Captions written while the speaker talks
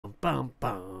bum,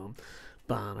 bum.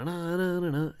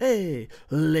 Hey,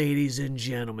 ladies and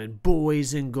gentlemen,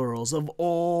 boys and girls of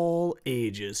all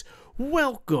ages,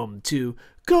 welcome to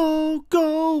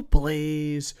Koco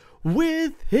Plays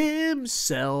with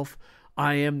himself.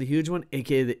 I am the huge one,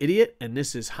 aka the idiot, and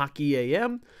this is Hockey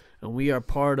AM, and we are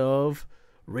part of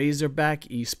Razorback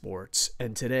Esports.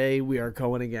 And today we are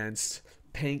going against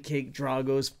Pancake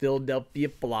Drago's Philadelphia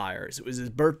Flyers. It was his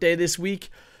birthday this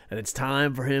week, and it's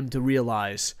time for him to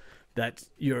realize that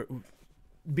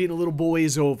being a little boy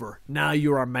is over. Now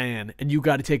you're a man, and you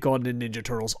got to take on the Ninja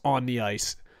Turtles on the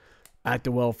ice at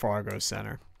the Wells Fargo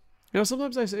Center. You know,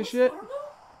 sometimes I say shit.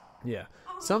 Yeah.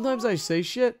 Sometimes I say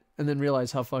shit and then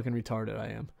realize how fucking retarded I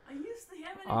am. I used to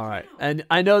have it. All right. And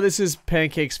I know this is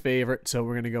Pancake's favorite, so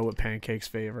we're going to go with Pancake's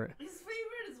favorite. His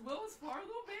favorite is Wells Fargo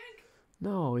Bank?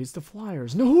 No, he's the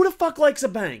Flyers. No, who the fuck likes a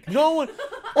bank? No one.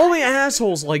 Only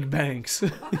assholes like banks.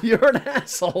 You're an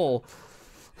asshole.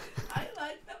 I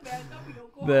like the bank of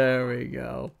Yokohama. There we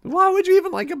go. Why would you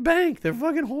even like a bank? They're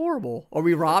fucking horrible. Are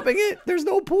we robbing it? There's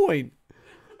no point.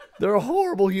 They're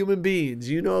horrible human beings.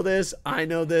 You know this. I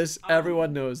know this.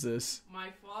 Everyone knows this. My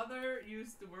father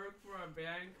used to work for a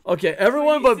bank. Okay,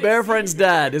 everyone but Bear Friend's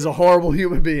dad is a horrible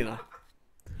human being.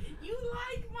 You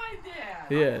like my dad.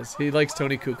 He is. He likes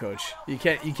Tony Kukoc. You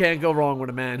can't go wrong with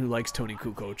a man who likes Tony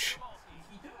Kukoc.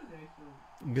 He does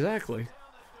actually. Exactly.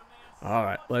 All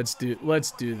right, let's do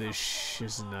this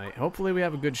shiznite. Hopefully we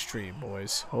have a good stream,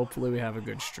 boys. Hopefully we have a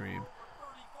good stream.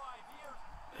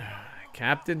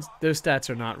 Captains, those stats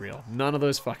are not real. None of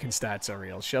those fucking stats are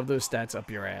real. Shove those stats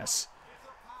up your ass.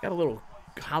 Got a little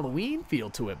Halloween feel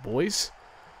to it, boys.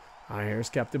 All right, here's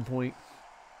Captain Point.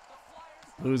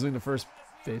 Losing the first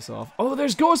face-off. Oh,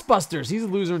 there's Ghostbusters. He's a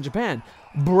loser in Japan.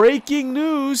 Breaking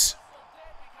news.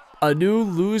 A new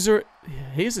loser.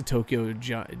 He's a Tokyo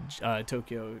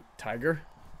Tiger.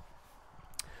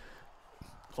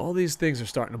 All these things are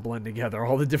starting to blend together.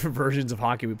 All the different versions of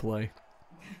hockey we play.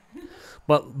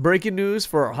 But breaking news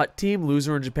for our Hut team,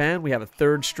 loser in Japan. We have a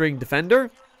third-string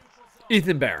defender,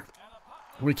 Ethan Bear.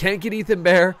 We can't get Ethan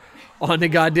Bear on the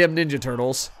goddamn Ninja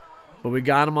Turtles, but we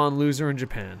got him on loser in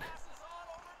Japan.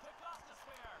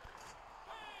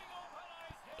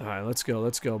 All right, let's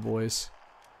go, boys.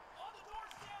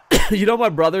 You know my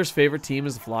brother's favorite team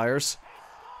is the Flyers?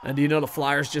 And do you know the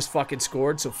Flyers just fucking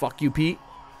scored, so fuck you, Pete?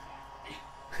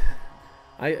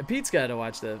 Pete's got to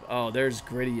watch the... Oh, there's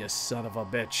Gritty, you son of a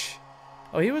bitch.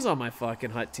 Oh, he was on my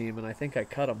fucking Hut team, and I think I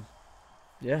cut him.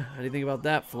 Yeah, how do you think about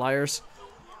that, Flyers?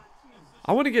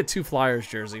 I want to get 2 Flyers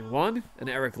jersey. 1, an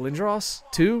Eric Lindros.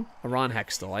 2, a Ron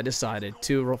Hextall. I decided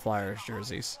 2 Flyers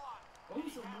jerseys.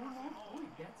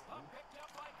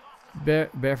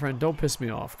 Bear Friend, don't piss me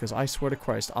off, because I swear to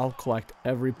Christ, I'll collect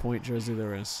every point jersey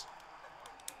there is.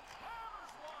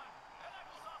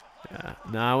 Yeah,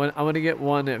 no, I want to get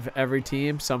 1 of every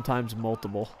team, sometimes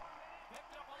multiple.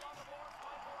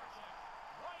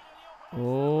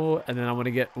 Oh, and then I want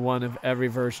to get 1 of every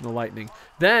version of Lightning.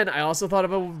 Then I also thought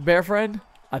of a Bear Friend.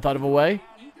 I thought of a way.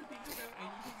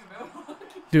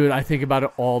 Dude, I think about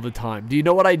it all the time. Do you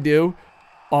know what I do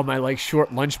on my like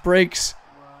short lunch breaks?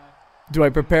 Do I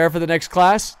prepare for the next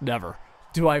class? Never.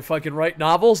 Do I fucking write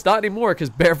novels? Not anymore, because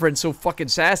Bear Friend's so fucking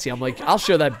sassy. I'm like, I'll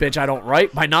show that bitch I don't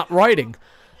write by not writing.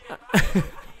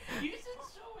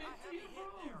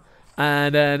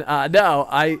 And then, no,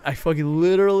 I fucking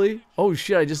literally... Oh,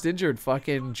 shit, I just injured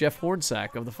fucking Jeff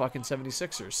Hornsack of the fucking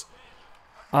 76ers.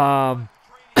 I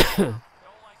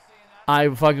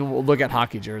fucking will look at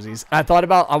hockey jerseys. I thought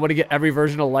about, I want to get every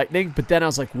version of Lightning, but then I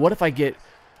was like, what if I get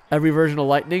every version of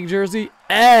Lightning jersey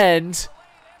and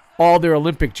all their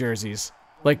Olympic jerseys?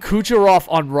 Like Kucherov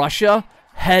on Russia,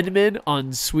 Hitmen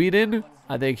on Sweden.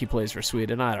 I think he plays for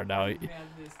Sweden. I don't know.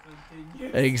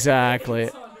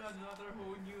 Exactly.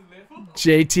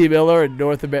 JT Miller in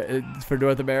for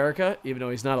North America, even though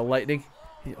he's not a Lightning.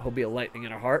 He'll be a Lightning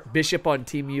in our heart. Bishop on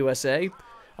Team USA. All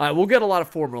right, we'll get a lot of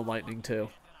former Lightning, too.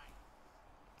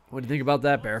 What do you think about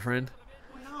that, Bear Friend?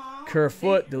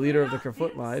 Kerfoot, the leader of the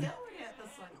Kerfoot line.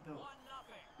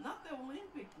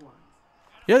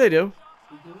 Yeah, they do.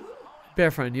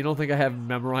 Bear Friend, you don't think I have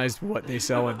memorized what they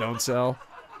sell and don't sell?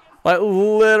 Like,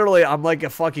 literally, I'm like a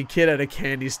fucking kid at a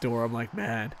candy store. I'm like,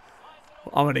 man,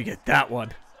 I'm going to get that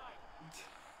one.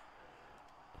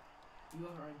 You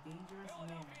are a dangerous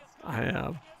man. I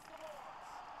am.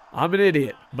 I'm an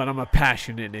idiot, but I'm a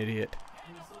passionate idiot.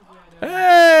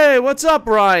 Hey, what's up,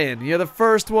 Ryan? You're the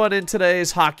first one in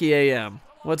today's Hockey AM.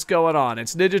 What's going on?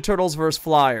 It's Ninja Turtles versus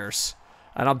Flyers.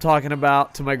 And I'm talking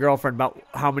about to my girlfriend about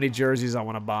how many jerseys I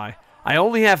want to buy. I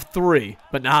only have 3,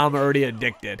 but now I'm already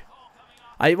addicted.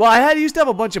 I used to have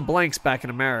a bunch of blanks back in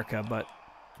America, but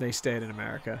They stayed in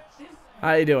America.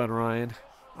 How you doing, Ryan?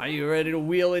 Are you ready to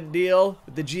wheel and deal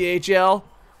with the GHL?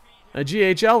 A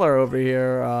GHLer over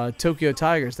here, Tokyo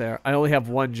Tigers there. I only have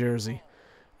one jersey.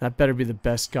 That better be the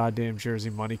best goddamn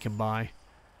jersey money can buy.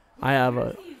 I have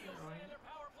a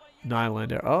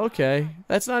Nylander. Oh, okay.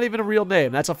 That's not even a real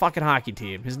name. That's a fucking hockey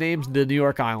team. His name's the New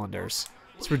York Islanders.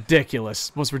 It's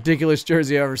ridiculous. Most ridiculous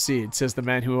jersey I've ever seen, says the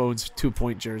man who owns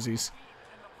 2-point jerseys.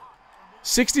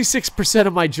 66%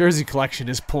 of my jersey collection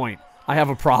is point. I have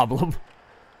a problem.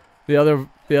 The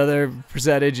other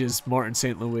percentage is Martin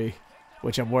St. Louis,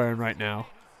 which I'm wearing right now.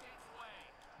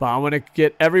 But I'm going to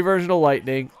get every version of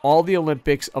Lightning, all the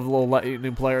Olympics of the little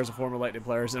Lightning players and former Lightning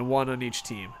players, and one on each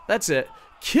team. That's it.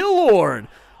 Killorn,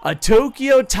 a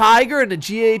Tokyo Tiger in the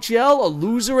GHL, a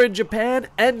loser in Japan,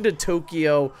 and a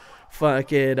Tokyo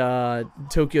fucking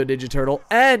Tokyo Ninja Turtle,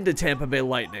 and a Tampa Bay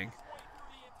Lightning.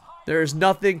 There's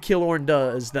nothing Killorn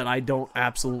does that I don't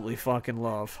absolutely fucking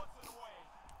love.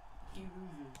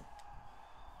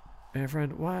 Hey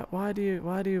friend, why do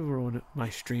you ruin my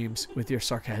streams with your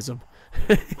sarcasm?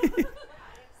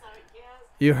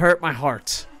 You hurt my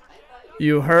heart.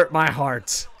 You hurt my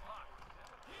heart.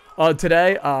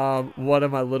 Today, one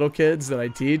of my little kids that I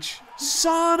teach,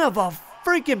 son of a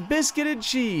freaking biscuit and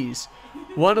cheese.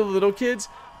 One of the little kids,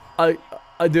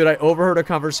 dude, I overheard a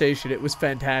conversation. It was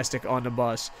fantastic on the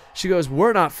bus. She goes,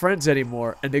 "We're not friends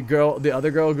anymore," and the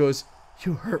other girl goes,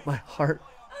 "You hurt my heart."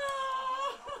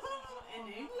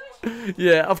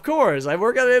 Yeah, of course. I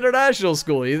work at an international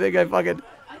school. You think I fucking...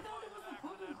 I thought it was a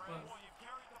public bus.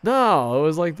 No, it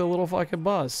was like the little fucking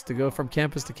bus to go from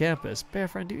campus to campus. Bear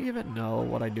friend, do you even know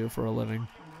what I do for a living?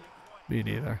 Me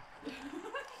neither.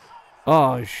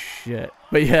 Oh, shit.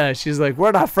 But yeah, she's like, "We're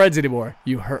not friends anymore.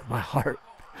 You hurt my heart."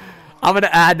 I'm going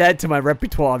to add that to my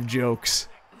repertoire of jokes.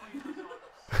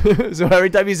 So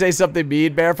every time you say something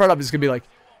mean, Bear friend, I'm just going to be like,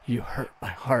 "You hurt my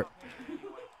heart."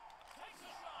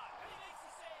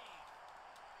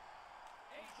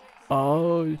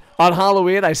 Oh, on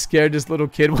Halloween, I scared this little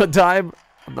kid one time.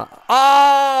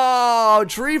 Oh,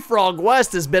 Tree Frog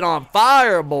West has been on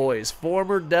fire, boys.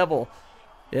 Former devil.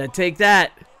 Yeah, take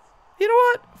that. You know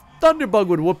what? Thunderbug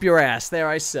would whoop your ass. There,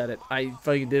 I said it. I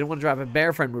fucking didn't want to drive. A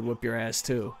Bear friend would whoop your ass,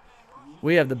 too.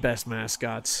 We have the best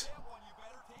mascots.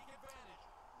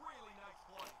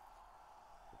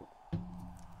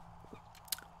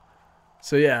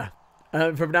 So, yeah.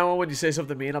 From now on, when you say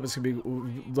something mean, I'm just going to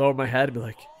be lower my head and be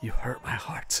like, "You hurt my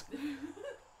heart."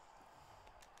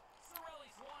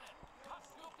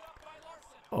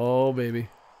 Oh, baby.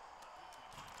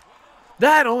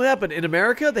 That only happened in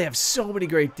America. They have so many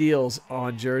great deals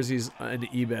on jerseys and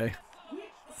eBay.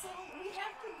 So we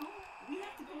have to go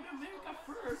to America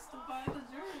first to buy the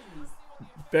jerseys.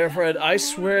 Bear friend, I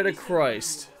swear to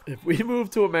Christ, if we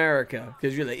move to America,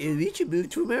 because you're like, "Hey, we should move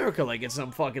to America like it's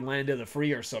some fucking land of the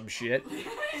free or some shit." It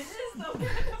is the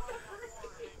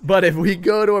But if we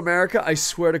go to America, I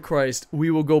swear to Christ,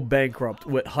 we will go bankrupt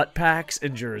with hut packs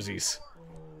and jerseys.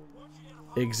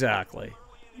 Exactly.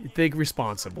 You think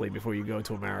responsibly before you go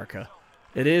to America.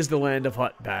 It is the land of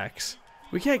hut packs.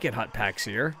 We can't get hut packs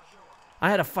here.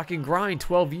 I had to fucking grind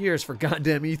 12 years for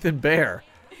goddamn Ethan Bear.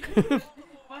 But it was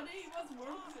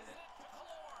worth it.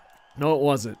 No, it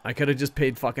wasn't. I could have just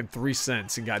paid fucking 3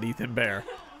 cents and got Ethan Bear.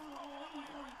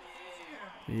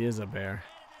 He is a bear.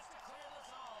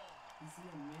 Is he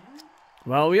a man?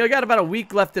 Well, we got about a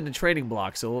week left in the trading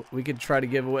block, so we could try to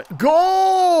give away...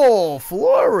 Goal!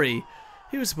 Fleury!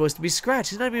 He was supposed to be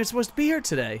scratched. He's not even supposed to be here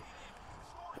today.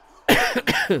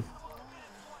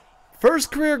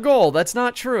 First career goal. That's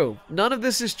not true. None of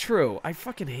this is true. I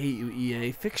fucking hate you,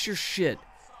 EA. Fix your shit.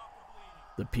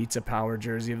 The pizza power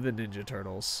jersey of the Ninja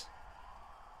Turtles.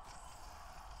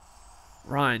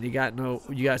 Ryan, you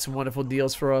got some wonderful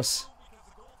deals for us?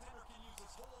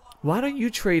 Why don't you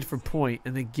trade for point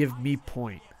and then give me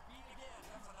point?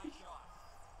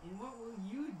 And what will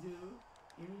you do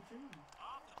in return?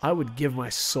 I would give my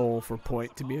soul for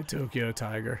point to be a Tokyo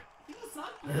Tiger. You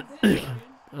suck at that.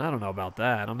 I don't know about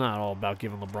that. I'm not all about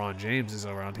giving LeBron Jameses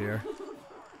around here.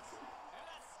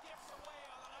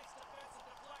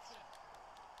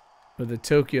 But the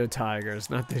Tokyo Tigers,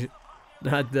 not the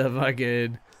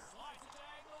fucking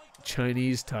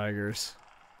Chinese Tigers.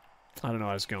 I don't know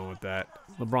how I was going with that.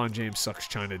 LeBron James sucks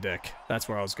China dick. That's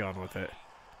where I was going with it.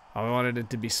 I wanted it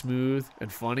to be smooth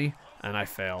and funny, and I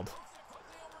failed.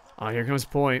 Oh, here comes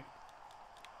point.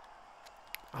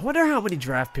 I wonder how many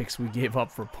draft picks we gave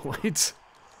up for points.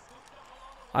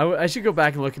 I should go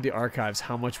back and look at the archives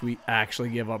how much we actually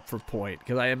give up for point,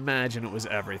 because I imagine it was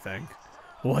everything.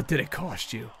 What did it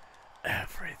cost you?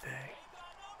 Everything.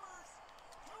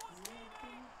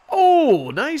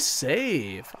 Oh, nice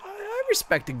save. I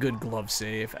respect a good glove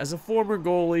save. As a former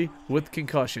goalie with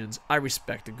concussions, I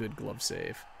respect a good glove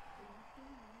save.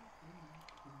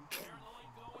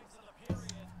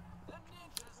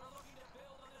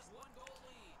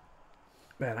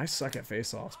 Man, I suck at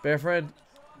face-offs. Bear friend,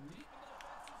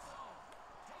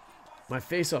 my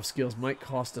face-off skills might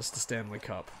cost us the Stanley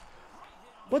Cup.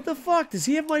 What the fuck? Does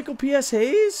he have Michael P.S.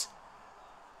 Hayes?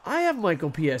 I have Michael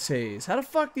P.S. Hayes. How the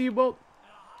fuck do you both...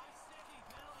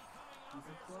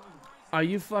 Are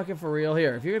you fucking for real?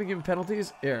 Here, if you're going to give me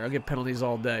penalties, here, I'll get penalties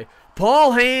all day.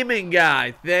 Paul Heyman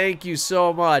guy, thank you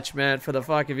so much, man, for the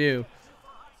fuck of you.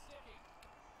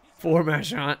 For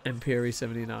Machant and Perry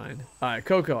 79. All right,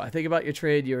 Koco, I think about your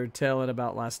trade you were telling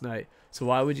about last night. So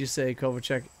why would you say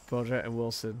Kovacic, Boja, and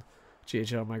Wilson,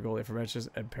 GHL, my goalie for Matches,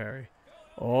 and Perry?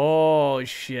 Oh,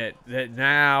 shit.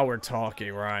 Now we're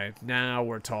talking, Ryan. Now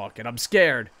we're talking. I'm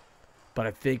scared, but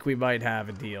I think we might have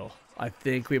a deal. I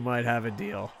think we might have a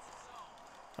deal.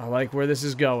 I like where this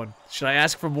is going. Should I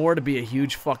ask for more to be a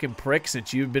huge fucking prick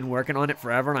since you've been working on it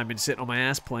forever and I've been sitting on my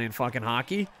ass playing fucking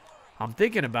hockey? I'm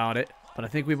thinking about it, but I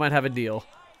think we might have a deal.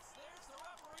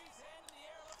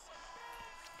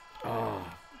 Oh.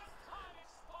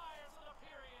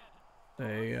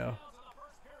 There you go.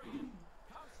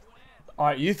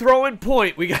 Alright, you throw in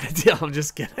point. We got a deal. I'm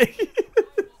just kidding.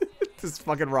 This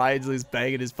fucking Ryansley's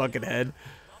banging his fucking head.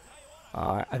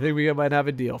 Alright, I think we might have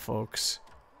a deal, folks.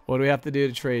 What do we have to do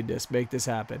to trade this? Make this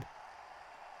happen.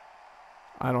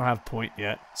 I don't have point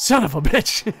yet. Son of a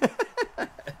bitch.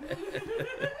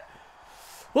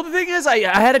 Well, the thing is, I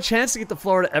had a chance to get the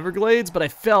Florida Everglades, but I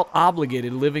felt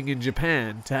obligated living in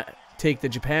Japan to take the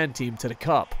Japan team to the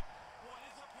Cup.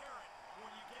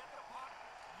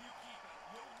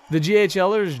 The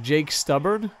GHLers, Jake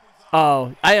Stubborn.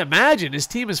 Oh, I imagine his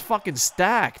team is fucking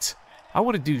stacked. I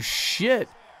want to do shit.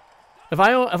 If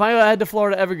I had the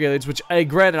Florida Everglades, which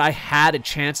granted I had a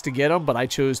chance to get them, but I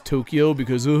chose Tokyo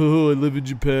because I live in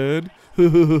Japan.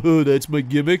 That's my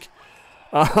gimmick.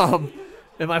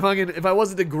 If I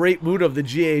wasn't the great mood of the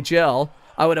GHL,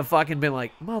 I would have fucking been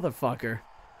like, motherfucker.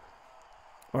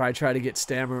 Or I try to get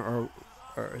Stammer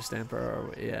or Stamper,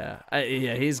 or yeah,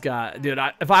 yeah, he's got, dude.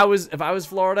 If I was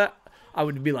Florida, I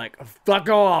would be like, fuck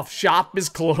off, shop is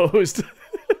closed.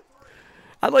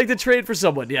 I'd like to trade for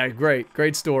someone. Yeah,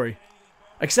 great story.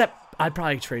 Except I'd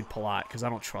probably trade Palat because I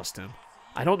don't trust him.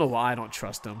 I don't know why I don't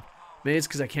trust him. Maybe it's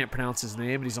because I can't pronounce his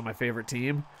name and he's on my favorite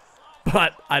team.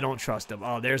 But I don't trust him.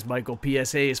 Oh, there's Michael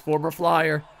PSA's former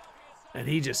Flyer. And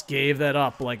he just gave that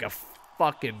up like a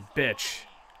fucking bitch.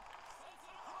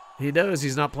 He knows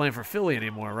he's not playing for Philly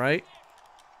anymore, right?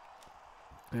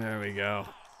 There we go.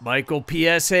 Michael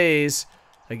PSA's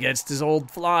against his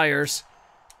old Flyers.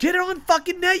 Get it on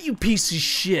fucking net, you piece of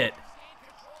shit.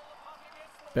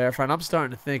 Bear friend, I'm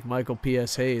starting to think Michael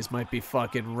P.S. Hayes might be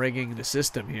fucking rigging the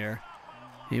system here.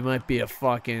 He might be a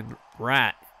fucking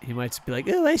rat. He might be like,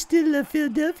 oh, I still love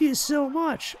Philadelphia so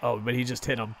much. Oh, but he just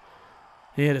hit him.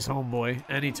 He hit his homeboy,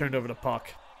 and he turned over the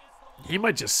puck. He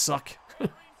might just suck.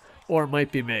 Or it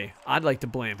might be me. I'd like to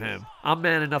blame him. I'm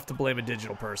man enough to blame a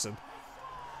digital person.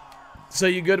 So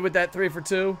you good with that 3 for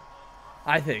 2?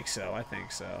 I think so. I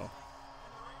think so.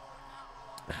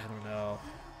 I don't know.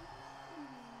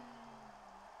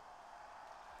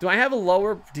 Do I have a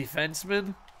lower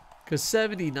defenseman? Because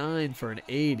 79 for an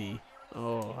 80.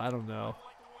 Oh, I don't know.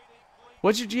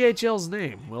 What's your GHL's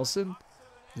name? Wilson?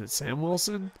 Is it Sam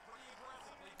Wilson?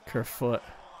 Kerfoot.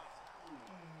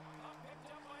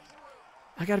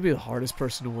 I gotta be the hardest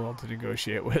person in the world to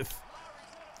negotiate with.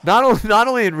 Not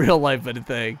only in real life, but a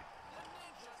thing.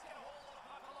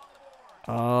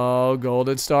 Oh,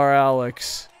 Golden Star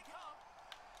Alex.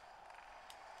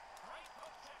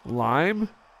 Lime?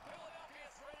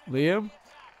 Liam?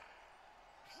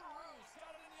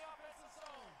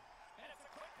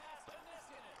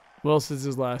 Wilson's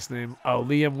his last name. Oh,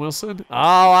 Liam Wilson?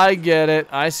 Oh, I get it.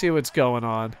 I see what's going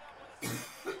on.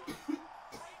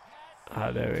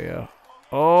 Ah, there we go.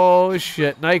 Oh,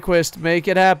 shit. Nyquist, make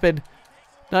it happen.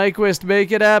 Nyquist,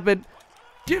 make it happen.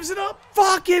 Gives it up.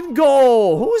 Fucking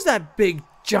goal. Who's that big,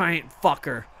 giant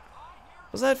fucker?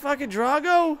 Was that fucking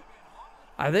Drago?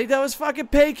 I think that was fucking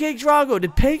Pancake Drago.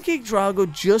 Did Pancake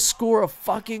Drago just score a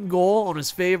fucking goal on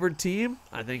his favorite team?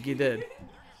 I think he did.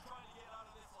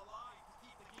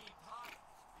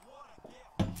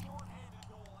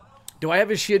 Do I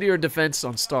have a shittier defense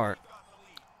on start?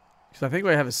 Because I think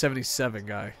I have a 77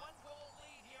 guy.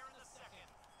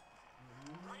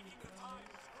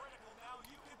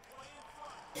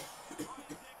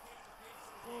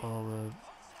 Oh, man.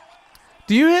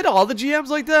 Do you hit all the GMs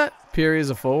like that? Peary is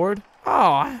a forward? Oh,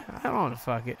 I don't want to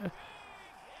fuck it.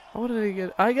 What did he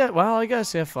get? Well, I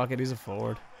guess, yeah, fuck it. He's a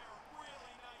forward.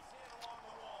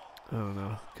 I don't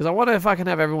know. Because I wonder if I can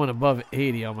have everyone above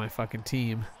 80 on my fucking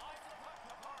team.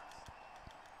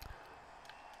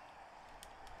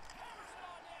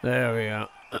 There we go.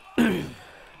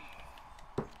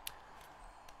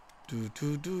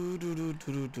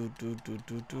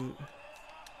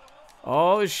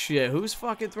 Oh shit, who's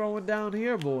fucking throwing down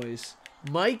here, boys?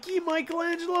 Mikey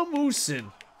Michelangelo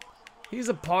Moosin. He's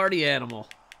a party animal.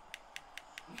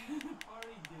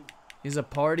 He's a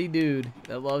party dude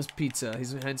that loves pizza.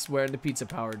 He's hence wearing the Pizza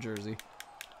Power jersey.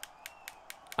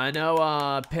 I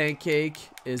know Pancake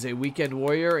is a weekend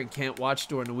warrior and can't watch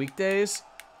during the weekdays,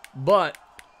 but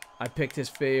I picked his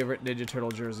favorite Ninja Turtle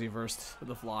jersey versus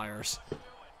the Flyers.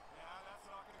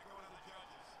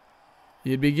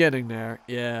 You'd be getting there,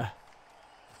 yeah.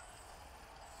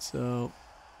 So...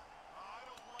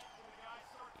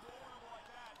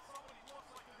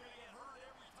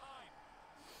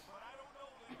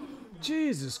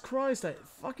 Jesus Christ, I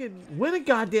fucking win a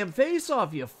goddamn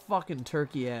face-off, you fucking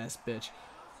turkey-ass bitch.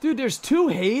 Dude, there's 2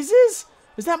 Hayes? Is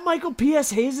that Michael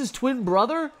P.S. Hayes' twin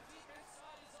brother?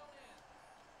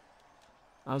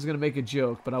 I was gonna make a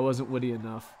joke, but I wasn't witty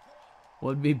enough. What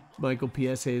would be Michael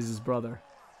P.S. Hayes' brother?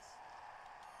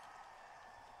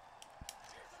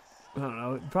 I don't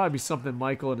know. It'd probably be something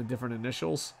Michael and different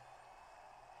initials.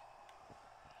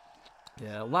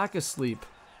 Yeah, lack of sleep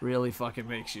really fucking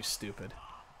makes you stupid.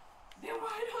 Then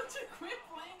why don't you quit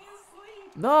playing and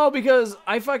sleep? No, because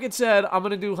I fucking said I'm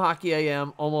gonna do Hockey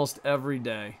AM almost every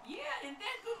day. Yeah, and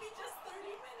that could be just 30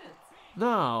 minutes.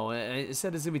 No, it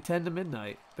said it's gonna be 10 to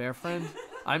midnight, bear friend.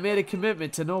 I made a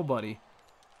commitment to nobody,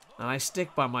 and I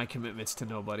stick by my commitments to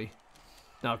nobody.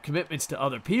 Now, commitments to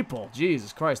other people,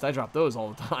 Jesus Christ, I drop those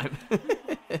all the time.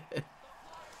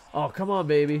 Oh, come on,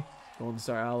 baby. Golden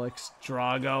Star Alex.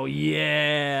 Drago,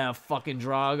 yeah. Fucking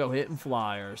Drago hitting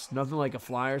Flyers. Nothing like a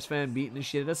Flyers fan beating the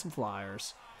shit out of some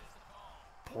Flyers.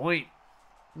 Point.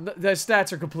 The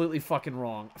stats are completely fucking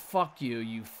wrong. Fuck you,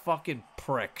 you fucking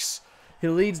pricks. He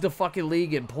leads the fucking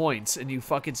league in points, and you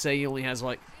fucking say he only has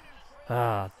like...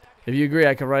 if you agree,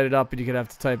 I can write it up, and you can have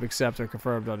to type accept or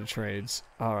confirmed on the trades.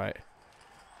 All right.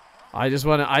 I just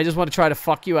want to try to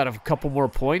fuck you out of a couple more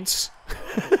points.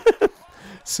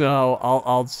 So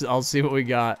I'll see what we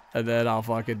got, and then I'll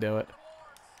fucking do it.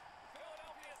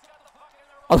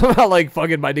 I love how like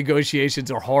fucking my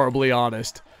negotiations are horribly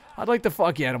honest. I'd like to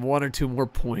fuck you out of 1 or 2 more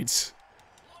points.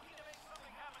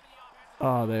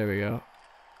 Oh, there we go.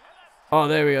 Oh,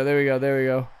 there we go. There we go. There we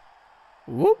go.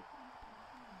 Whoop.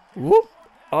 Whoop.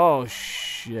 Oh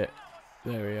shit.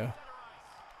 There we go.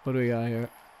 What do we got here?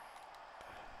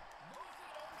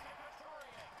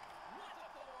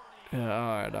 Yeah.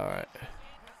 All right. All right.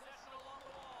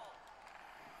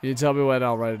 You tell me when,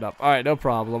 I'll write it up. All right, no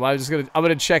problem. I'm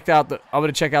gonna check out their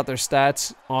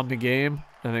stats on the game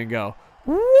and then go.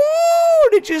 Woo!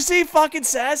 Did you see fucking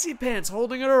Sassy Pants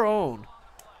holding her own?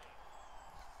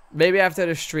 Maybe after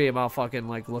the stream, I'll fucking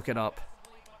like look it up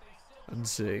and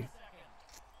see.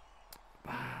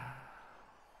 I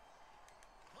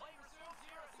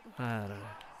don't know.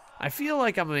 I feel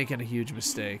like I'm making a huge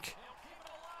mistake,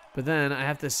 but then I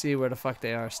have to see where the fuck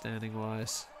they are standing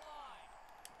wise.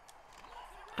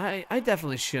 I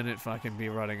definitely shouldn't fucking be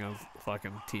running a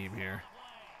fucking team here.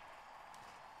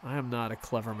 I am not a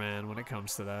clever man when it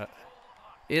comes to that.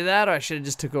 Either that or I should have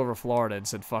just took over Florida and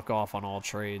said fuck off on all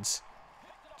trades.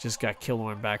 Just got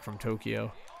Killorn back from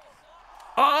Tokyo.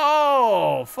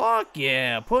 Oh, fuck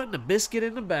yeah. Putting the biscuit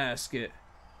in the basket.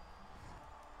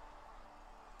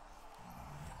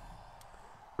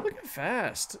 Looking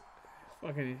fast.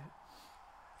 Fucking.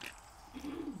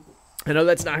 I know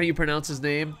that's not how you pronounce his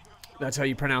name. That's how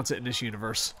you pronounce it in this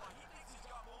universe.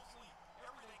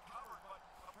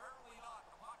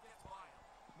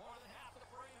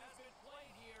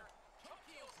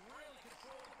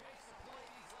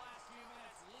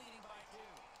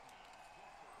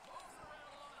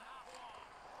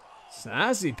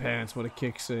 Sassy Pants, what a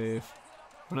kick save.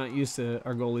 We're not used to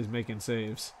our goalies making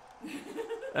saves.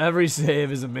 Every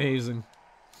save is amazing.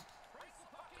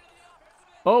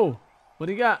 Oh, what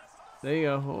do you got? There you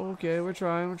go. Okay, we're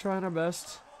trying our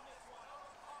best.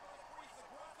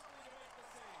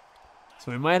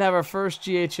 So we might have our first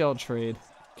GHL trade.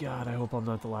 God, I hope I'm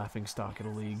not the laughing stock of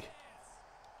the league.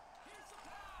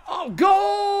 Oh,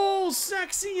 goal!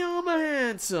 Sexyama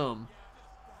Handsome.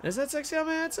 Is that Sexyama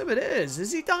Handsome? It is.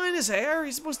 Is he dyeing his hair?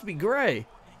 He's supposed to be gray.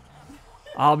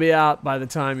 I'll be out by the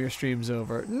time your stream's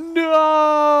over.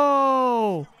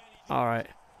 No! All right.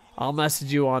 I'll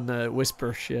message you on the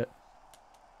whisper shit.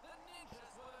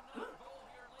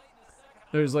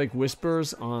 There's like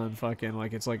whispers on fucking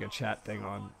like it's like a chat thing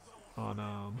on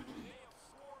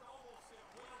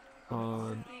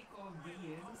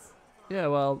Yeah,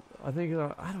 well, I think,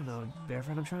 I don't know, Bear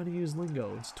Friend, I'm trying to use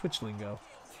lingo. It's Twitch lingo.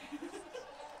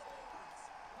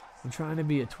 I'm trying to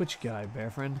be a Twitch guy, Bear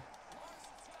Friend.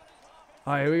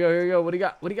 Alright, here we go, here we go. What do you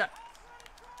got? What do you got?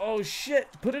 Oh, shit.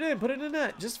 Put it in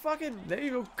that. Just fucking, there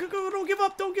you go. Go, don't give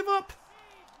up, don't give up.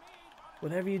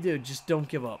 Whatever you do, just don't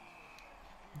give up.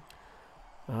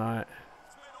 Alright.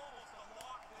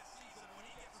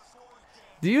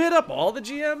 Do you hit up all the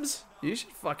GMs? You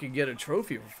should fucking get a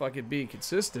trophy for fucking being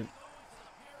consistent.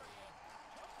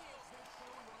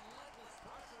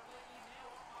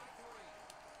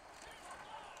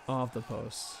 Off the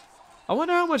post. I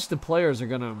wonder how much the players are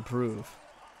going to improve.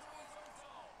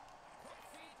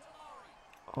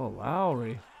 Oh,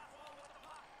 Lowry.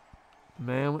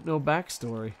 Man with no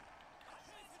backstory.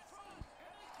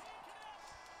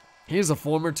 He's a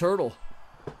former Turtle.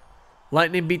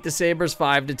 Lightning beat the Sabres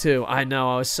 5-2. I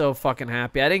know, I was so fucking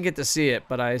happy. I didn't get to see it,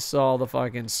 but I saw the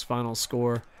fucking final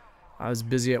score. I was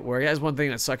busy at work. That's one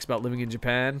thing that sucks about living in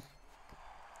Japan.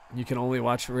 You can only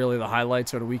watch really the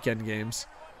highlights or the weekend games.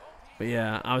 But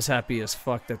yeah, I was happy as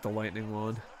fuck that the Lightning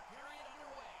won.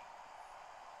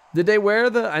 Did they wear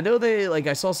the... I know they... Like,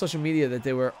 I saw social media that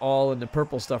they were all in the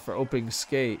purple stuff for opening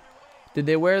skate. Did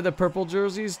they wear the purple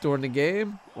jerseys during the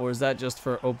game? Or is that just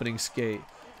for opening skate?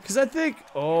 Because I think...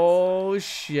 Oh,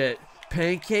 shit.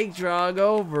 Pancake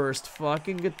Drago versus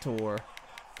fucking Couture.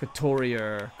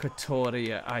 Couturier.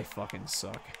 I fucking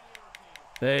suck.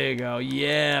 There you go.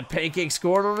 Yeah, Pancake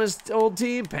scored on his old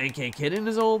team. Pancake hitting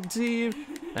his old team.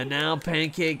 And now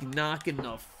Pancake knocking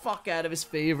the fuck out of his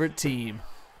favorite team.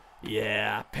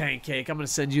 Yeah, Pancake. I'm going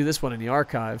to send you this one in the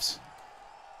archives.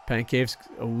 Pancake's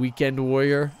a weekend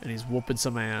warrior, and he's whooping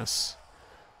some ass.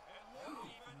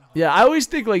 Yeah, I always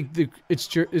think like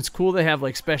it's cool they have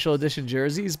like special edition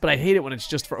jerseys, but I hate it when it's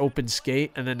just for open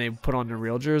skate and then they put on the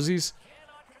real jerseys.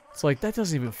 It's like, that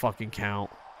doesn't even fucking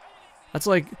count. That's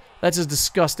as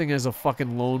disgusting as a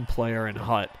fucking lone player in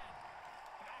Hut.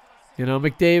 You know,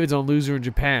 McDavid's on loser in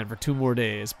Japan for 2 more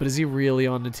days, but is he really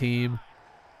on the team?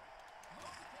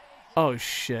 Oh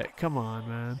shit, come on,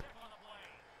 man.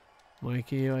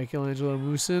 Michelangelo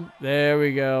Moosin. There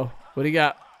we go. What do you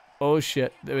got? Oh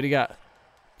shit. What do you got?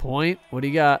 Point. What do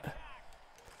you got?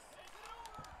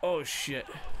 Oh shit.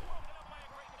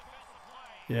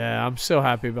 Yeah, I'm so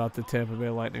happy about the Tampa Bay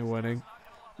Lightning winning.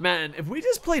 Man, if we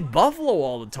just played Buffalo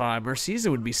all the time, our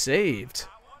season would be saved.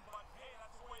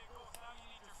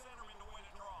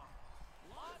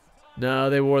 No,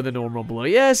 they wore the normal blue.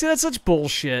 Yeah, see, that's such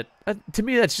bullshit. To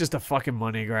me, that's just a fucking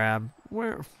money grab.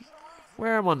 Where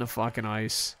am I on the fucking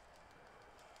ice?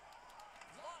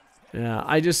 Yeah,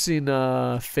 I just seen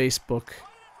Facebook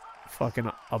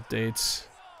fucking updates.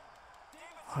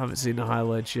 I haven't seen the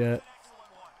highlights yet.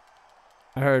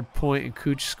 I heard Point and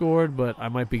Cooch scored, but I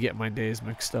might be getting my days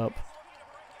mixed up.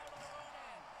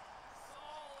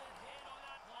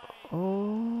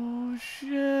 Oh,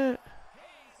 shit.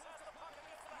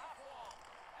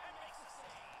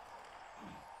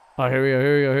 Oh, here we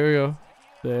go.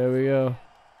 There we go.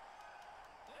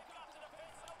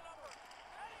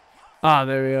 Ah,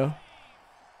 there we go.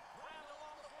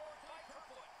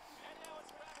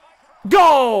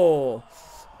 Goal!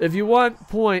 If you want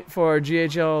point for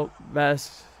GHL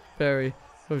Bass Perry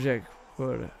project,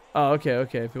 oh, okay.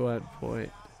 If you want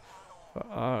point,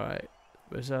 all right.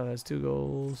 Bishop has 2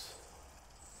 goals.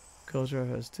 Culture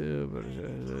has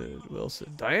 2.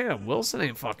 Wilson, damn, Wilson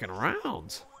ain't fucking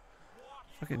around.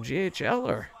 Fucking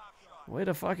GHLer, way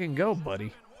to fucking go,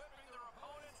 buddy.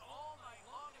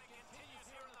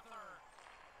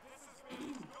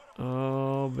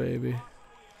 Oh baby.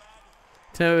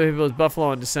 Tampa Bay was Buffalo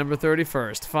on December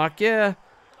 31st. Fuck yeah.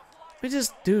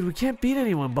 Dude, we can't beat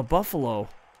anyone but Buffalo.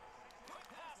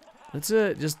 That's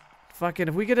it. Just fucking,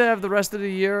 if we could have the rest of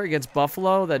the year against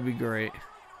Buffalo, that'd be great.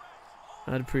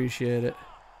 I'd appreciate it.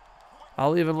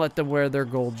 I'll even let them wear their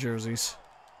gold jerseys.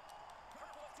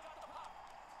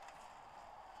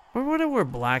 Or would I wear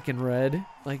black and red?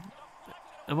 Like,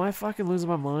 am I fucking losing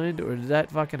my mind, or did that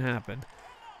fucking happen?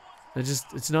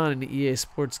 It's not an EA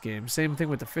Sports game. Same thing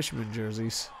with the Fisherman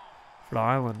jerseys for the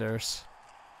Islanders.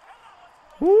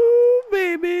 Woo,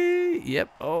 baby! Yep.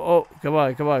 Oh, come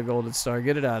on, Golden Star,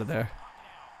 get it out of there.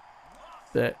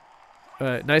 All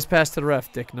right, nice pass to the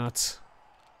ref, dick nuts.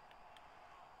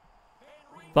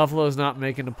 Buffalo's not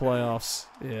making the playoffs.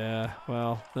 Yeah,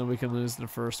 well, then we can lose in the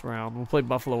first round. We'll play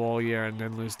Buffalo all year and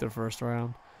then lose the first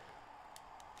round.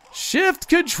 Shift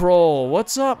control.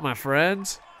 What's up, my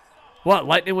friends? What,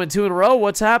 Lightning went 2 in a row?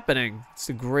 What's happening? It's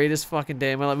the greatest fucking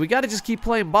day of my life. We got to just keep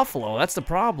playing Buffalo. That's the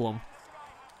problem.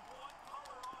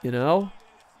 You know?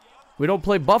 We don't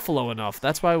play Buffalo enough.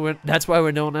 That's why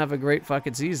we don't have a great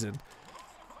fucking season.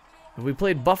 If we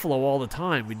played Buffalo all the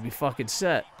time, we'd be fucking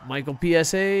set. Michael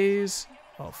PSAs.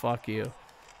 Oh, fuck you.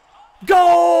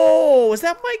 Go! Is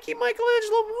that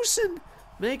Michelangelo Moosin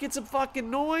making some fucking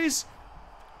noise?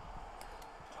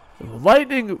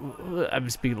 Lightning, I'm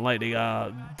speaking Lightning,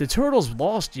 the Turtles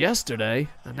lost yesterday,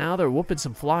 and now they're whooping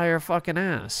some Flyer fucking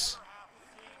ass.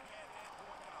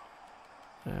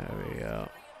 There we go.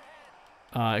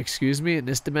 Excuse me, in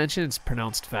this dimension, it's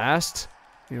pronounced fast.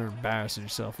 You're embarrassing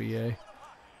yourself, EA.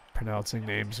 Pronouncing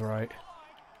names right.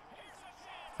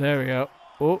 There we go.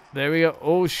 Oh, there we go.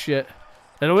 Oh, shit.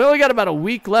 And we only got about a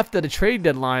week left of the trade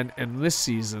deadline in this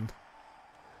season.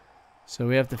 So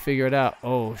we have to figure it out.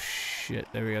 Oh, shit.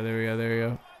 There we go, there we go, there we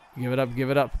go. Give it up, give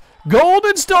it up.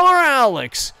 Golden Star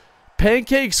Alex!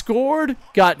 Pancake scored,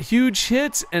 got huge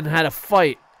hits, and had a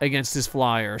fight against his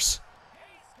Flyers.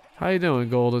 How you doing,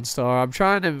 Golden Star?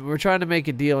 We're trying to make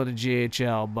a deal in the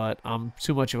GHL, but I'm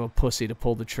too much of a pussy to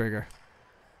pull the trigger.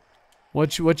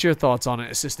 What's your thoughts on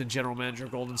it, Assistant General Manager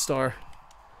Golden Star?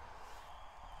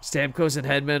 Stamkos and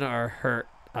Hitmen are hurt.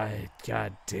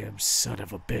 Goddamn son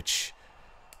of a bitch.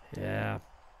 Yeah.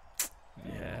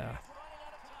 Yeah.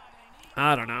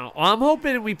 I don't know. I'm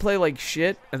hoping we play like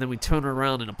shit and then we turn it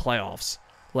around in the playoffs.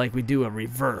 Like we do a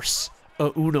reverse.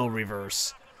 A Uno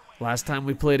reverse. Last time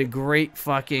we played a great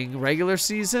fucking regular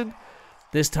season.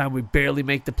 This time we barely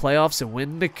make the playoffs and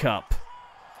win the cup.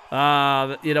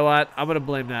 You know what? I'm going to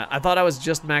blame that. I thought I was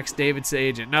just Max Davidson's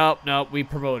agent. Nope, we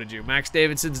promoted you. Max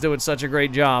Davidson's doing such a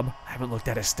great job. I haven't looked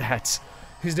at his stats.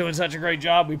 He's doing such a great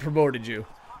job, we promoted you.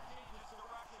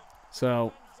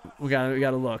 So, we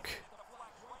gotta look.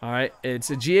 Alright, it's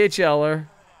a GHLer.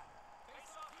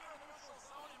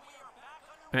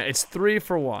 It's 3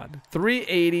 for 1. 3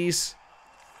 80s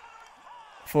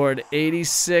for an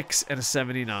 86 and a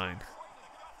 79.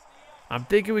 I'm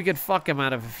thinking we could fuck him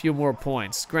out of a few more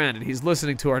points. Granted, he's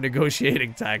listening to our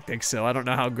negotiating tactics, so I don't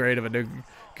know how great of a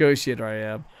negotiator I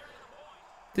am.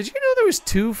 Did you know there was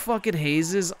 2 fucking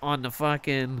hazes on the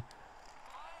fucking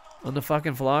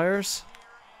Flyers?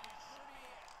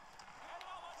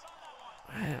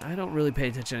 I don't really pay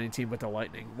attention to any team but the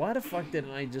Lightning. Why the fuck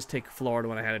didn't I just take Florida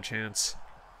when I had a chance?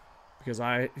 Because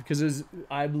I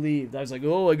believed. I was like,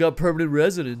 oh, I got permanent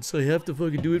residence. I have to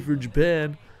fucking do it for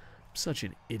Japan. I'm such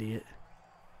an idiot.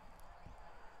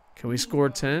 Can we score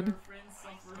 10?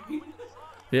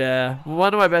 Yeah,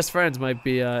 one of my best friends might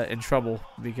be in trouble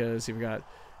because he got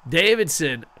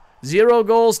Davidson, 0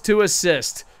 goals, 2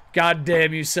 assists. God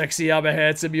damn you, Sexyama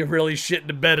Handsome, you're really shitting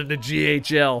the bed in the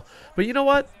GHL. But you know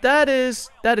what? That is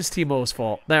Timo's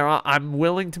fault. There, I'm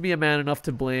willing to be a man enough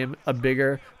to blame a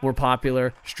bigger, more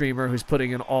popular streamer who's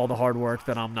putting in all the hard work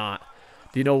that I'm not.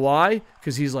 Do you know why?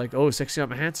 Because he's like, oh,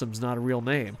 Sexyama Handsome's not a real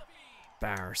name.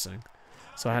 Embarrassing.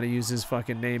 So I had to use his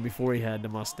fucking name before he had the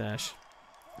mustache.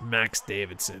 Max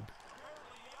Davidson.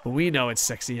 But we know it's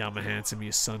Sexyama Handsome,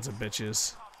 you sons of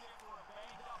bitches.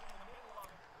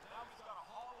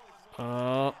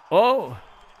 Oh!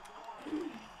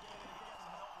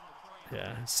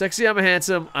 Yeah, Sexyama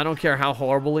Handsome, I don't care how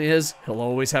horrible he is, he'll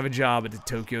always have a job at the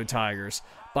Tokyo Tigers.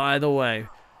 By the way,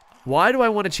 why do I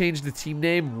want to change the team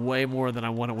name way more than I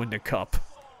want to win the cup?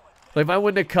 Like, if I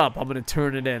win the cup, I'm going to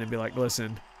turn it in and be like,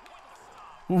 listen,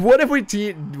 what if we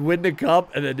win the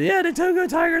cup and then, yeah, the Tokyo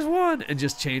Tigers won, and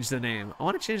just change the name? I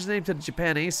want to change the name to the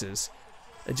Japan Aces.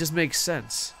 It just makes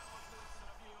sense.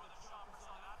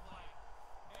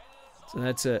 So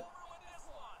that's it.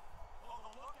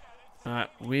 Alright,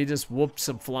 we just whooped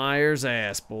some Flyers'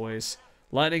 ass, boys.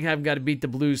 Lightning have got to beat the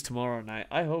Blues tomorrow night.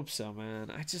 I hope so,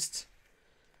 man.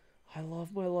 I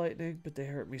love my Lightning, but they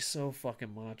hurt me so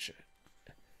fucking much.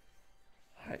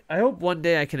 I hope one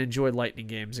day I can enjoy Lightning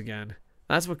games again.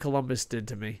 That's what Columbus did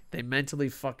to me. They mentally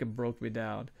fucking broke me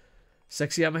down.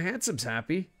 Sexyama Handsome's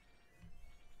happy.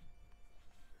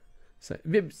 So,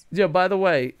 you know, by the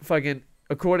way, fucking,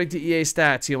 according to EA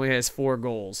stats, he only has 4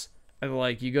 goals. And,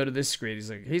 like, you go to this screen, he's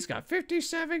like, he's got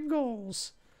 57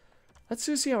 goals. Let's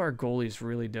just see how our goalie's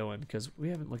really doing, because we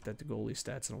haven't looked at the goalie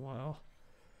stats in a while.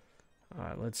 All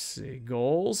right, let's see.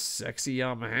 Goals.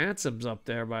 Sexyama Handsome's up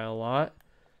there by a lot.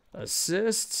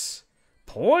 Assists.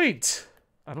 Point.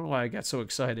 I don't know why I got so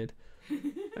excited.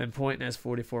 And Point has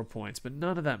 44 points, but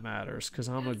none of that matters, because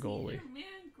I'm a goalie.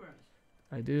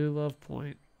 I do love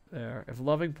Point there. If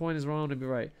loving Point is wrong, I'd be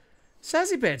right.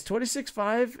 Sassy Pants,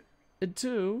 26-5 and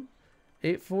 2.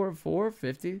 8-4-4,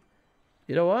 50.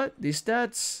 You know what? These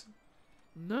stats,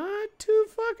 not too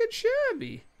fucking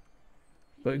shabby.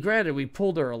 But granted, we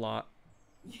pulled her a lot.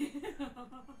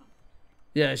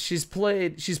 Yeah, she's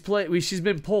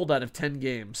been pulled out of 10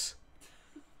 games.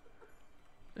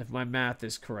 If my math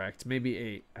is correct. Maybe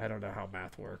 8. I don't know how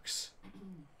math works.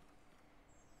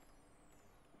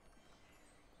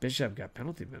 Bishop got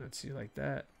penalty minutes. You like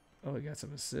that? Oh, he got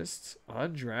some assists.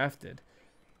 Undrafted.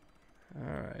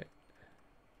 All right.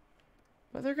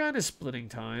 But they're kind of splitting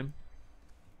time.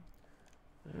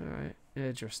 All right.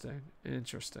 Interesting.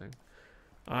 Interesting.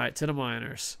 All right, to the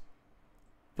minors.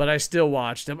 But I still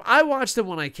watched them. I watch them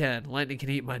when I can. Lightning can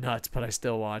eat my nuts, but I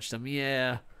still watch them.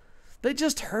 Yeah. They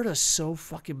just hurt us so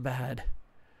fucking bad.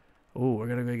 Oh, we're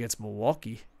going to go against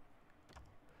Milwaukee.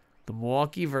 The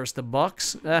Milwaukee versus the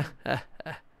Bucks. I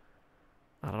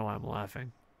don't know why I'm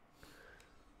laughing.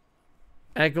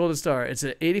 At Golden Star, it's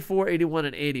an 84, 81,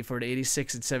 and 80 for an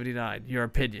 86 and 79. Your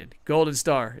opinion. Golden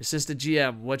Star, assistant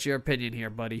GM, what's your opinion here,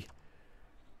 buddy?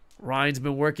 Ryan's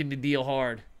been working the deal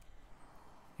hard.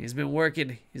 He's been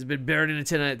working. He's been burning it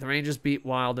tonight. The Rangers beat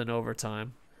Wild in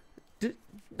overtime.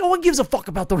 No one gives a fuck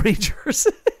about the Rangers.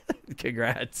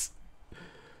 Congrats.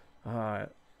 All right.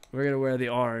 We're going to wear the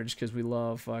orange because we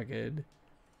love fucking...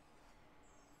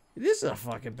 This is a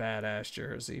fucking badass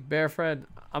jersey. Bear friend,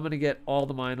 I'm going to get all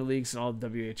the minor leagues and all the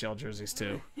WHL jerseys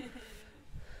too.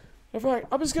 In fact,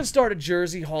 I'm just going to start a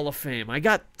Jersey Hall of Fame. I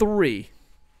got 3.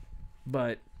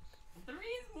 But... 3 is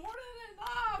more than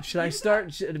enough. Should I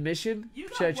start admission?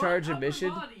 Should I charge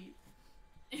admission?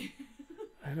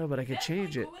 I know, but I could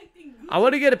change it. I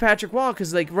want to get a Patrick Wall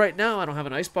because, like, right now I don't have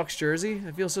an Icebox jersey.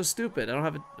 I feel so stupid. I don't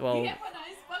have a... Well, you have an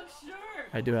Icebox shirt.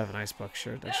 I do have an Icebox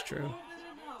shirt. That's true.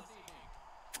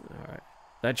 All right.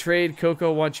 That trade,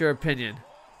 Koco wants your opinion.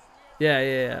 Yeah.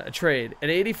 A trade. An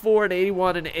 84, an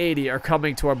 81, and an 80 are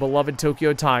coming to our beloved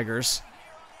Tokyo Tigers.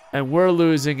 And we're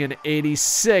losing an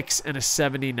 86 and a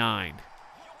 79.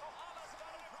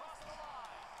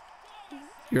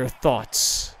 Your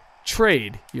thoughts.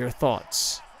 Trade, your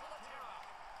thoughts.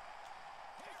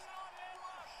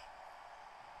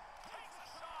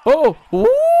 Oh!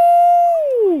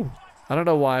 Woo! I don't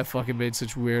know why I fucking made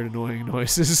such weird, annoying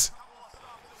noises.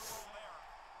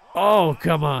 Oh,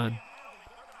 come on.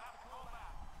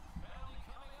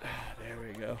 There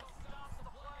we go.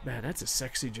 Man, that's a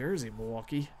sexy jersey,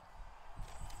 Milwaukee.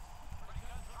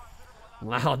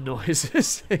 Loud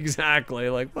noises. Exactly.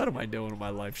 Like, what am I doing with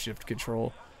my life? Shift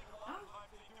control.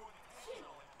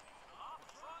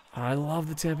 I love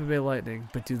the Tampa Bay Lightning,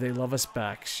 but do they love us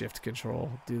back? Shift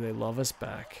control. Do they love us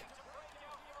back?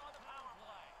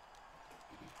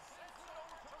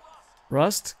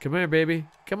 Rust, come here, baby.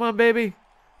 Come on, baby.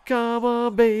 Come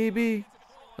on, baby.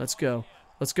 Let's go.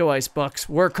 Let's go, Ice Bucks.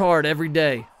 Work hard every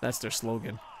day. That's their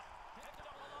slogan.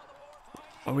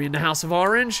 Are we in the House of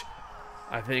Orange?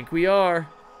 I think we are.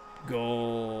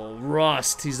 Goal.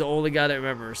 Rust. He's the only guy that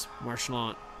remembers.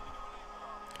 Marchlant.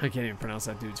 I can't even pronounce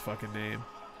that dude's fucking name.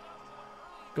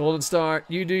 Golden Star,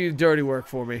 you do your dirty work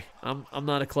for me. I'm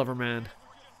not a clever man.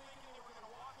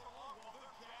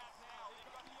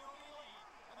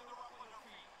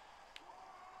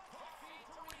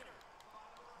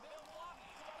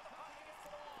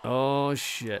 Oh,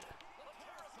 shit.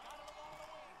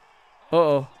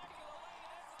 Uh-oh.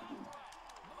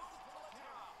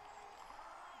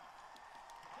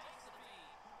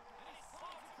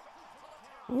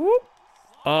 Whoop.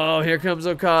 Oh, here comes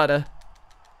Okada.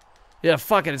 Yeah,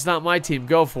 fuck it. It's not my team.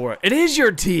 Go for it. It is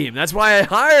your team. That's why I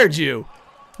hired you.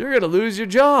 You're going to lose your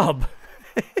job.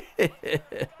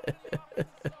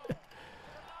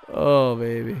 Oh,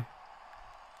 baby.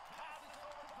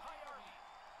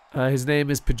 His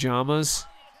name is Pajamas.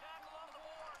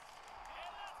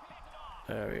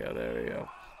 There we go. There we go.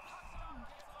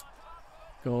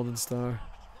 Golden Star.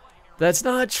 That's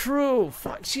not true.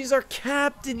 Fuck, she's our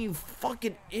captain, you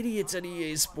fucking idiots at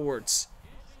EA Sports.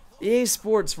 EA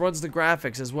Sports runs the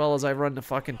graphics as well as I run the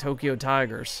fucking Tokyo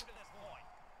Tigers.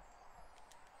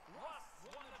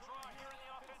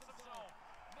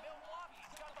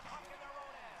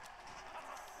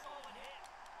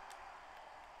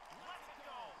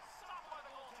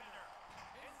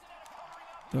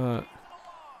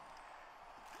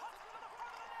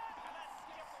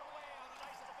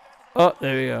 Oh,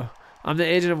 there you go. I'm the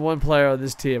agent of one player on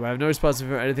this team. I have no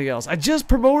responsibility for anything else. I just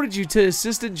promoted you to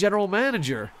assistant general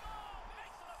manager.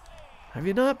 Have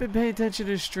you not been paying attention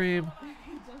to the stream?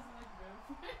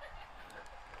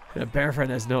 Yeah, Bear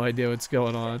Friend has no idea what's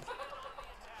going on.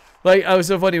 Like, oh, it was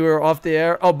so funny. We were off the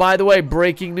air. Oh, by the way,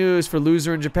 breaking news for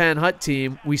Loser in Japan Hut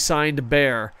team. We signed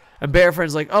Bear. And Bear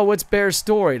Friend's like, oh, what's Bear's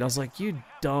story? And I was like, you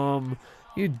dumb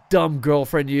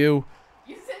girlfriend, you.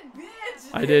 You said bitch.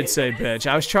 I did say bitch.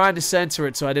 I was trying to censor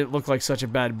it so I didn't look like such a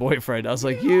bad boyfriend. I was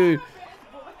like, you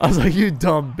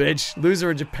dumb bitch.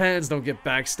 Loser in Japans don't get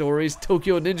backstories.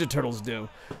 Tokyo Ninja Turtles do.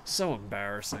 So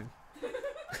embarrassing.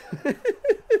 You're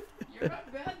a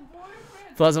bad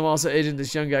boyfriend. Plus, I'm also agent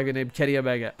this young guy named Kenny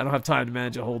Omega. I don't have time to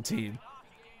manage a whole team.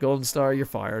 Golden Star, you're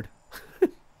fired.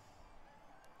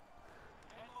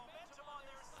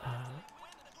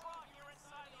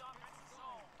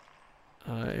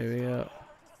 Here we go.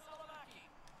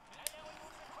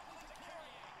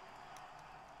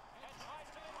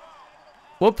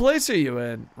 What place are you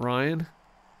in, Ryan?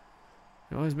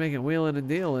 You're always making wheeling and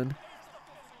dealing.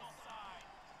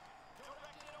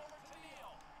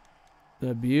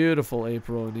 The beautiful A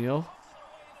Pro O'Neal.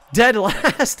 Dead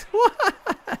last?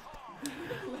 What?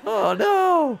 Oh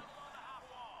no!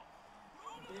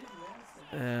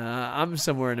 I'm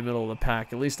somewhere in the middle of the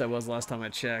pack. At least I was last time I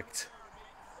checked.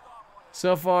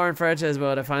 So far in franchise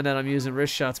mode, I find out I'm using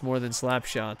wrist shots more than slap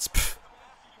shots. Pfft.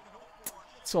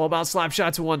 It's all about slap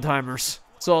shots and one-timers.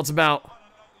 That's all it's about.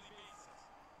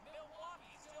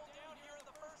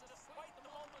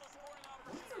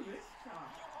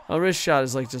 A wrist shot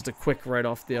is like just a quick right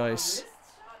off the ice.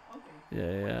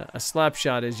 Yeah. A slap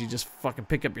shot is you just fucking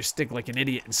pick up your stick like an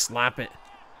idiot and slap it.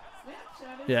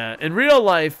 Yeah. In real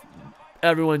life,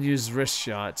 everyone uses wrist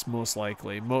shots most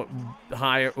likely.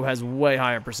 Higher, who has way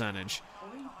higher percentage.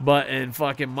 But in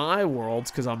fucking my world,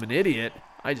 because I'm an idiot,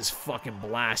 I just fucking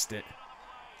blast it.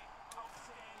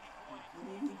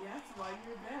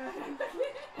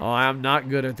 Oh, I'm not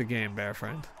good at the game, Bear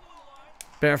Friend.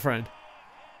 Bear Friend,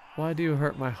 why do you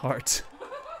hurt my heart?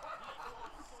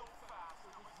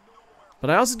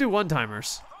 But I also do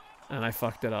one-timers, and I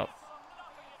fucked it up.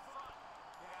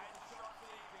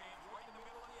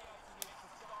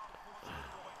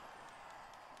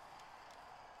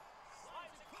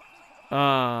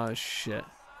 Ah, shit.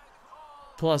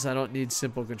 Plus, I don't need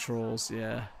simple controls,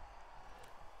 yeah.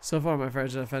 So far, my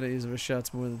friends, I've had to use wrist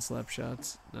shots more than slap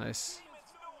shots. Nice.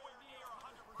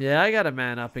 Yeah, I gotta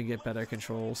man up and get better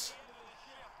controls.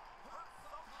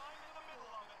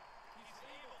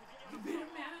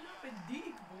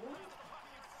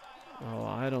 Oh,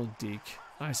 I don't deke.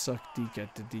 I suck deke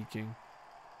at the deking.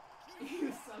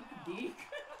 You suck deke?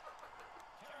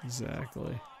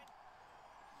 Exactly.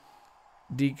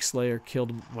 Deke Slayer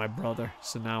killed my brother,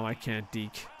 so now I can't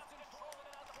deke.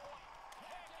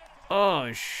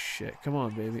 Oh, shit. Come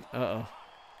on, baby. Uh-oh.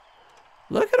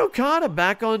 Look at Okada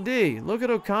back on D. Look at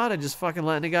Okada just fucking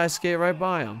letting the guy skate right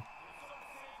by him.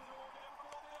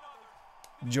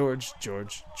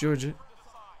 Georgia.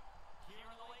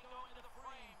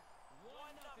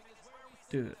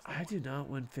 Dude, I do not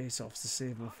win face-offs to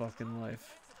save my fucking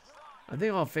life. I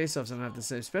think all face-offs I'm gonna have to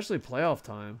save, especially playoff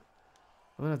time.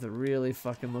 I'm gonna have to really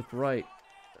fucking look right.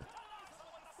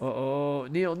 Uh-oh.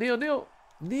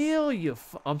 Neil, you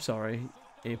I'm sorry.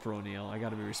 A Pro O'Neal. I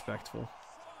gotta be respectful.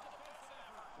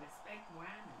 Respect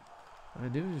women. I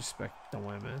do respect the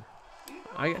women.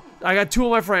 I got 2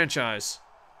 on my franchise.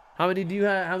 How many do you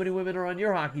have? How many women are on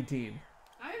your hockey team?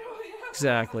 I don't have.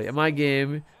 Exactly. In my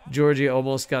game, Georgia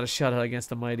almost got a shutout against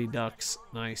the Mighty Ducks.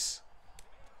 Nice.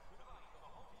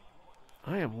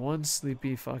 I am one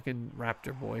sleepy fucking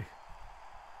Raptor boy.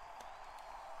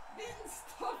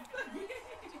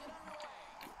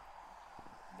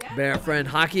 Bear Friend,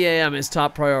 Hockey AM is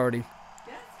top priority.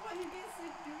 That's why you get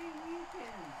sick during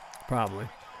weekends. Probably.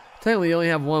 Technically, you only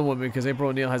have one woman because April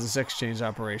O'Neal has a sex change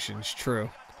operation. It's true.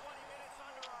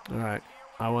 All right.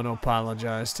 I want to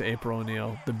apologize to April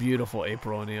O'Neal, the beautiful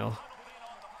April O'Neal.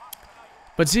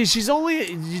 But see, she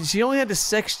only had the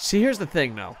sex. See, here's the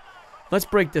thing, though. Let's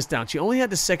break this down. She only had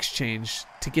the sex change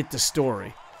to get the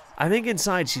story. I think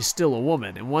inside she's still a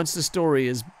woman, and once the story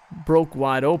is broke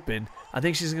wide open, I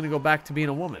think she's gonna go back to being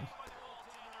a woman.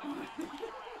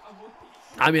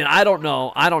 I mean, I don't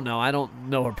know. I don't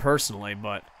know her personally,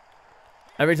 but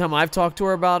every time I've talked to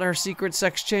her about her secret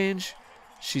sex change,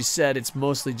 she said it's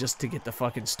mostly just to get the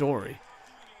fucking story.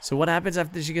 So what happens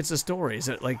after she gets the story? Is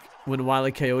it like when Wile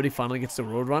E. Coyote finally gets the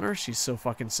Roadrunner, she's so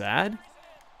fucking sad?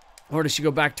 Or does she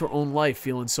go back to her own life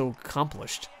feeling so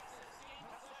accomplished?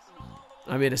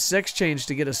 I mean, a sex change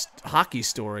to get a hockey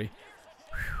story.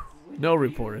 Whew. No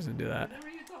reporters can do that. Whenever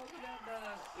you talk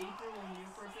about the April O'Neal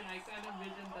person, I kind of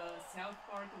vision the South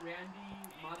Park Randy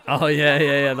Macho. Oh,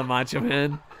 yeah, the Macho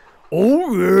Man.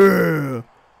 Oh, yeah.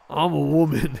 I'm a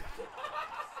woman.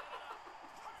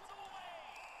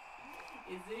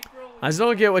 I just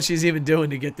don't get what she's even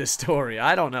doing to get this story.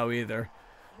 I don't know either.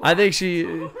 I think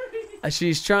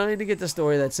she's trying to get the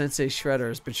story that Sensei Shredder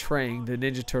is betraying the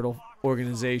Ninja Turtle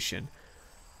organization.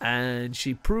 And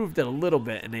she proved it a little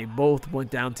bit, and they both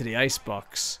went down to the Ice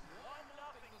Bucks.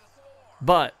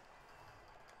 But,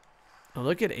 oh,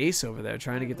 look at Ace over there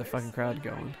trying to get the fucking crowd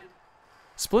going.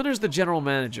 Splinter's the general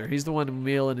manager. He's the one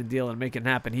wheeling and dealing and making it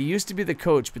happen. He used to be the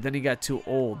coach, but then he got too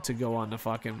old to go on the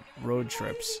fucking road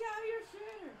trips.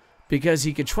 Because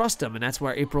he could trust him, and that's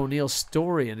where April O'Neal's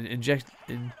story and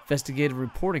investigative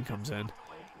reporting comes in.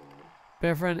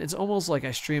 Bear Friend, it's almost like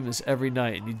I stream this every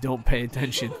night and you don't pay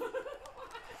attention. Because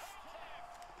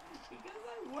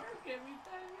I work every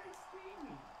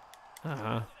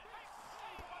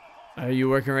Are you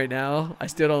working right now? I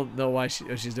still don't know why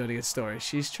she's doing a good story.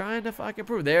 She's trying to fucking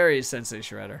prove. There he is, Sensei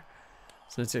Shredder.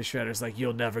 Sensei Shredder's like,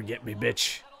 you'll never get me,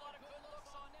 bitch.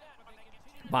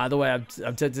 By the way, I'm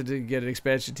tempted to get an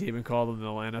expansion team and call them the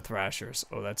Atlanta Thrashers.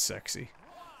 Oh, that's sexy.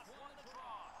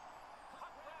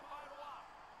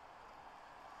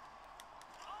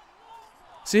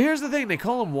 See, here's the thing. They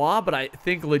call him Wah, but I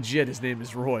think legit his name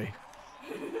is Roy.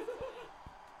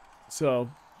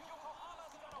 So,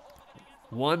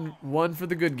 one for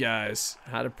the good guys.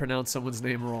 How to pronounce someone's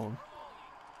name wrong.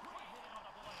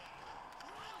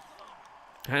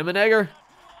 Hammenegger.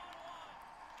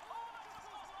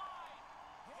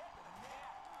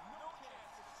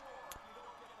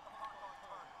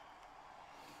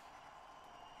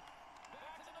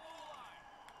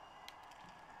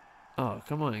 Oh,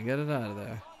 come on, get it out of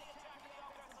there.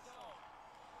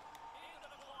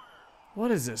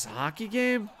 What is this, a hockey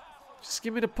game? Just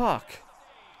give me the puck.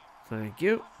 Thank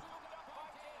you.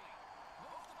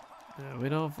 Yeah, we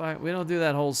don't do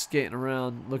that whole skating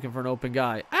around looking for an open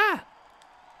guy. Ah!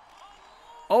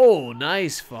 Oh,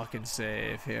 nice fucking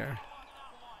save here.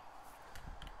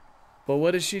 But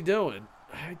what is she doing?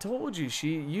 I told you,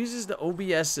 she uses the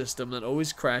OBS system that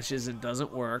always crashes and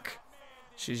doesn't work.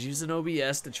 She's using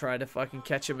OBS to try to fucking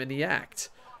catch him in the act.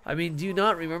 I mean, do you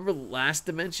not remember last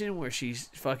dimension where she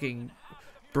fucking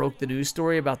broke the news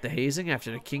story about the hazing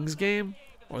after the Kings game?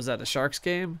 Or was that the Sharks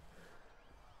game?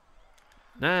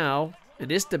 Now, in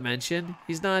this dimension,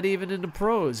 he's not even in the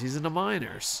pros. He's in the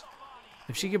minors.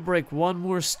 If she could break one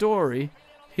more story,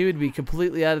 he would be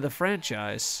completely out of the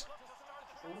franchise.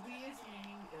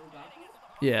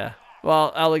 Yeah.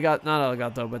 Well, not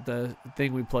Aligato, but the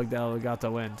thing we plugged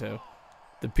Aligato into.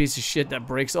 The piece of shit that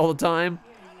breaks all the time.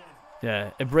 Yeah,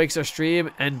 it breaks our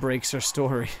stream and breaks our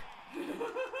story.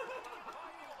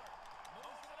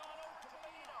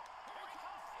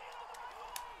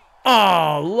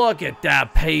 Oh, look at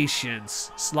that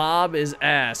patience. Slob is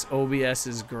ass. OBS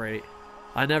is great.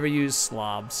 I never use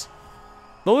slobs.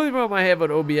 The only problem I have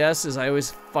with OBS is I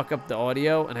always fuck up the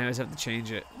audio and I always have to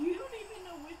change it. You don't even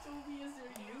know which OBS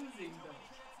you're using,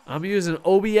 though. I'm using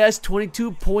OBS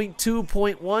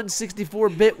 22.2.1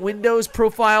 64-bit Windows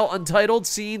profile untitled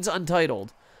scenes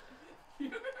untitled. There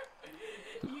are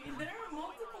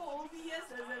multiple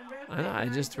OBSs and RevTech. I know, I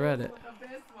just read it. The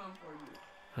best one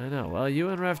for you. I know. Well, you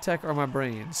and RevTech are my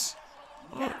brains.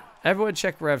 Yeah. Everyone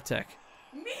check RevTech.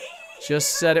 Me?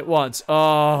 Just said it once.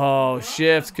 Oh,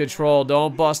 shift control.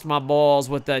 Don't bust my balls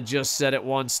with that just said it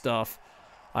once stuff.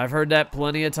 I've heard that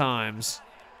plenty of times.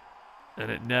 And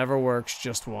it never works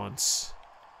just once.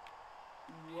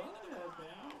 What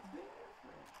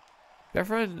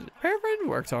about Bearfriend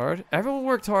worked hard. Everyone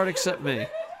worked hard except me.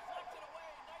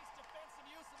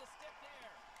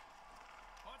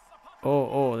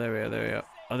 Oh, there we go.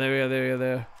 Oh, there we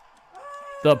go.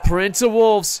 The Prince of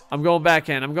Wolves. I'm going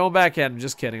backhand. I'm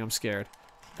just kidding. I'm scared.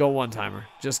 Go one-timer.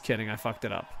 Just kidding. I fucked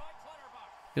it up.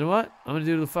 You know what? I'm going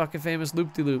to do the fucking famous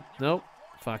loop-de-loop. Nope.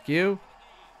 Fuck you.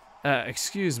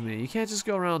 Excuse me. You can't just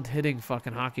go around hitting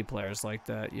fucking hockey players like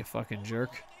that, you fucking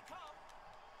jerk.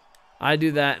 I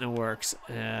do that and it works.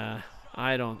 Yeah.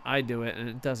 I do it and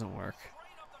it doesn't work.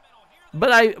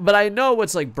 But I know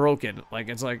what's like broken. Like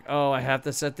it's like, oh, I have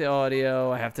to set the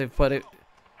audio. I have to put it.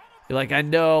 Like I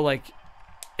know like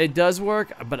it does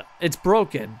work, but it's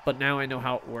broken. But now I know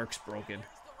how it works broken.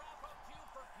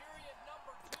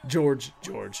 George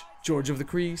of the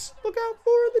crease. Look out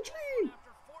for the tree.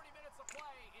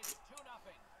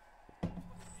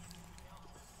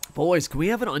 Boys, can we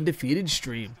have an undefeated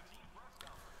stream?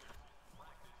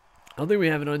 I don't think we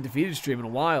have an undefeated stream in a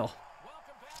while.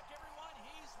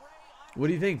 What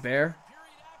do you think, Bear?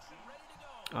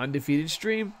 Undefeated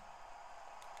stream?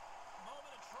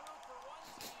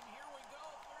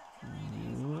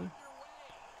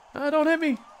 Don't hit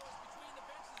me.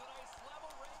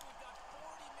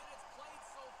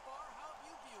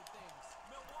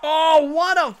 Oh,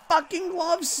 what a fucking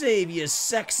glove save, you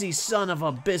sexy son of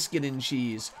a biscuit and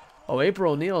cheese. Oh,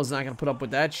 April O'Neil is not going to put up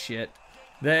with that shit.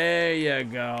 There you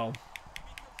go.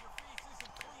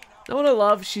 Know what I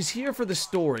love? She's here for the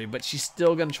story, but she's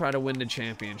still going to try to win the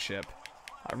championship.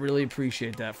 I really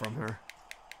appreciate that from her.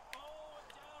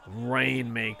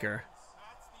 Rainmaker.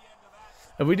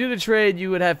 If we do the trade, you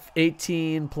would have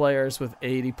 18 players with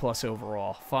 80 plus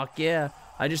overall. Fuck yeah.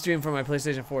 I just stream from my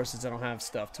PlayStation 4 since I don't have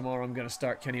stuff. Tomorrow I'm going to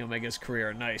start Kenny Omega's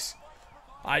career. Nice.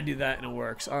 I do that and it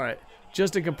works. Alright.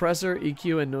 Just a compressor,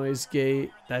 EQ, and noise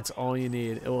gate. That's all you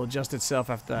need. It will adjust itself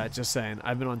after that. Just saying.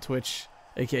 I've been on Twitch,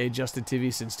 aka Justin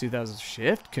TV, since 2000.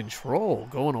 Shift control.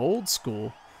 Going old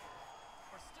school.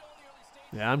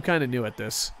 Yeah, I'm kind of new at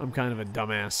this. I'm kind of a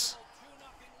dumbass.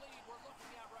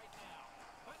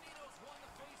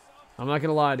 I'm not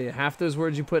gonna lie to you. Half those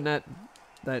words you put in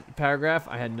that paragraph,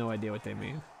 I had no idea what they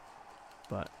mean.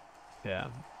 But yeah.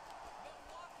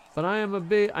 But I am a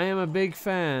big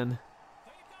fan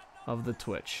of the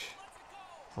Twitch.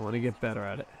 I want to get better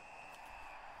at it.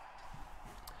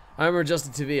 I remember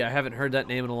Justin TV. I haven't heard that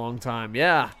name in a long time.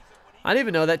 Yeah. I didn't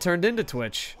even know that turned into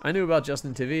Twitch. I knew about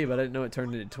Justin TV, but I didn't know it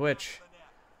turned into Twitch.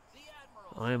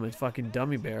 I am a fucking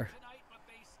dummy bear.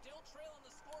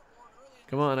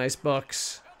 Come on, Ice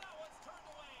Bucks.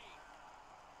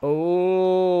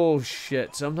 Oh,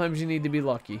 shit. Sometimes you need to be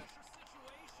lucky.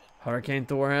 Hurricane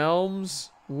Thor Helms.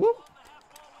 Whoop.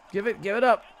 Give it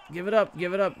up. Give it up.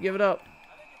 Give it up. Give it up.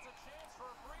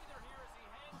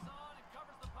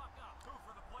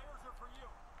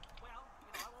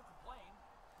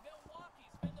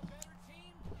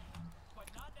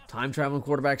 Time traveling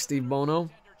quarterback Steve Bono.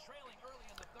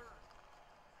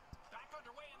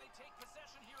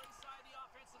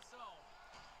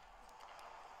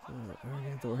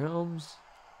 Hurricane Thor Helms.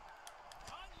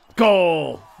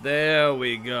 Goal! There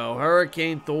we go.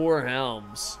 Hurricane Thor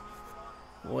Helms.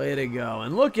 Way to go.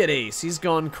 And look at Ace. He's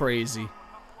gone crazy.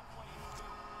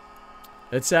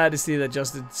 It's sad to see that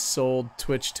Justin sold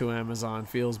Twitch to Amazon.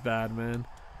 Feels bad, man.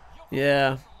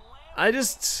 Yeah. I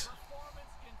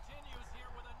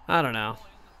don't know.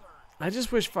 I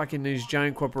just wish fucking these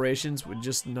giant corporations would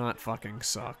just not fucking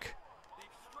suck.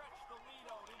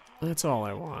 That's all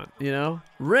I want, you know?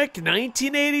 Rick,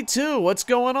 1982. What's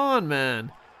going on,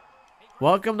 man?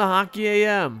 Welcome to Hockey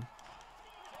AM.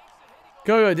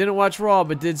 Koco, didn't watch Raw,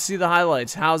 but did see the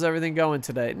highlights. How's everything going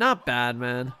today? Not bad,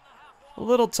 man. A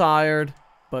little tired,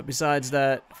 but besides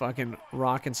that, fucking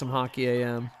rocking some Hockey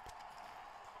AM.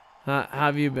 How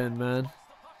have you been, man?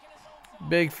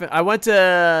 Big fan. I went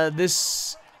to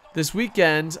this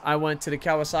weekend. I went to the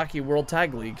Kawasaki World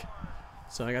Tag League,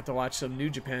 so I got to watch some New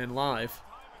Japan live.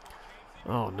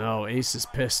 Oh no, Ace is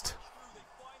pissed.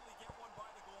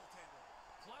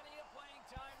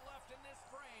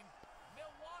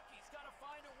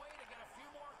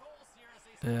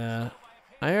 Yeah,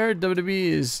 I heard WWE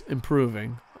is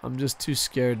improving. I'm just too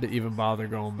scared to even bother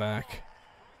going back.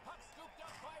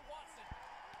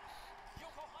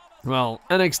 Well,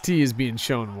 NXT is being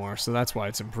shown more, so that's why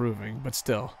it's improving. But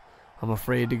still, I'm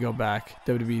afraid to go back.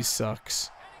 WWE sucks.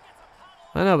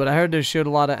 I know, but I heard they showed a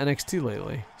lot of NXT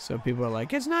lately. So people are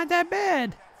like, it's not that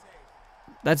bad.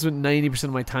 That's what 90% of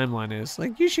my timeline is.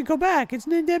 Like, you should go back. It's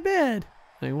not that bad.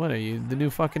 Like, what are you, the new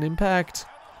fucking Impact?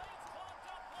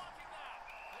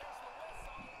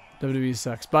 WWE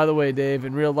sucks. By the way, Dave,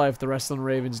 in real life, the Wrestling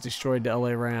Ravens destroyed the LA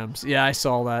Rams. Yeah, I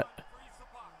saw that.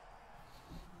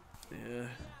 Yeah.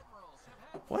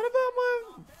 What about my...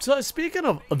 So, speaking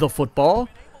of the football,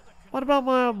 what about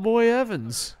my boy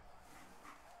Evans?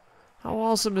 How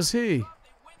awesome is he?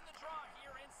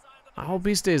 I hope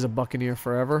he stays a Buccaneer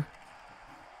forever.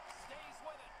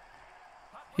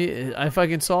 I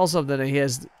fucking saw something that he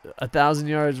has 1,000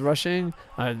 yards rushing.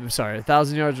 Sorry,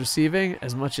 1,000 yards receiving,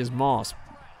 as much as Moss.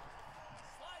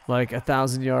 Like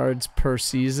 1,000 yards per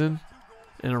season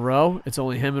in a row. It's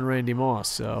only him and Randy Moss,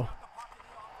 so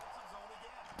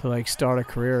to like start a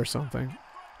career or something.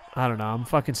 I don't know. I'm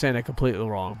fucking saying it completely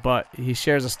wrong, but he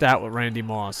shares a stat with Randy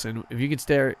Moss, and if you could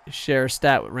share a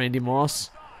stat with Randy Moss,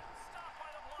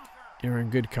 you're in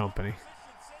good company.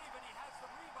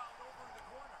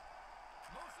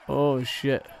 Oh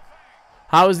shit!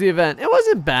 How was the event? It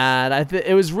wasn't bad.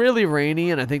 It was really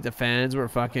rainy, and I think the fans were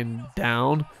fucking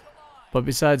down. But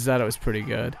besides that, it was pretty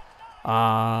good.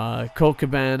 Colt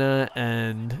Cabana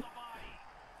and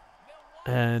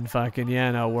fucking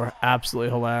Yano were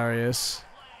absolutely hilarious.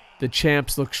 The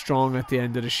champs look strong at the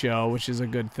end of the show, which is a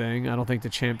good thing. I don't think the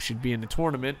champs should be in the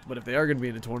tournament, but if they are going to be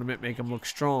in the tournament, make them look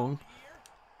strong.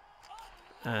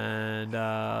 And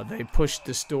they pushed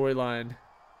the storyline.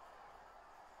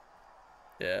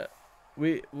 Yeah.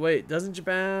 Wait, doesn't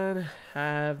Japan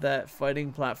have that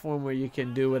fighting platform where you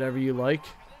can do whatever you like?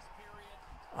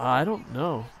 I don't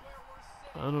know.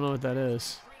 I don't know what that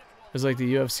is. It's like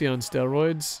the UFC on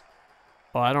steroids.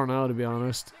 Oh, I don't know, to be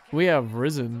honest. We have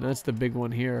Risen. That's the big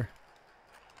one here.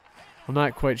 I'm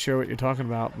not quite sure what you're talking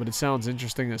about, but it sounds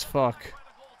interesting as fuck.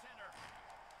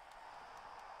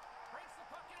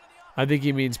 I think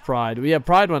he means Pride. Yeah,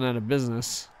 Pride went out of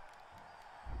business.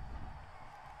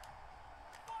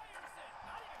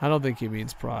 I don't think he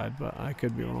means Pride, but I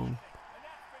could be wrong.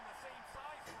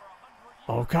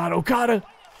 Oh, God, Okada!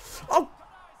 Oh!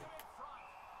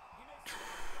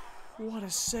 What a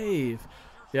save.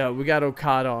 Yeah, we got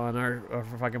Okada on our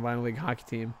fucking minor league hockey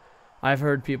team. I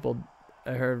heard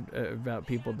about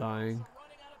people dying.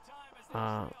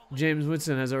 James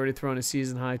Winston has already thrown a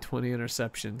season high 20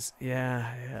 interceptions.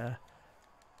 Yeah.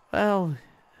 Well,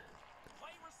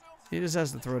 he just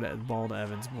has to throw that ball to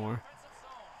Evans more.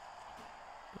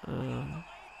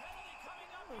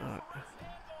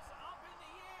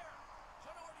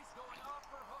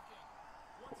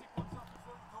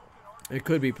 It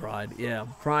could be Pride. Yeah,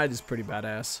 Pride is pretty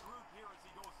badass.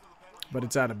 But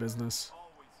it's out of business.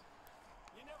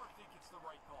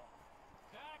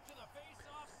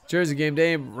 Jersey game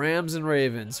day, Rams and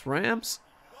Ravens. Rams?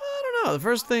 I don't know. The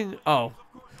first thing... Oh.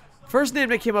 First name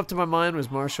that came up to my mind was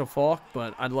Marshall Faulk,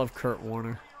 but I love Kurt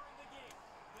Warner.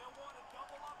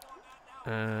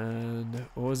 And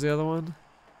what was the other one?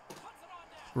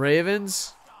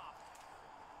 Ravens?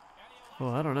 Oh,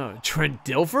 I don't know. Trent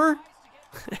Dilfer?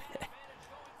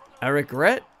 Eric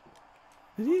Rhett?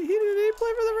 Did he play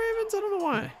for the Ravens? I don't know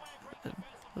why. I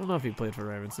don't know if he played for the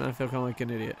Ravens. Now I feel kind of like an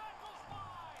idiot.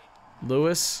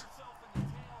 Lewis?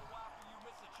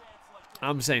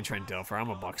 I'm saying Trent Dilfer. I'm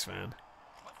a Bucks fan.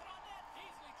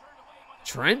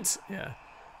 Trent? Yeah.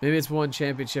 Maybe it's one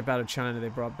championship out of China. They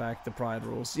brought back the Pride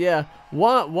rules. Yeah.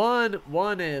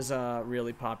 One is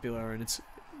really popular, and it's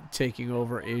taking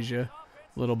over Asia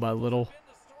little by little.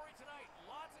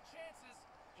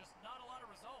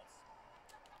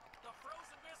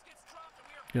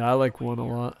 Yeah, I like one a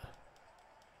lot.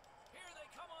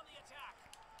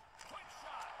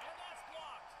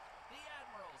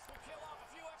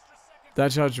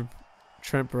 That's how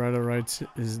Trent Beretta writes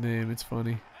his name. It's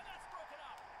funny.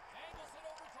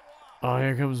 Oh,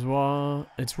 here comes Wah.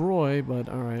 It's Roy, but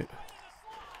all right.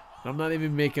 I'm not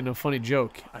even making a funny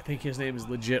joke. I think his name is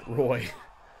legit Roy.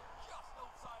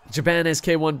 Japan has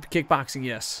K1 kickboxing,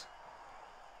 yes.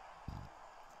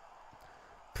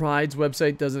 Pride's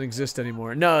website doesn't exist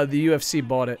anymore. No, the UFC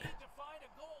bought it.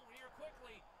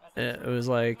 It was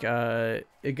like,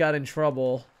 it got in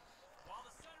trouble.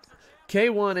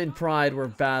 K1 and Pride were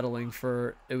battling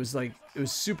for, it was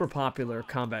super popular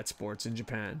combat sports in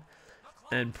Japan.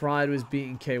 And Pride was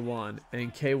beating K1,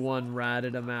 and K1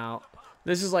 ratted him out.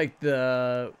 This is like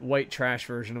the white trash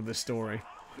version of the story.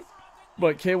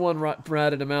 But K1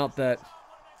 ratted him out that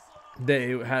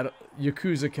they had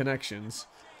Yakuza connections.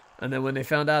 And then when they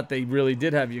found out they really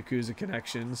did have Yakuza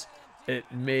connections, it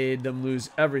made them lose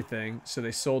everything, so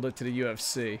they sold it to the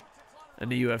UFC. And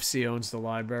the UFC owns the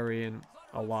library and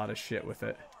a lot of shit with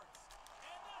it.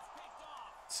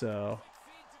 So...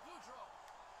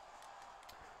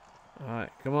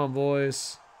 Alright, come on,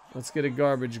 boys. Let's get a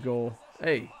garbage goal.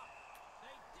 Hey.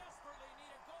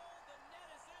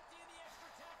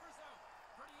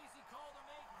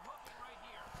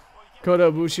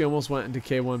 Kota Ibushi almost went into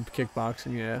K1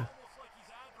 kickboxing, yeah.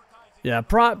 Yeah,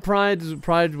 Pride's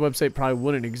website probably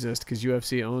wouldn't exist because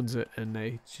UFC owns it and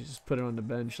they just put it on the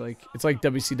bench. Like it's like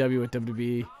WCW with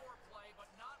WWE.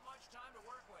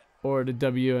 Or the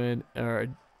WHL,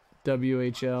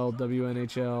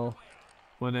 WNHL.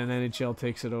 When an NHL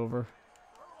takes it over.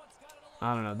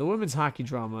 I don't know. The women's hockey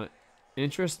drama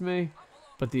interests me,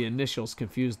 but the initials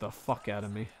confuse the fuck out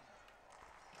of me.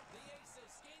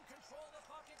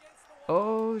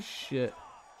 Oh, shit.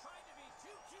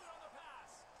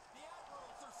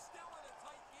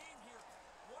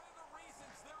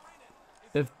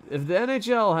 If the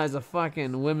NHL has a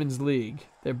fucking women's league,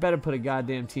 they better put a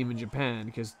goddamn team in Japan,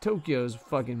 because Tokyo's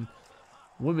fucking...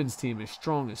 women's team is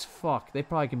strong as fuck. They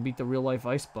probably can beat the real life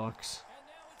Ice Bucks.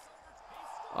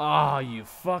 Oh, you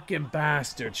fucking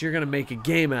bastards. You're going to make a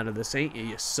game out of this, ain't you,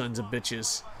 you sons of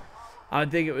bitches? I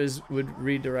would think it would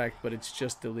redirect, but it's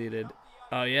just deleted.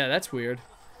 Oh, yeah, that's weird.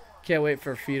 Can't wait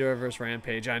for Fedor vs.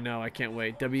 Rampage. I know, I can't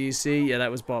wait. WEC? Yeah, that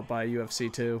was bought by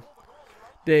UFC too.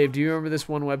 Dave, do you remember this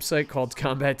one website called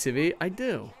Combat TV? I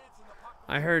do.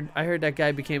 I heard that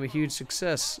guy became a huge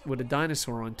success with a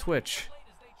dinosaur on Twitch.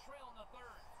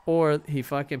 Or he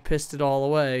fucking pissed it all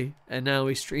away, and now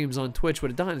he streams on Twitch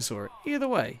with a dinosaur. Either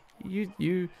way,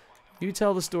 you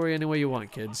tell the story any way you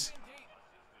want, kids.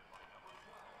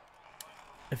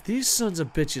 If these sons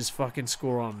of bitches fucking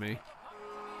score on me,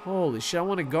 holy shit, I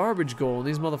want a garbage goal, and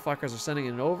these motherfuckers are sending it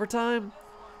in overtime?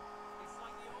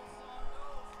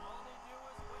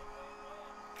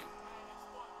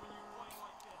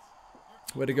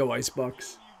 Way to go, Ice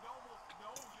Bucks.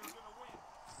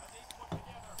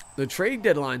 The trade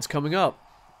deadline's coming up.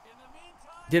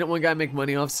 Didn't one guy make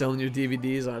money off selling your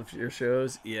DVDs off your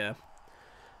shows? Yeah.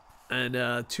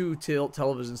 And two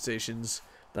television stations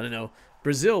that I know.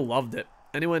 Brazil loved it.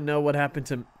 Anyone know what happened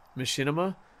to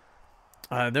Machinima?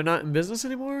 They're not in business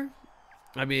anymore?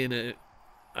 I mean,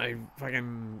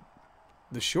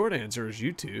 the short answer is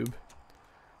YouTube.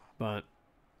 But,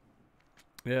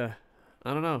 yeah.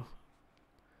 I don't know.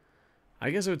 I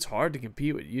guess it's hard to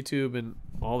compete with YouTube and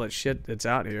all that shit that's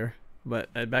out here.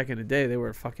 But back in the day, they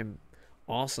were fucking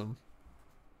Awesome.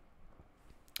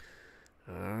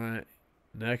 All right.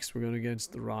 Next, we're going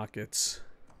against the Rockets.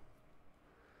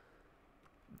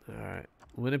 All right.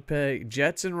 Winnipeg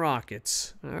Jets and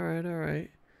Rockets. All right, all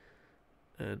right.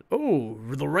 And, oh,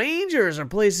 the Rangers are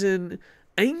placing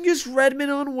Angus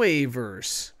Redmond on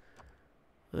waivers.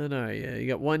 And, all right, yeah, you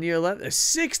got 1 year left. A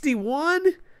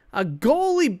 61? A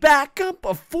goalie backup?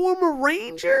 A former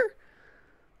Ranger?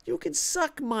 You can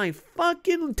suck my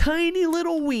fucking tiny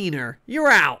little wiener. You're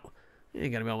out. You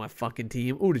ain't got to be on my fucking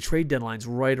team. Oh, the trade deadline's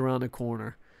right around the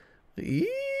corner. Eek.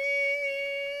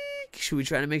 Should we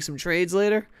try to make some trades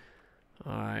later?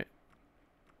 All right.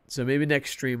 So maybe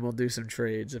next stream we'll do some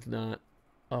trades. If not,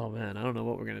 oh man, I don't know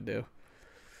what we're going to do.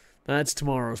 That's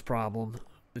tomorrow's problem.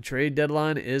 The trade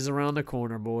deadline is around the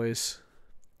corner, boys.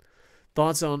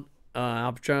 Thoughts on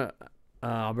Alberto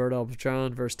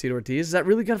Alpatron versus Tito Ortiz? Is that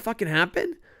really going to fucking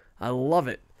happen? I love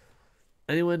it.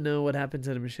 Anyone know what happened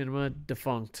to the Machinima?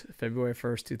 Defunct February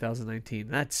 1st, 2019.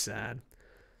 That's sad.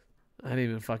 I didn't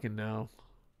even fucking know.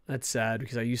 That's sad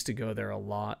because I used to go there a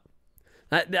lot.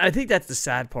 I think that's the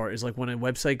sad part is like when a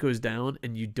website goes down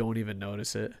and you don't even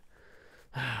notice it.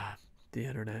 The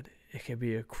internet. It can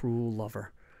be a cruel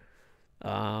lover.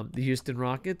 The Houston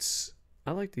Rockets.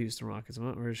 I like the Houston Rockets. I'm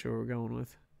not really sure what we're going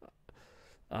with.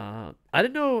 I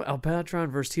didn't know Alpatron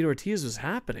versus Tito Ortiz was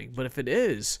happening, but if it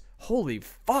is, holy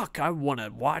fuck, I want to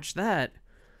watch that.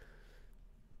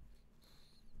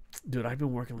 Dude, I've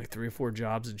been working like 3 or 4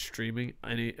 jobs and streaming.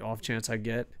 Any off chance I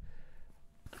get,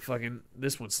 fucking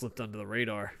this one slipped under the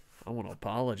radar. I want to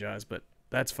apologize, but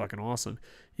that's fucking awesome.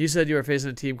 You said you were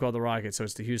facing a team called the Rockets, so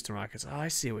it's the Houston Rockets. Oh, I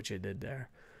see what you did there.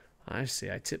 I see.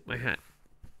 I tipped my hat.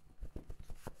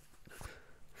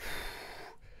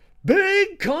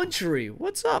 Big Country,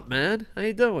 what's up, man? How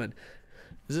you doing?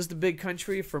 Is this the Big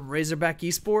Country from Razorback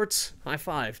Esports? High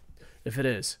five if it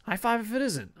is. High five if it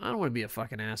isn't. I don't want to be a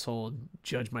fucking asshole and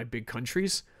judge my big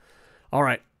countries. All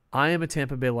right, I am a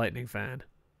Tampa Bay Lightning fan.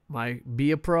 My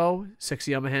Be A Pro,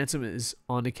 Sexyama Handsome, is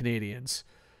on the Canadians.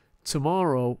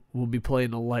 Tomorrow we'll be playing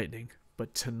the Lightning,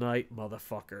 but tonight,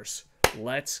 motherfuckers,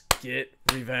 let's get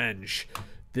revenge.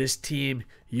 This team,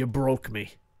 you broke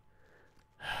me.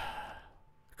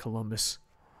 Columbus,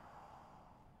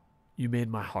 you made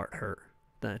my heart hurt.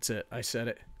 That's it. I said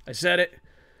it. I said it.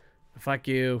 Fuck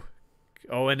you.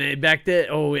 Oh, and then back then,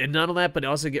 oh, and not only that, but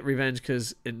also get revenge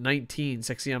because in 19,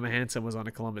 Sexyama Handsome was on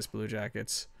the Columbus Blue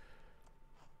Jackets.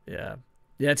 Yeah.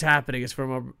 Yeah, it's happening. It's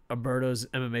from Alberto's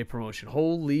MMA promotion.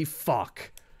 Holy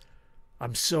fuck.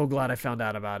 I'm so glad I found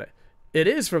out about it. It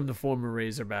is from the former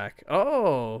Razorback.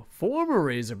 Oh, former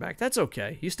Razorback. That's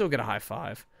okay. You still get a high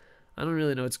five. I don't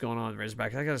really know what's going on with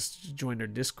Razorback. I gotta join their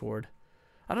Discord.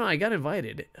 I don't know. I got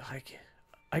invited.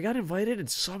 I got invited and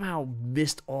somehow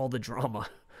missed all the drama.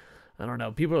 I don't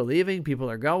know. People are leaving.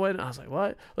 People are going. I was like,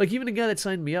 what? Like, even the guy that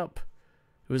signed me up,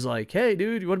 it was like, hey,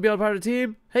 dude, you want to be on part of the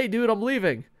team? Hey, dude, I'm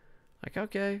leaving. Like,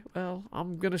 okay, well,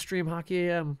 I'm going to stream Hockey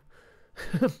AM.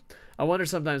 I wonder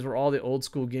sometimes where all the old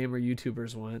school gamer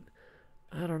YouTubers went.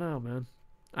 I don't know, man.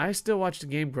 I still watch the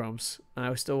Game Grumps.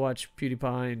 I still watch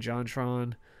PewDiePie and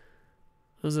JonTron.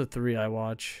 Those are the 3 I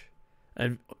watch.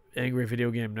 And Angry Video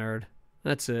Game Nerd.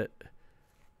 That's it.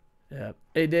 Yeah.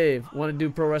 Hey, Dave, want to do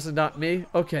ProWrestling.me?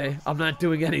 Okay, I'm not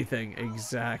doing anything.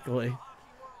 Exactly.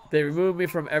 They removed me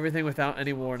from everything without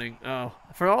any warning. Oh,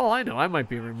 for all I know, I might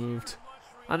be removed.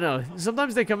 I don't know.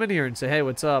 Sometimes they come in here and say, hey,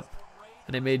 what's up?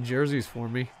 And they made jerseys for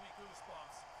me.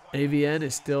 AVN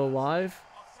is still alive?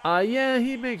 Yeah,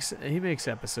 he makes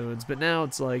episodes, but now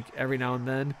it's like every now and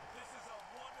then.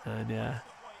 And yeah.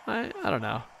 I don't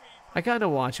know. I kind of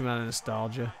watch him out of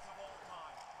nostalgia.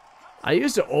 I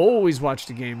used to always watch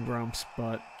the Game Grumps,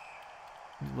 but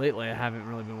lately I haven't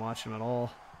really been watching them at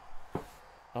all.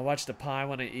 I watch the Pie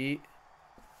when I eat,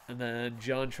 and then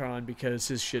JonTron because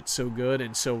his shit's so good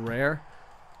and so rare.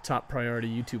 Top priority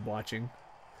YouTube watching.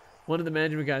 One of the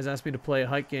management guys asked me to play a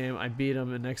hike game. I beat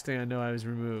him, and next thing I know, I was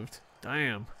removed.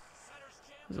 Damn.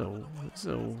 So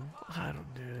I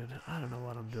don't know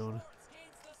what I'm doing.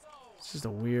 It's just a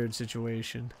weird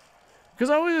situation.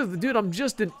 Because I always, dude, I'm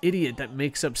just an idiot that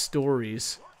makes up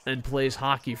stories and plays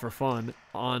hockey for fun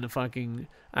on fucking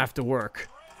after work.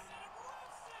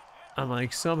 I'm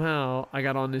like, somehow I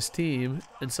got on this team,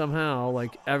 and somehow,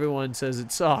 like, everyone says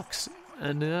it sucks.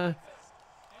 And, I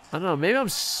don't know, maybe I'm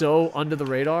so under the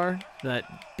radar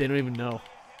that they don't even know.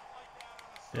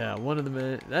 Yeah, one of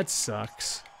them, that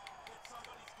sucks.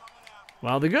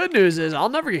 Well, the good news is I'll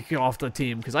never get kicked off the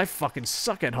team because I fucking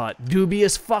suck at Hut.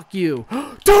 Dubious, fuck you.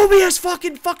 Dubious,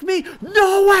 fucking fuck me.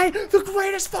 No way. The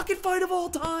greatest fucking fight of all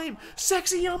time.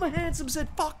 Sexyama Handsome said,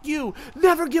 fuck you.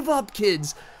 Never give up,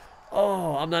 kids.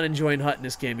 Oh, I'm not enjoying Hut in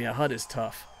this game. Yeah, Hut is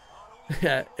tough.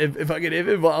 Yeah, if it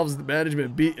involves the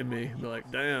management beating me, I'll be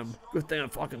like, damn, good thing I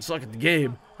fucking suck at the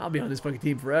game. I'll be on this fucking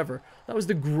team forever. That was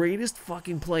the greatest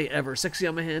fucking play ever.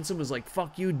 Sexyama Handsome was like,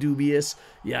 fuck you, dubious.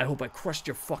 Yeah, I hope I crushed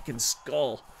your fucking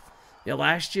skull. Yeah,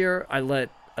 last year I let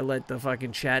the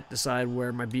fucking chat decide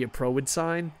where my Be a Pro would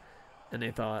sign, and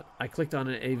they thought I clicked on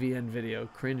an AVN video,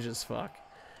 cringe as fuck.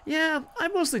 Yeah, I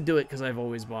mostly do it because I've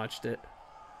always watched it.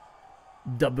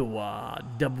 Dubois.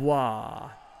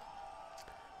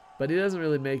 But he doesn't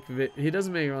really make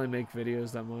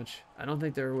videos that much. I don't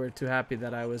think they were too happy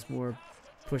that I was more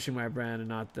pushing my brand and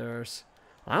not theirs.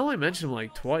 I only mentioned him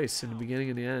like twice in the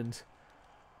beginning and the end.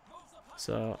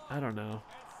 So, I don't know.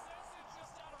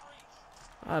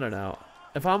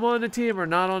 If I'm on the team or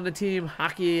not on the team,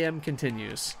 Hockey AM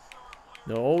continues.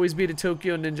 There'll always be the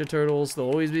Tokyo Ninja Turtles.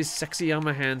 There'll always be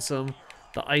Sexyama Handsome,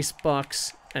 the Ice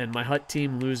Bucks, and my Hut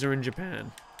team loser in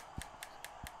Japan.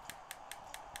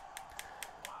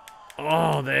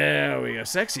 Oh, there we go.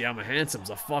 Sexyama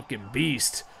Handsome's a fucking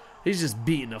beast. He's just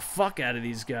beating the fuck out of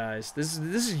these guys. This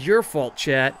is your fault,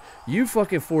 chat. You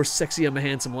fucking forced Sexyama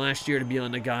Handsome last year to be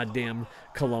on the goddamn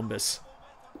Columbus.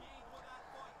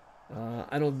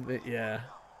 I don't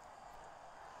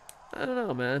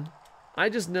know, man. I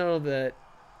just know that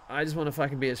I just want to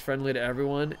fucking be as friendly to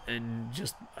everyone and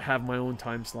just have my own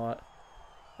time slot.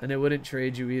 And they wouldn't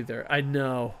trade you either. I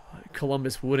know.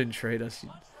 Columbus wouldn't trade us.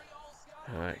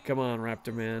 Alright, come on,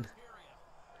 Raptor man.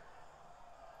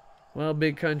 Well,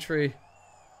 big country.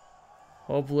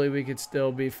 Hopefully we could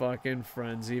still be fucking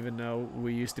friends, even though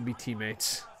we used to be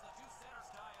teammates.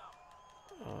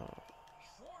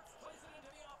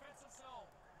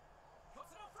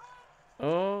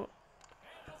 Oh.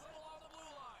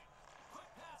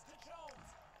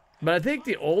 But I think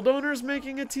the old owner's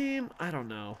making a team? I don't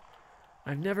know.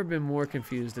 I've never been more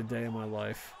confused a day in my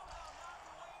life.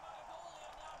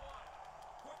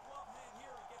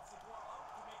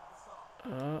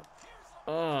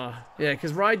 Yeah,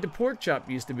 because Ride the Pork Chop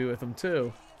used to be with him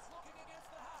too.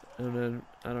 And then,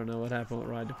 I don't know what happened with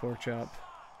Ride the Pork Chop.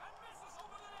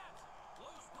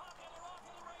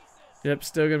 Yep,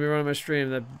 still gonna be running my stream.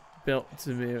 That built to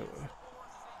me.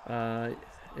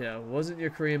 Yeah, wasn't your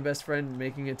Korean best friend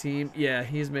making a team? Yeah,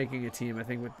 he's making a team, I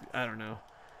think, with, I don't know.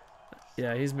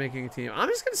 Yeah, he's making a team. I'm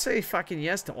just gonna say fucking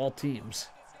yes to all teams.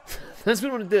 That's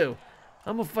what I'm gonna do.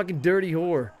 I'm a fucking dirty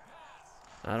whore.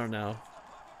 I don't know.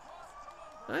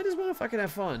 I just want to fucking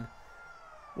have fun.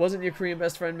 Wasn't your Korean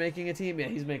best friend making a team? Yeah,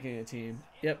 he's making a team.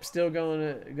 Yep, still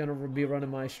gonna be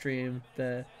running my stream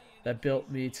that built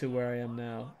me to where I am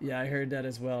now. Yeah, I heard that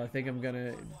as well. I think I'm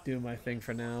gonna do my thing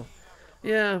for now.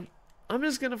 Yeah, I'm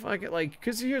just gonna fucking like,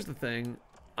 cause here's the thing,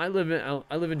 I live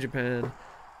in Japan,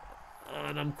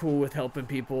 and I'm cool with helping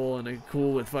people, and I'm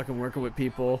cool with fucking working with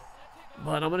people,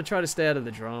 but I'm gonna try to stay out of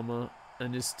the drama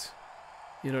and just,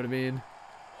 you know what I mean?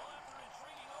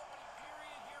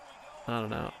 I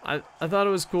don't know. I thought it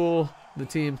was cool, the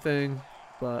team thing,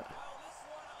 but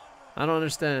I don't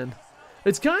understand.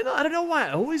 It's kind of, I don't know why,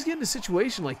 I always get in a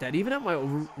situation like that, even at my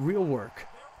real work.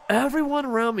 Everyone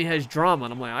around me has drama,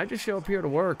 and I'm like, I just show up here to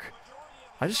work.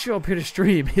 I just show up here to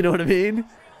stream, you know what I mean?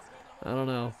 I don't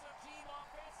know.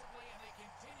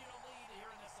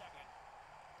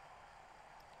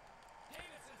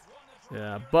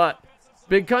 Yeah, but,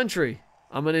 big country.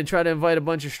 I'm going to try to invite a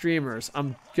bunch of streamers.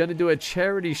 I'm going to do a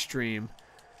charity stream.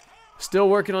 Still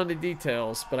working on the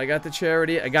details, but I got the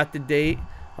charity. I got the date.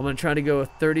 I'm going to try to go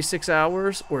 36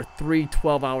 hours or 3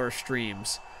 12-hour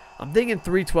streams. I'm thinking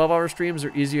 3 12-hour streams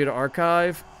are easier to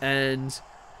archive, and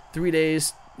 3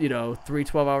 days, you know, 3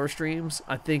 12-hour streams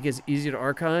I think is easier to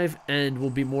archive and will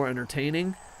be more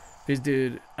entertaining. Because,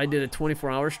 dude, I did a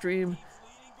 24-hour stream.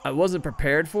 I wasn't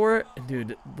prepared for it, and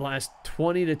dude, the last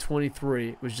 20 to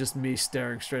 23 was just me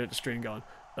staring straight at the screen going,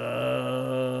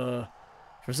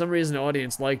 For some reason, the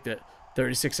audience liked it.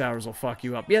 36 hours will fuck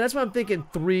you up. Yeah, that's why I'm thinking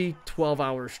 3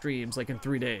 12-hour streams, like in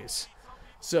 3 days.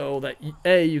 So that,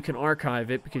 A, you can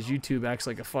archive it, because YouTube acts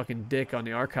like a fucking dick on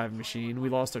the archive machine. We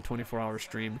lost our 24-hour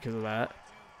stream because of that.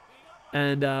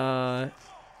 And, not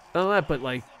that, but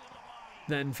like,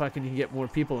 then fucking you can get more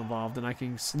people involved, and I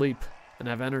can sleep and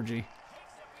have energy.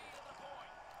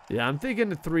 Yeah, I'm thinking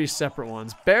the 3 separate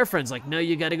ones. Bear Friend's like, no,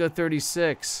 you gotta go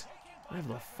 36. I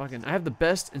have the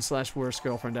best and / worst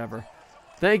girlfriend ever.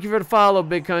 Thank you for the follow,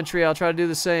 big country. I'll try to do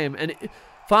the same. And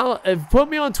put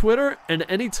me on Twitter, and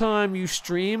anytime you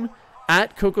stream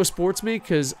at Koco Sports Me,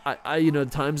 because I you know,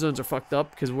 time zones are fucked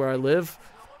up because where I live.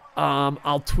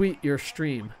 I'll tweet your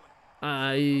stream.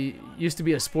 I used to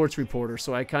be a sports reporter,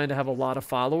 so I kind of have a lot of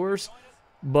followers,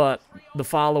 but the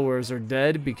followers are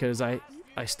dead because I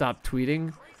stopped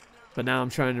tweeting. But now I'm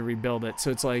trying to rebuild it.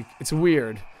 So it's like, it's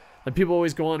weird. Like people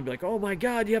always go on and be like, oh my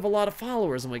God, you have a lot of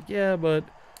followers. I'm like, yeah, but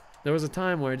there was a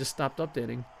time where I just stopped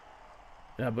updating.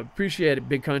 Yeah, but appreciate it,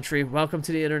 big country. Welcome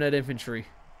to the internet infantry.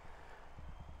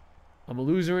 I'm a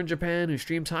loser in Japan who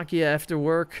streams hockey after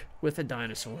work with a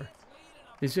dinosaur.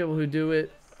 These people who do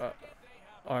it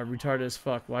are retarded as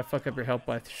fuck. Why fuck up your health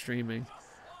by streaming?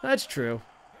 That's true.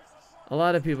 A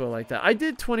lot of people are like that. I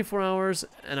did 24 hours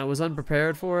and I was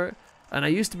unprepared for it. And I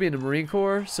used to be in the Marine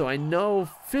Corps, so I know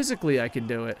physically I can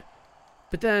do it.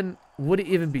 But then, would it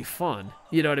even be fun?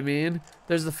 You know what I mean?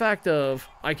 There's the fact of,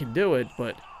 I can do it,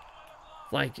 but,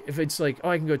 like, if it's like, oh,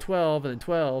 I can go 12 and then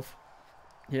 12.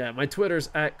 Yeah, my Twitter's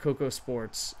at Koco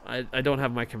Sports. I don't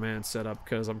have my commands set up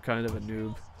because I'm kind of a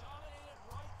noob.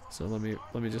 So let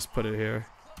me just put it here.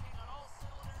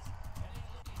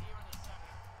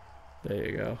 There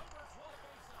you go.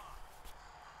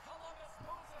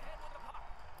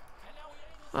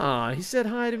 Ah, he said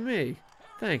hi to me.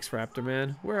 Thanks, Raptor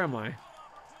Man. Where am I?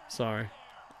 Sorry.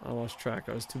 I lost track.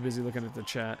 I was too busy looking at the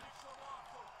chat.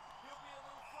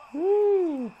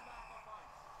 Woo!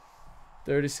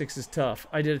 36 is tough.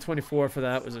 I did a 24 for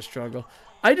that. It was a struggle.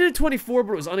 I did a 24,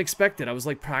 but it was unexpected. I was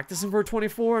like practicing for a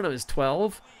 24 and I was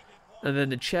 12. And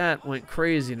then the chat went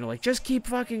crazy and they're like, just keep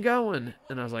fucking going.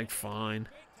 And I was like, fine.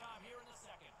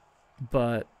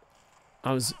 But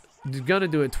I was gonna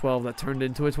do a 12 that turned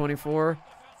into a 24.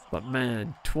 But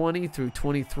man, 20 through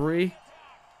 23,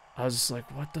 I was just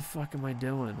like, what the fuck am I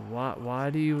doing? Why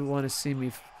do you want to see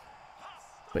me?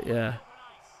 But yeah.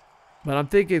 But I'm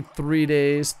thinking 3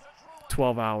 days,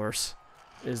 12 hours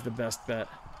is the best bet.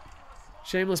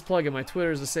 Shameless plug-in. My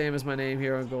Twitter is the same as my name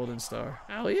here on Golden Star.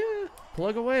 Hell yeah.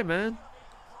 Plug away, man.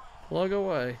 Plug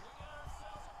away.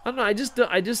 I don't know.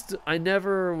 I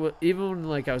never, even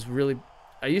like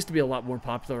I used to be a lot more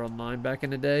popular online back in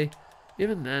the day.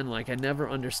 Even then, like, I never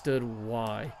understood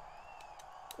why.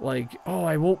 Like, oh,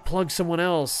 I won't plug someone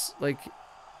else. Like,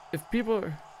 if people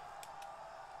are...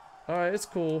 Alright, it's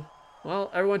cool. Well,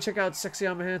 everyone check out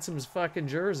Sexyama Handsome's fucking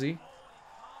jersey.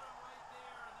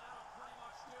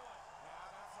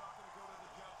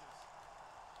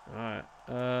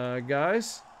 Alright,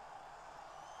 guys.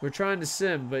 We're trying to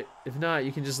sim, but if not,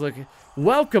 you can just look.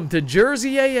 Welcome to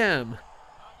Jersey AM!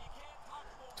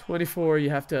 24, you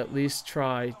have to at least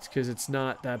try, because it's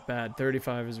not that bad.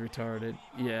 35 is retarded.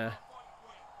 Yeah.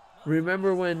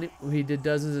 Remember when we did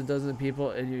dozens and dozens of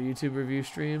people in your YouTube review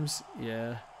streams?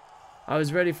 Yeah. I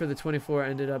was ready for the 24,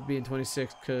 ended up being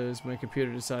 26, because my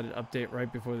computer decided to update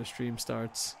right before the stream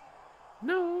starts.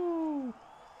 No!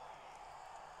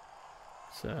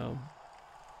 So,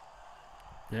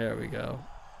 there we go.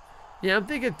 Yeah, I'm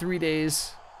thinking 3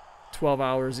 days, 12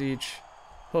 hours each.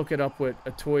 Hook it up with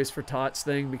a Toys for Tots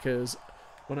thing, because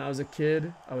when I was a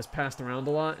kid, I was passed around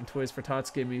a lot, and Toys for Tots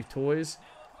gave me toys.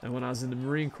 And when I was in the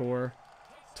Marine Corps,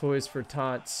 Toys for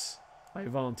Tots, I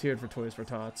volunteered for Toys for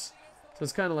Tots. So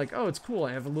it's kind of like, oh, it's cool.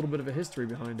 I have a little bit of a history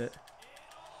behind it.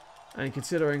 And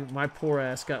considering my poor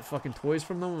ass got fucking toys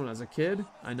from them when I was a kid,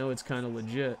 I know it's kind of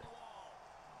legit.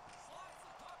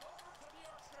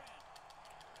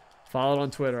 Follow it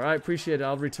on Twitter. I appreciate it.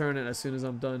 I'll return it as soon as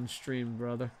I'm done stream,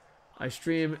 brother. I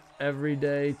stream every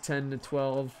day, 10 to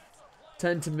 12,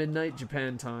 10 to midnight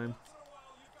Japan time.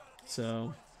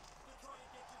 So,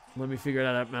 let me figure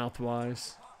that out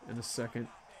mouth-wise in a second.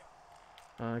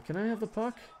 Can I have the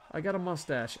puck? I got a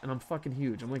mustache, and I'm fucking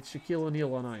huge. I'm like Shaquille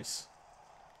O'Neal on ice.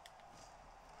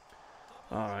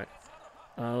 Alright.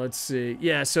 Let's see.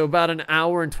 Yeah, so about an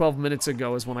hour and 12 minutes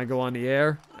ago is when I go on the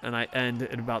air, and I end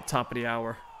at about top of the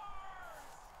hour.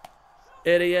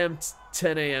 8 a.m.,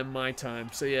 10 a.m. my time.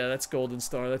 So yeah, that's Golden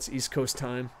Star. That's East Coast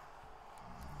time.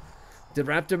 Did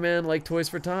Raptor Man like Toys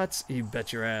for Tots? You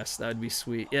bet your ass. That would be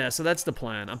sweet. Yeah, so that's the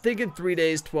plan. I'm thinking 3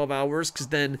 days, 12 hours, because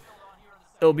then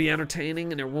it'll be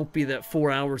entertaining, and there won't be that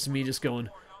 4 hours of me just going,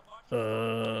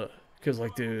 because,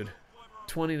 like, dude,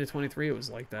 20 to 23, it was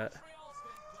like that.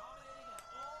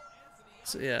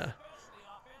 So, yeah.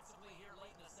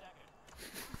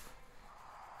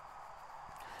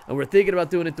 And we're thinking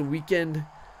about doing it the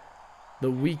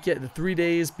 3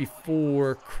 days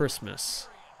before Christmas,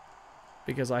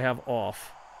 because I have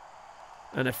off.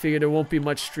 And I figured there won't be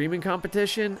much streaming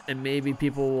competition, and maybe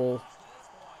people will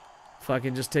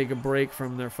fucking just take a break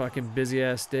from their fucking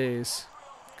busy-ass days.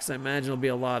 Because I imagine there'll be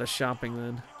a lot of shopping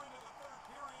then.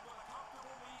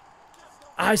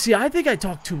 I think I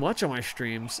talk too much on my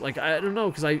streams. Like, I don't know,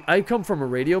 because I come from a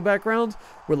radio background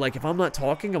where, like, if I'm not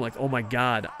talking, I'm like, oh my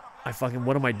god,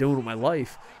 what am I doing with my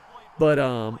life? But,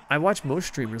 I watch most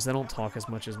streamers, they don't talk as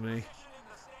much as me.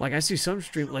 Like, I see some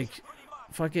like,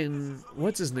 fucking,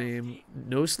 what's his name?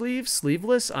 No sleeves?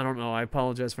 Sleeveless? I don't know. I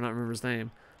apologize for not remembering his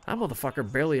name. That motherfucker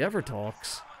barely ever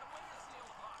talks.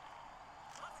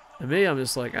 And me, I'm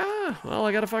just like, well,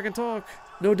 I gotta fucking talk.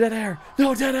 No dead air.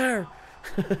 No dead air.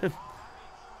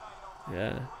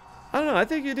 Yeah. I don't know. I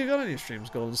think you do good on your streams,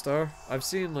 Golden Star. I've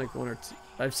seen like one or two.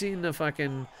 I've seen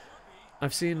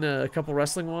a couple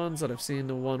wrestling ones, and I've seen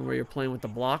the one where you're playing with the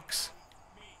blocks.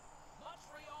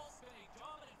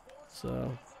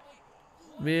 So,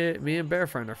 me and Bear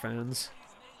Friend are fans.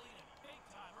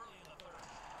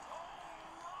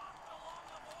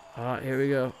 Here we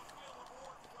go.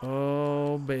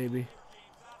 Oh, baby.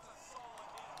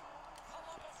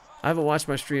 I haven't watched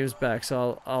my streams back,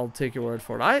 so I'll take your word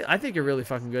for it. I think you're really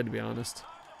fucking good, to be honest.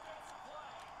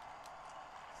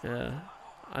 Yeah.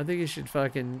 I think you should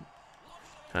fucking...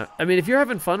 I mean, if you're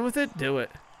having fun with it, do it.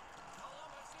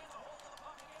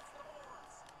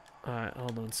 Alright,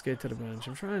 hold on. Skate to the bench.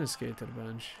 I'm trying to skate to the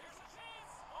bench.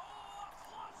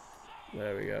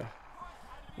 There we go.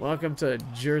 Welcome to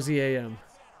Jersey AM.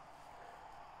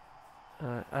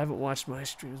 I haven't watched my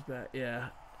streams back. Yeah.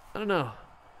 I don't know.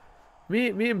 Me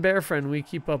and Bear Friend, we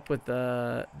keep up with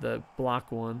the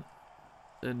block one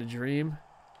and the dream.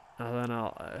 And then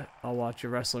I'll watch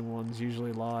your wrestling ones,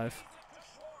 usually live.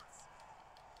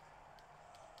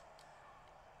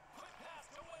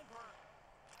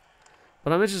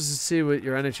 But I'm interested to see what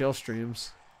your NHL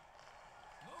streams.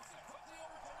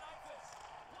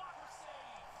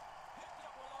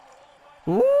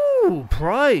 Ooh,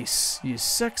 Price, you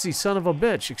sexy son of a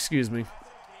bitch. Excuse me.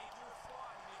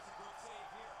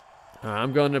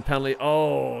 I'm going to penalty.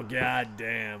 Oh, god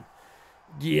damn.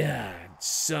 Yeah,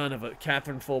 son of a...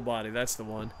 Catherine Full Body, that's the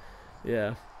one.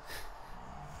 Yeah.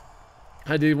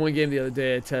 I did one game the other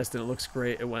day. I tested, and it looks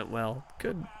great. It went well.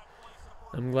 Good.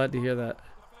 I'm glad to hear that.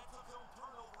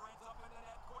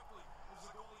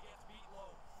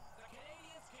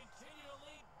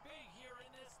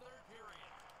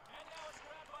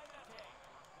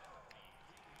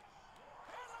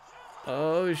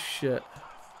 Oh, shit.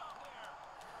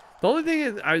 The only thing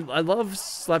is, I love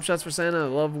Slap Shots for Santa. I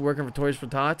love working for Toys for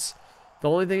Tots. The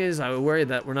only thing is, I worry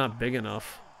that we're not big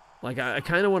enough. Like, I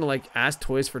kind of want to, like, ask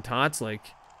Toys for Tots,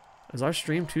 like, is our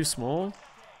stream too small?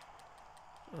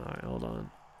 Alright, hold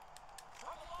on.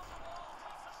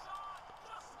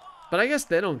 But I guess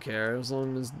they don't care, as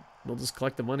long as they'll just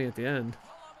collect the money at the end.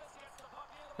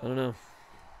 I don't know.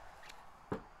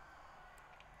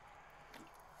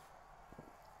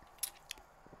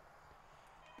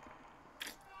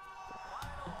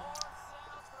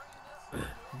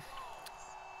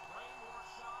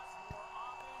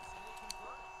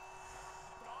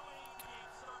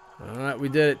 Alright, we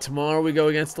did it. Tomorrow we go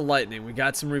against the Lightning. We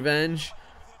got some revenge.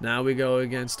 Now we go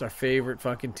against our favorite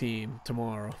fucking team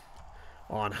tomorrow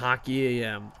on Hockey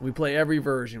AM. We play every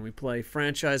version. We play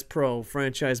Franchise Pro,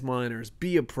 Franchise Minors,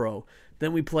 Be a Pro.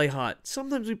 Then we play Hot.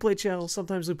 Sometimes we play CHEL.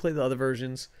 Sometimes we play the other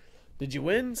versions. Did you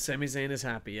win? Sami Zayn is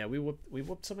happy. Yeah, we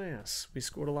whooped some ass. We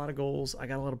scored a lot of goals. I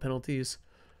got a lot of penalties.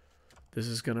 This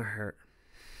is going to hurt.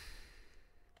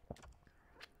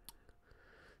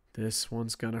 This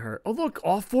one's going to hurt. Oh, look,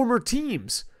 all former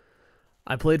teams.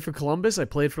 I played for Columbus. I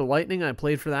played for Lightning. I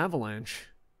played for the Avalanche.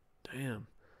 Damn.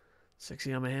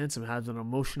 Sexyama Handsome has an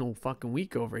emotional fucking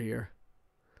week over here.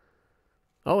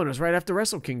 Oh, and it was right after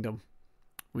Wrestle Kingdom.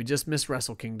 We just missed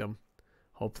Wrestle Kingdom.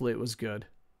 Hopefully it was good.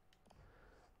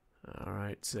 All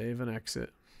right, save and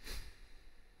exit.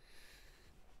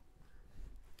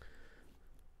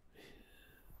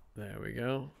 There we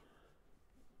go.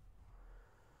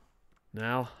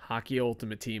 Now, Hockey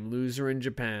Ultimate Team, loser in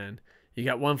Japan. You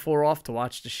got 1 floor off to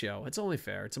watch the show. It's only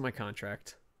fair. It's in my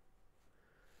contract.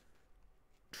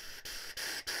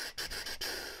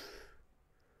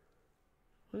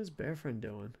 What is Bear Friend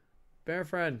doing? Bear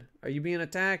Friend, are you being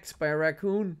attacked by a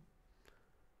raccoon?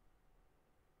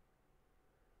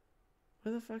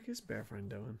 What the fuck is Bear Friend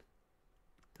doing?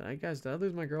 Did I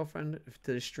lose my girlfriend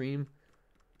to the stream?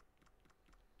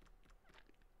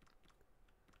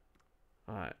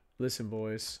 Alright. Listen,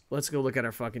 boys, let's go look at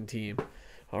our fucking team.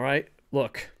 All right,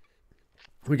 look.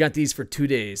 We got these for 2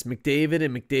 days. McDavid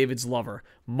and McDavid's lover.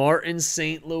 Martin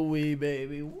St. Louis,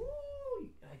 baby. Woo!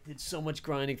 I did so much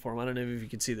grinding for him. I don't know if you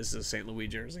can see this is a St. Louis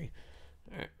jersey.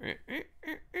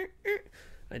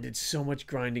 I did so much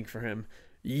grinding for him.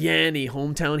 Yanni,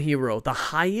 hometown hero. The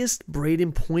highest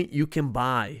Braden point you can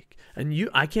buy. And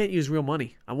I can't use real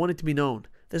money. I want it to be known.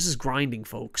 This is grinding,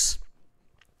 folks.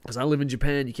 Because I live in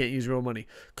Japan, you can't use real money.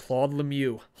 Claude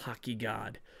Lemieux, hockey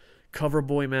god.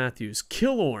 Coverboy Matthews.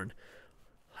 Killorn.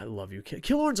 I love you.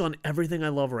 Killorn's on everything I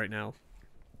love right now.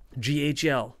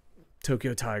 GHL.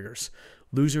 Tokyo Tigers.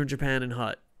 Loser in Japan and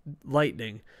Hut.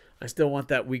 lightning. I still want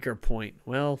that weaker point.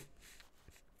 Well,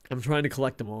 I'm trying to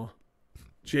collect them all.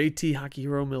 JT, Hockey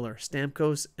Hero Miller,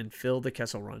 Stamkos, and Phil the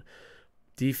Kessel Run.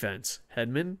 Defense,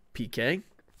 Hedman, PK.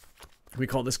 We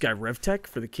call this guy RevTech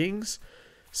for the Kings.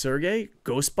 Sergey,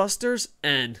 Ghostbusters,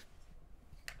 and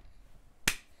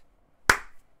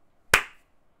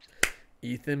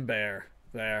Ethan Bear.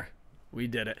 There. We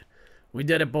did it. We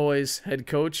did it, boys. Head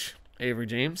coach, Avery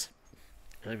James.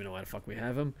 I don't even know why the fuck we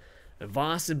have him. And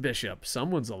Voss and Bishop.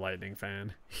 Someone's a Lightning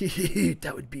fan.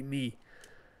 That would be me.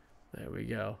 There we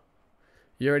go.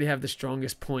 You already have the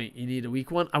strongest point. You need a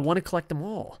weak one. I want to collect them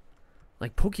all.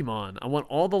 Like Pokemon. I want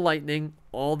all the Lightning,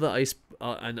 all the Ice,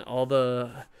 and all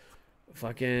the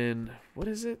fucking, what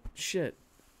is it? Shit.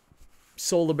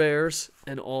 Solar Bears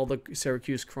and all the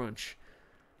Syracuse Crunch.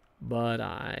 But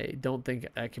I don't think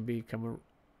that can become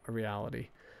a reality.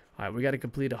 All right, we got to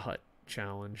complete a hut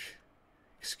challenge.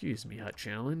 Excuse me, hut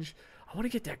challenge. I want to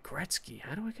get that Gretzky.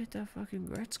 How do I get that fucking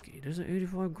Gretzky? There's an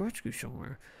 85 Gretzky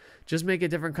somewhere. Just make a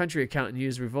different country account and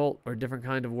use Revolt or a different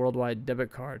kind of worldwide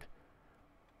debit card.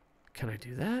 Can I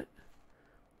do that?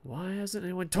 Why hasn't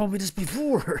anyone told me this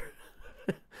before?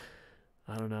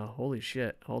 I don't know. Holy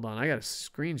shit. Hold on. I got to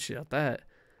screenshot that.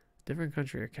 Different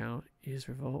country account. Use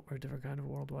Revolt or a different kind of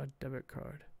worldwide debit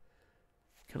card.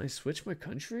 Can I switch my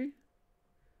country?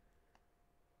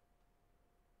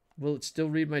 Will it still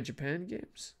read my Japan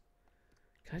games?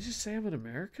 Can I just say I'm in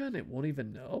America and it won't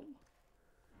even know?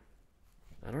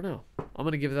 I don't know. I'm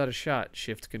going to give that a shot.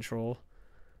 Shift control.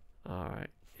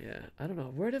 Alright. Yeah. I don't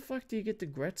know. Where the fuck do you get the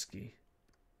Gretzky?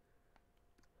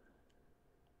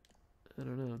 I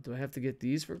don't know. Do I have to get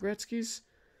these for Gretzky's?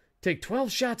 Take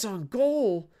 12 shots on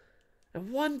goal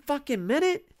in 1 fucking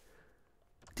minute?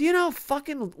 Do you know how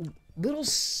fucking little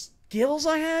skills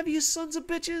I have, you sons of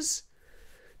bitches?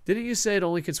 Didn't you say it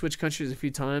only could switch countries a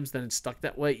few times, then it's stuck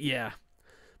that way? Yeah.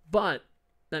 But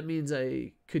that means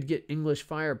I could get English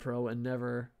Fire Pro and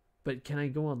never... But can I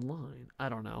go online? I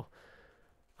don't know.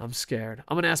 I'm scared.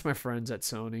 I'm going to ask my friends at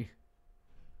Sony.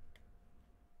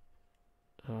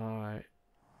 Alright.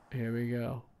 Here we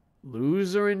go.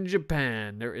 Loser in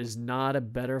Japan. There is not a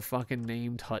better fucking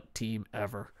named hut team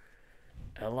ever.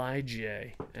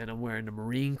 LIJ. And I'm wearing the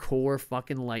Marine Corps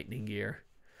fucking Lightning gear.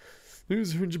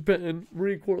 Loser in Japan.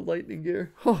 Marine Corps Lightning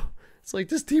gear. Oh, it's like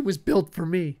this team was built for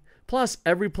me. Plus,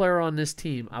 every player on this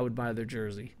team, I would buy their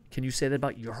jersey. Can you say that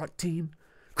about your hut team?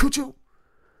 Koco?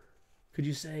 Could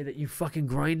you say that you fucking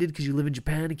grinded because you live in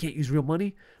Japan and can't use real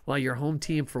money? Well, your home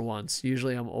team for once.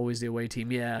 Usually I'm always the away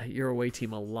team. Yeah, you're away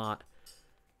team a lot.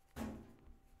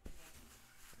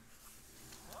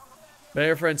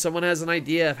 Bear friend, someone has an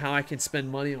idea of how I can spend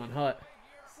money on hut.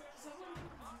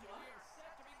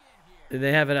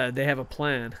 They have a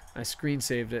plan. I screen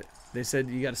saved it. They said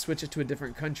you got to switch it to a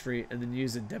different country and then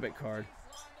use a debit card.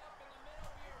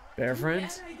 Bear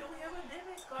friends? I don't have a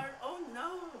debit card. Oh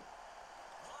no.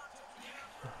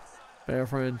 Bear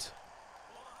friends.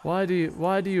 Why do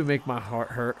you make my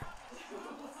heart hurt?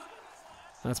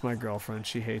 That's my girlfriend.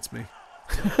 She hates me.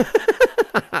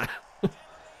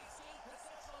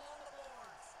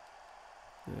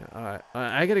 Yeah, alright.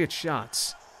 I gotta get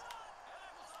shots.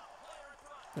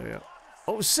 There we go.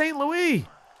 Oh, St. Louis!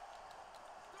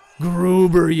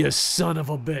 Gruber, you son of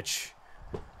a bitch.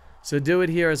 So do it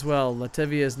here as well.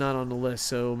 Latvia is not on the list,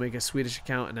 so make a Swedish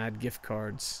account and add gift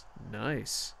cards.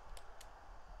 Nice.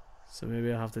 So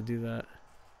maybe I'll have to do that.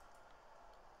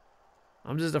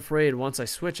 I'm just afraid once I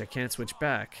switch, I can't switch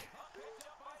back.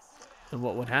 And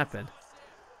what would happen?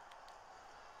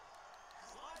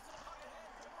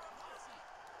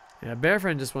 Yeah,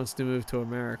 Bearfriend just wants to move to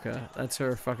America. That's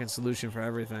her fucking solution for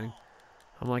everything.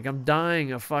 I'm like, I'm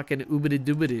dying of fucking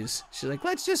oobity-doobities. She's like,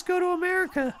 let's just go to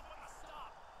America.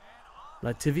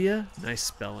 Latvia? Nice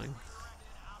spelling.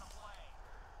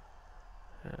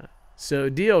 So,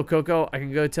 deal, Coco. I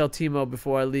can go tell Timo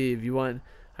before I leave. You want...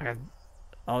 I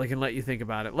can let you think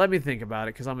about it. Let me think about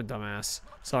it, because I'm a dumbass.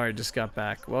 Sorry, just got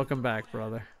back. Welcome back,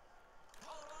 brother.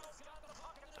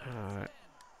 Alright.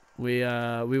 We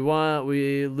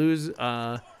lose, we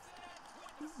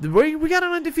got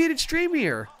an undefeated stream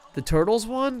here. The Turtles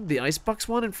won, the Ice Bucks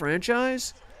won in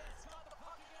franchise.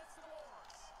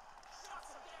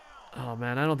 Oh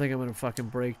man, I don't think I'm gonna fucking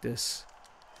break this.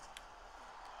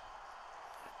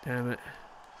 Damn it.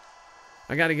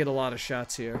 I gotta get a lot of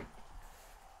shots here.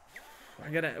 I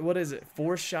gotta, what is it,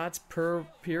 4 shots per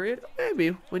period?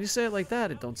 Maybe. When you say it like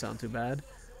that, it don't sound too bad.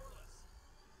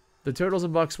 The Turtles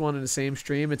and Bucks won in the same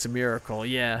stream. It's a miracle.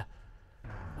 Yeah.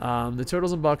 The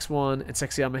Turtles and Bucks won, and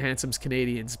Sexyama Handsome's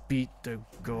Canadians beat the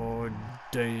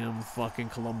goddamn fucking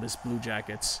Columbus Blue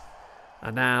Jackets.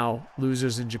 And now,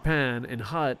 losers in Japan and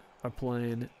Hut are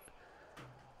playing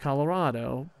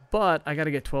Colorado, but I got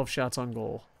to get 12 shots on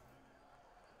goal.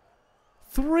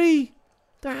 3?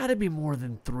 There had to be more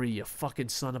than 3, you fucking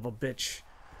son of a bitch.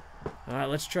 All right,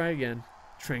 let's try again.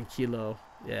 Tranquilo.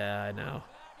 Yeah, I know.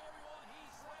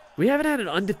 We haven't had an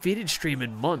undefeated stream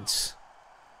in months.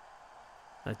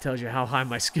 That tells you how high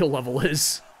my skill level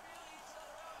is.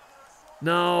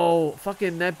 No,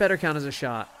 fucking that better count as a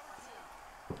shot.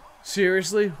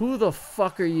 Seriously? Who the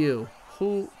fuck are you?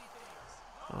 Who?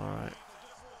 Alright.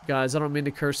 Guys, I don't mean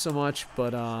to curse so much,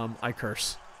 but I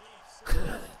curse.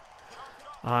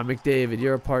 McDavid,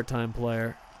 you're a part-time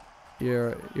player.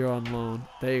 You're on loan.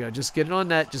 There you go. Just get it on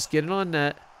net. Just get it on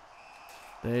net.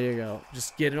 There you go.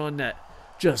 Just get it on net.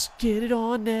 Just get it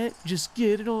on net. Just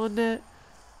get it on net.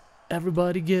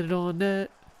 Everybody get it on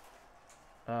net.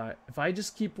 If I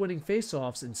just keep winning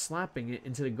face-offs and slapping it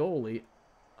into the goalie,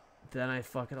 then I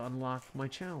fucking unlock my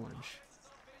challenge.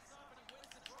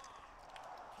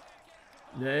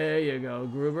 There you go,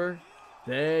 Gruber.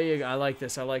 There you go. I like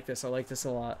this. I like this. I like this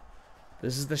a lot.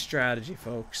 This is the strategy,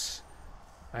 folks.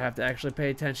 I have to actually pay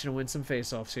attention and win some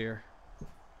face-offs here.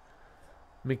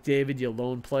 McDavid, you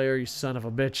lone player, you son of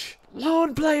a bitch.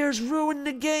 Lone players ruin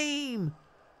the game!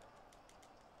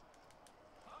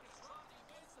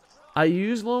 I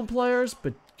use lone players,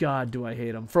 but God, do I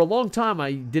hate them. For a long time,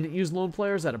 I didn't use lone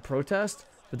players at a protest,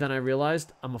 but then I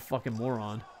realized I'm a fucking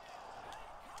moron.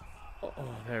 Oh,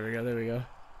 there we go, there we go.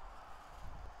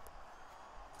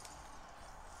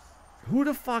 Who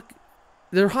the fuck?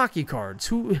 They're hockey cards.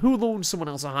 Who loaned someone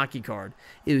else a hockey card?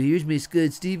 Ew, here's my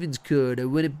Scott Stevens card. I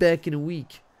win it back in a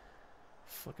week.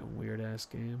 Fucking weird-ass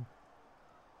game.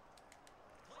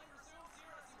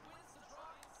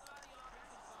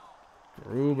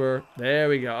 Gruber. There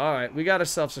we go. All right, we got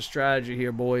ourselves a strategy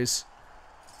here, boys.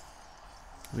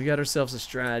 We got ourselves a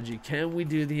strategy. Can we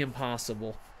do the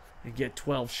impossible and get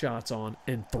 12 shots on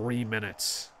in 3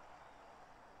 minutes?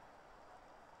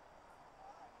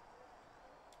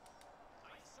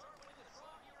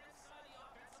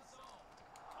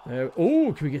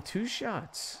 Oh, can we get 2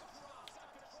 shots?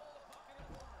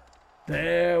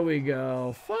 There we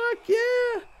go. Fuck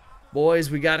yeah.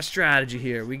 Boys, we got a strategy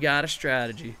here. We got a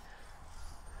strategy.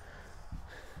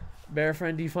 Bear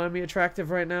friend, do you find me attractive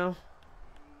right now?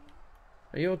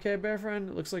 Are you okay, bear friend?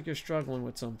 It looks like you're struggling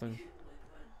with something.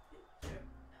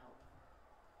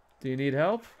 Do you need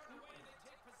help?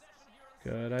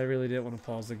 Good. I really didn't want to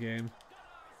pause the game.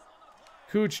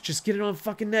 Cooch, just get it on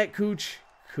fucking net, Cooch.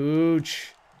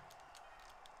 Cooch.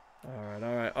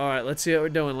 Alright. Let's see what we're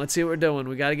doing. Let's see what we're doing.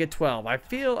 We gotta get 12. I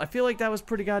feel like that was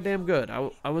pretty goddamn good.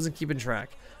 I wasn't keeping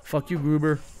track. Fuck you,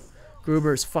 Gruber.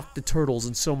 Gruber's fucked the turtles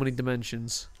in so many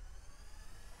dimensions.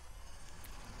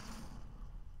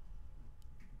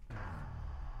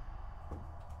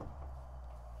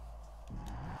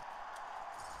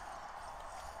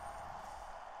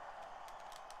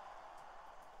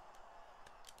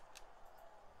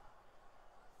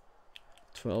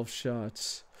 $12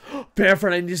 shots. Bear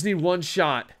friend, I just need 1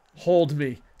 shot. Hold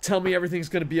me. Tell me everything's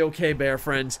gonna be okay, bear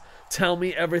friends. Tell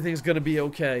me everything's gonna be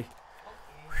okay.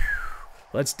 Whew.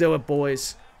 Let's do it,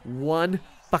 boys. 1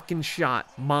 fucking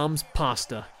shot. Mom's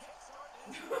pasta.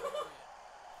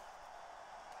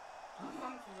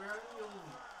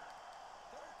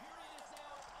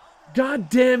 God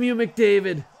damn you,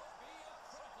 McDavid.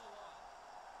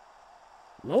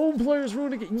 Lone players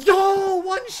ruining it. Yo,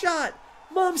 1 shot.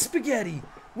 Mom spaghetti.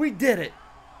 We did it.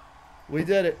 We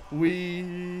did it.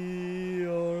 We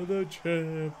are the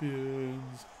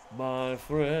champions, my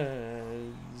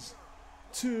friends.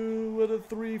 2 of the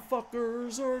 3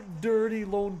 fuckers are dirty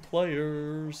lone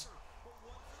players.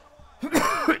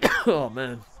 Oh,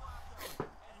 man.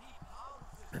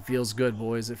 It feels good,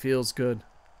 boys. It feels good.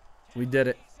 We did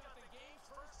it.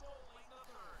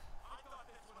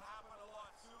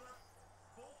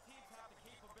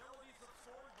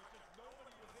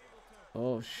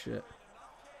 Oh, shit.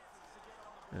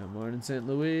 Yeah, Martin St.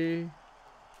 Louis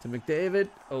to McDavid.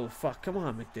 Oh, fuck. Come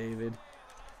on, McDavid.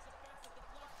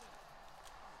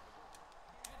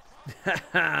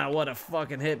 What a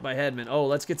fucking hit by Hitmen. Oh,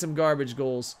 let's get some garbage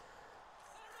goals.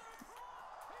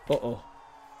 Uh-oh.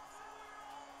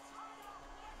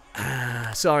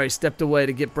 Sorry, stepped away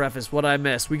to get breakfast. What I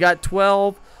missed. We got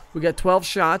 12. We got 12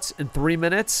 shots in 3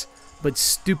 minutes. But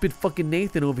stupid fucking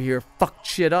Nathan over here fucked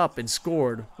shit up and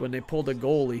scored when they pulled a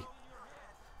goalie.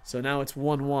 So now it's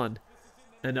 1-1.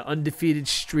 And the undefeated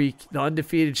streak, the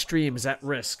undefeated stream is at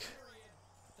risk.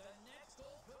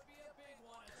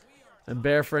 And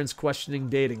Bear Friend's questioning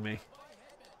dating me.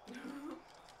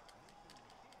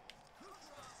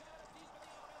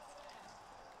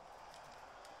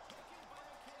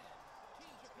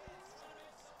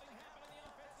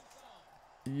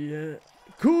 Yeah.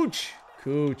 Cooch!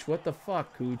 Cooch, what the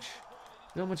fuck, Cooch?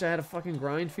 You know how much I had to fucking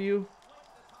grind for you?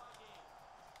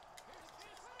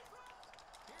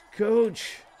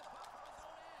 Cooch!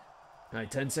 Alright,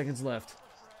 10 seconds left.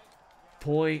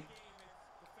 Point.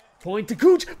 Point to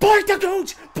Cooch! Point to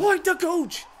Cooch! Point to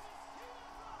Cooch!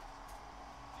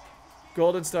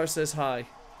 Golden Star says hi.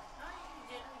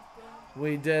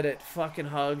 We did it. Fucking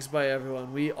hugs by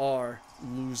everyone. We are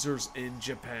losers in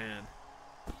Japan.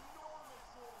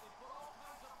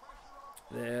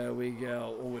 There we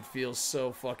go. Oh, it feels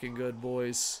so fucking good,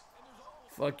 boys.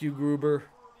 Fuck you, Gruber.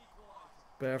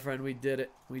 Bear friend, we did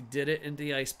it. We did it in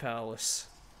the Ice Palace.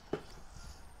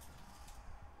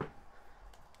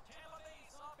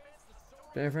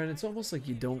 Bear friend, it's almost like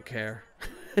you don't care.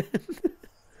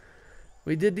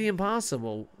 We did the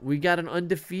impossible. We got an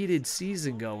undefeated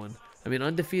season going. I mean,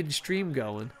 undefeated stream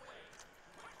going.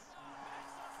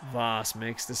 Voss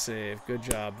makes the save. Good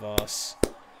job, Voss.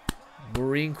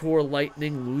 Marine Corps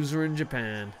Lightning, loser in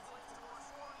Japan.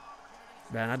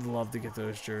 Man, I'd love to get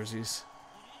those jerseys.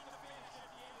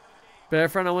 Bear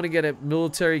friend, I want to get a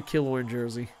military Killorn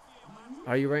jersey.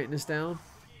 Are you writing this down?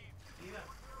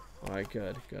 Alright,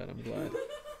 good. Good, I'm glad.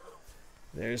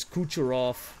 There's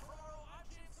Kucherov.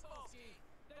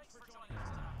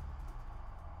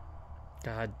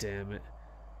 God damn it.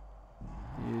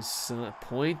 You son.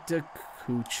 Point to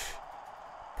Cooch.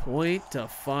 Point to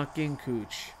fucking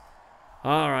Cooch.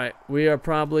 Alright, we are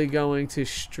probably going to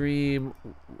stream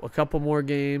a couple more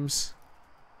games.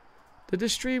 Did the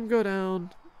stream go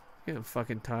down? I'm getting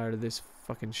fucking tired of this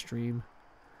fucking stream.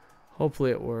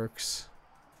 Hopefully it works.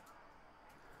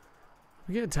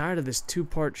 I'm getting tired of this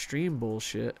two-part stream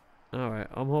bullshit. Alright,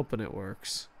 I'm hoping it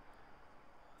works.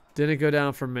 Didn't go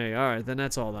down for me. Alright, then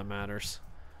that's all that matters.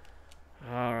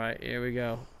 Alright, here we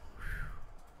go.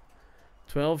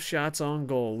 12 shots on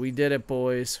goal. We did it,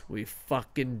 boys. We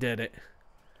fucking did it.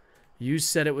 You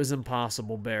said it was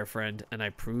impossible, Bear Friend, and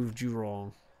I proved you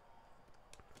wrong.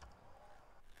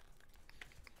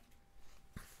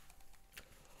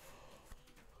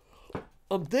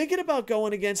 I'm thinking about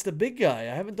going against the big guy.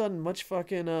 I haven't done much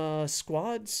fucking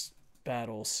squads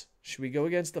battles. Should we go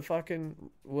against the fucking...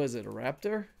 Was it a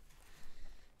Raptor?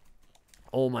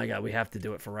 Oh my god, we have to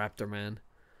do it for Raptor, man.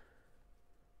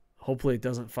 Hopefully it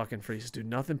doesn't fucking freeze. Dude,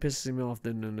 nothing pisses me off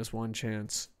than this one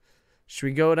chance. Should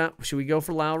we go down? Should we go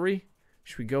for Lowry?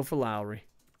 Should we go for Lowry?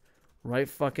 Right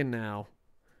fucking now.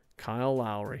 Kyle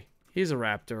Lowry. He's a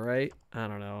Raptor, right? I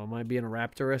don't know. Am I being a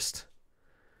Raptorist?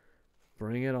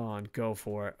 Bring it on. Go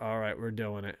for it. Alright, we're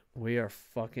doing it. We are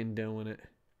fucking doing it.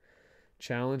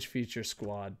 Challenge feature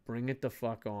squad. Bring it the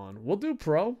fuck on. We'll do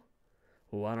pro.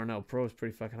 Oh, I don't know. Pro is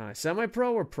pretty fucking high.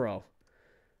 Semi-pro or pro?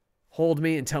 Hold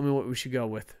me and tell me what we should go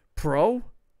with. Pro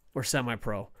or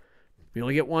semi-pro? We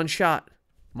only get one shot.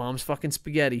 Mom's fucking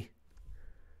spaghetti.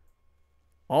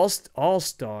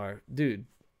 All-star. Dude,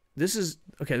 this is...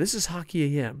 Okay, this is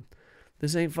Hockey AM.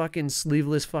 This ain't fucking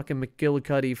sleeveless fucking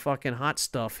McGillicuddy fucking hot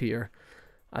stuff here.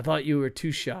 I thought you were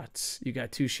 2 shots. You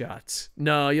got 2 shots.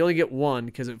 No, you only get 1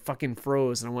 because it fucking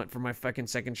froze and I went for my fucking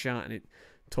second shot and it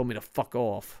told me to fuck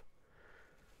off.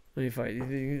 Let me fight.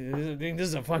 You think this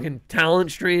is a fucking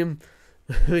talent stream?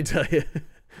 Let me tell you.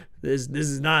 This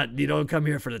is not... You don't come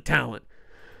here for the talent.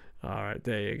 Alright,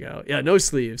 there you go. Yeah, no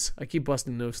sleeves. I keep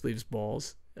busting no sleeves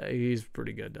balls. He's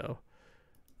pretty good, though.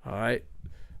 Alright.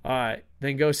 Alright,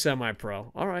 then go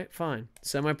semi-pro. Alright, fine.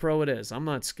 Semi-pro it is. I'm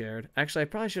not scared. Actually, I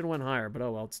probably should have went higher, but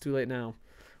oh well, it's too late now.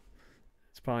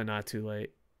 It's probably not too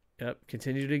late. Yep,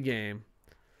 continue the game.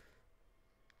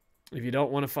 If you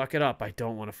don't want to fuck it up, I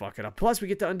don't want to fuck it up. Plus, we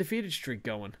get the undefeated streak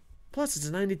going. Plus, it's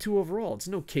a 92 overall. It's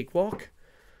no cakewalk.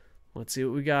 Let's see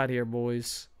what we got here,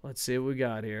 boys. Let's see what we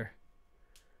got here.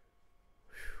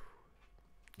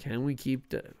 Can we keep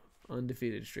the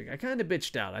undefeated streak? I kind of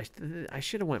bitched out. I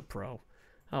should have went pro.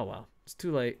 Oh, well. It's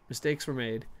too late. Mistakes were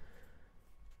made.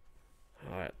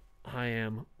 All right. I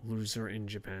am loser in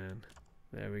Japan.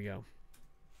 There we go.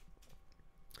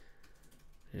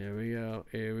 Here we go.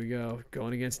 Here we go.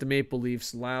 Going against the Maple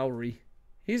Leafs. Lowry.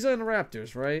 He's on the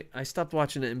Raptors, right? I stopped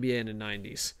watching the NBA in the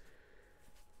 90s.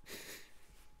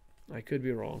 I could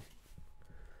be wrong.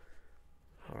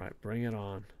 All right. Bring it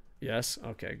on. Yes?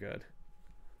 Okay, good.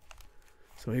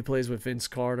 So he plays with Vince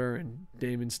Carter and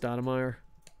Damon Stoudemire.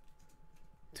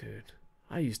 Dude,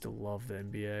 I used to love the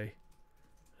NBA.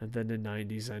 And then the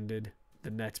 90s ended.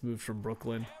 The Nets moved from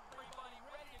Brooklyn.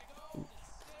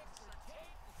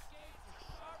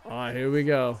 Alright, here we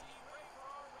go.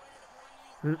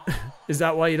 Is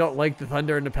that why you don't like the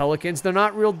Thunder and the Pelicans? They're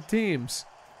not real teams.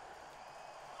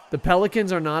 The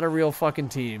Pelicans are not a real fucking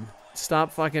team.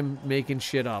 Stop fucking making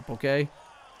shit up, okay?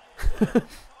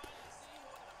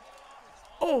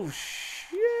 Oh,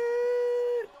 shit.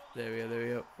 There we go. There we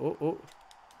go. Oh, oh.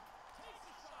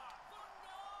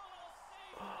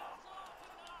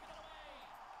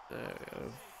 There we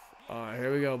go. All right,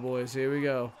 here we go, boys. Here we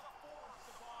go.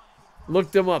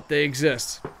 Look them up. They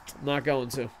exist. I'm not going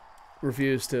to.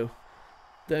 Refuse to.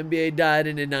 The NBA died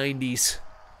in the 90s.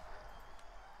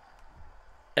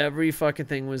 Every fucking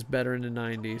thing was better in the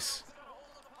 90s.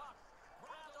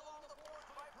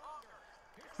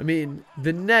 I mean,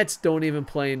 the Nets don't even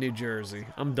play in New Jersey.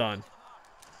 I'm done.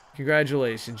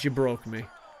 Congratulations. You broke me.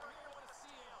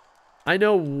 I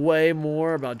know way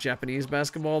more about Japanese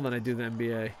basketball than I do the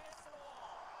NBA.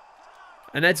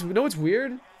 And that's, you know what's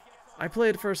weird? I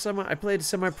played a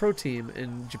semi-pro team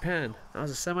in Japan. I was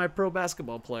a semi-pro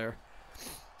basketball player.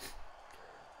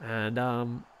 And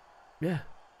yeah,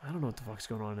 I don't know what the fuck's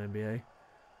going on in NBA.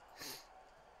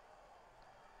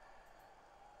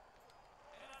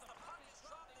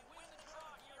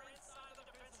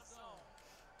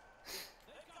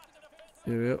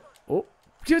 Here we go. Oh,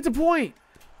 get the point.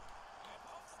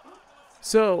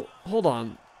 So, hold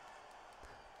on.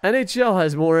 NHL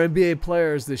has more NBA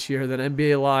players this year than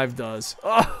NBA Live does.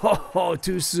 Oh,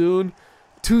 too soon?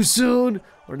 Too soon?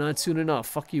 Or not soon enough?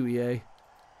 Fuck you, EA.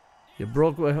 You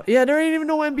broke my... Yeah, there ain't even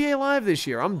no NBA Live this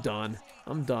year. I'm done.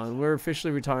 I'm done. We're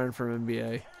officially retiring from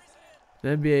NBA. The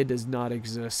NBA does not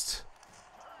exist.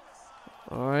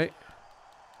 Alright.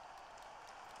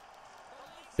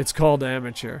 It's called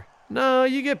amateur. No,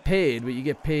 you get paid, but you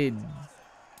get paid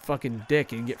fucking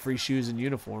dick and get free shoes and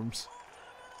uniforms.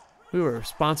 We were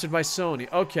sponsored by Sony.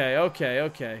 Okay, okay,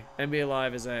 okay. NBA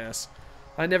Live is ass.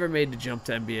 I never made the jump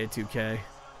to NBA 2K.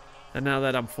 And now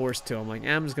that I'm forced to, I'm like,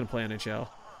 I'm just going to play NHL.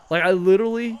 Like, I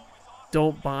literally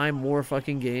don't buy more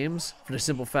fucking games for the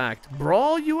simple fact.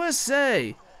 Brawl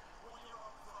USA!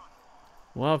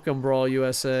 Welcome, Brawl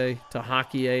USA, to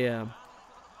Hockey AM.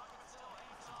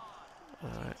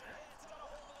 Alright.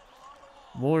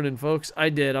 Morning, folks. I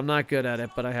did. I'm not good at it,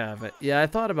 but I have it. Yeah, I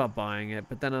thought about buying it,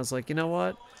 but then I was like, you know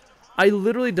what? I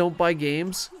literally don't buy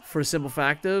games for simple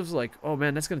fact of, like, oh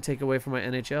man, that's going to take away from my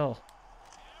NHL.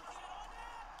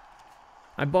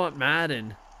 I bought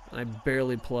Madden, and I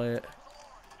barely play it.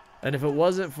 And if it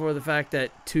wasn't for the fact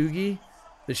that Tugi,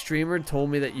 the streamer, told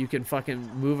me that you can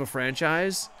fucking move a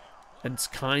franchise, and it's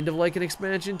kind of like an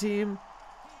expansion team,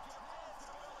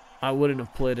 I wouldn't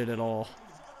have played it at all.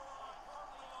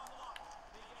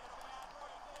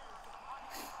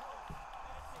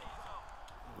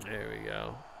 There we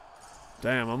go.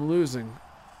 Damn, I'm losing.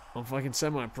 I'm fucking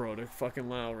semi-pro to fucking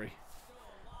Lowry.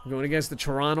 I'm going against the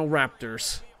Toronto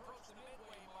Raptors.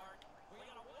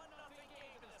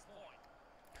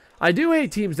 I do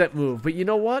hate teams that move, but you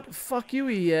know what? Fuck you,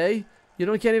 EA.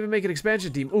 Can't even make an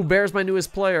expansion team. Ooh, Bear's my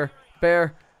newest player.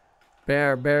 Bear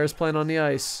is playing on the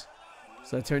ice.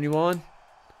 Does that turn you on?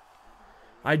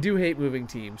 I do hate moving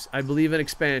teams. I believe in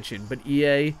expansion, but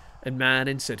EA and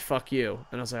Madden said, fuck you.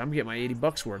 And I was like, I'm getting my 80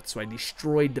 bucks worth. So I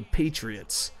destroyed the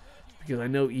Patriots. Because I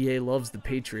know EA loves the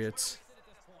Patriots.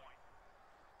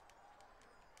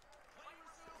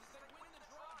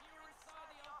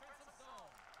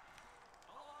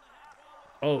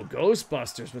 Oh,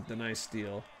 Ghostbusters with the nice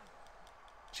steal.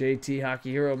 JT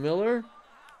Hockey Hero Miller.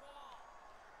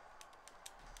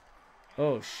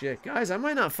 Oh, shit. Guys, I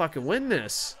might not fucking win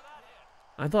this.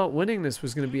 I thought winning this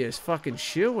was going to be a fucking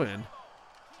shoo-in.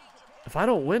 If I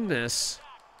don't win this...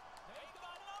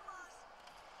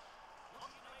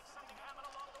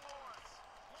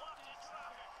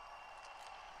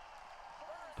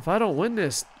 If I don't win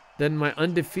this, then my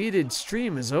undefeated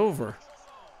stream is over.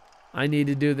 I need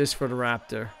to do this for the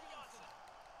Raptor.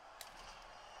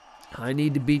 I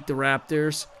need to beat the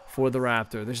Raptors for the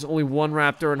Raptor. There's only one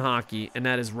Raptor in hockey, and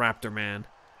that is Raptor Man.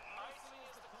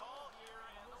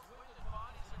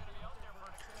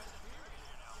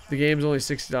 The game's only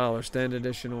 $60, standard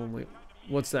edition only.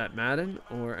 What's that, Madden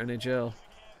or NHL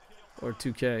or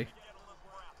 2K?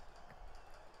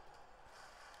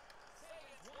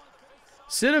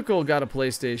 Cynical got a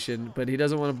PlayStation, but he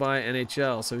doesn't want to buy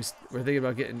NHL, so we're thinking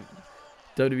about getting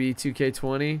WWE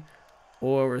 2K20,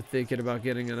 or we're thinking about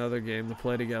getting another game to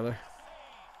play together.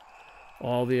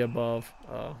 All the above.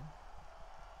 Oh.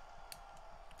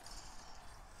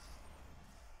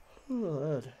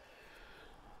 Oh,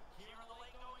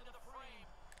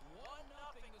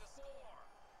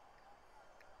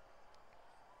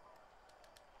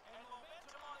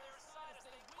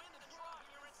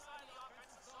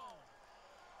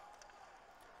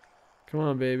 come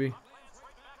on, baby.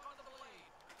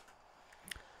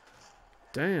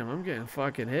 Damn, I'm getting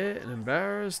fucking hit and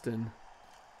embarrassed and...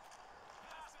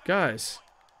 Guys,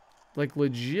 like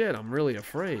legit, I'm really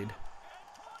afraid.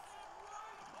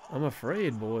 I'm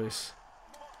afraid, boys.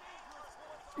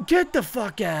 Get the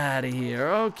fuck out of here.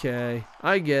 Okay.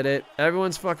 I get it.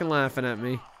 Everyone's fucking laughing at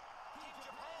me.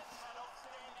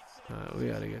 Alright, we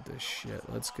gotta get this shit.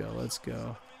 Let's go. Let's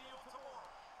go.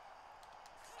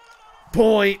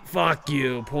 Point. Fuck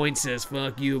you. Point says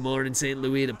fuck you. Martin St.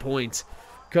 Louis to point.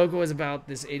 Koco is about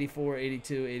this 84,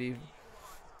 82, 80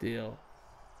 deal.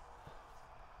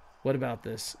 What about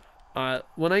this?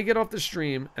 When I get off the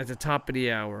stream at the top of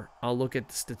the hour, I'll look at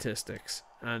the statistics.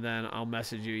 And then I'll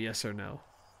message you yes or no.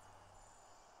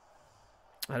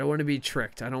 I don't want to be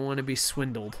tricked. I don't want to be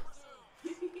swindled.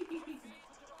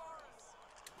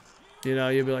 You know,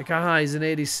 you'll be like, ah, he's an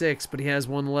 86, but he has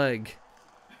one leg.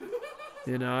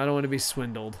 You know, I don't want to be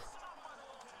swindled.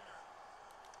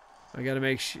 I gotta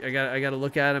make sure. I gotta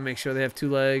look at them, make sure they have 2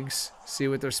 legs, see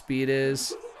what their speed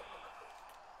is.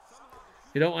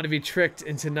 You don't want to be tricked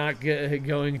into not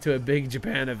going to a big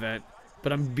Japan event,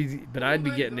 but I'd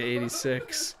be getting to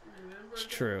 86. It's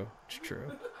true. It's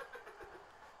true.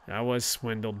 I was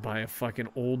swindled by a fucking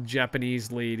old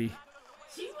Japanese lady.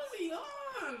 She was young.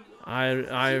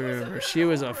 I remember. She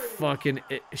was a fucking.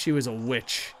 She was a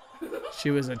witch. She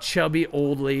was a chubby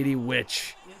old lady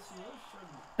witch. Yes, she was chubby.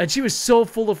 And she was so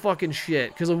full of fucking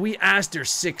shit. Because we asked her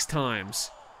 6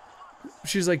 times.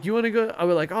 She's like, you want to go? I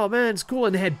was like, oh man, it's cool.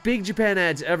 And they had Big Japan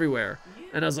ads everywhere. Yeah.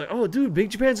 And I was like, oh dude,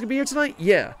 Big Japan's going to be here tonight?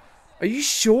 Yeah. Are you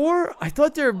sure? I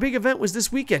thought their big event was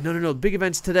this weekend. No, the big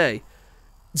event's today.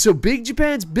 So Big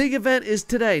Japan's big event is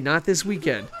today, not this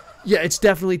weekend. Yeah, it's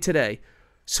definitely today.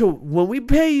 So when we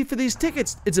pay for these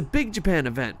tickets, it's a Big Japan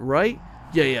event, right?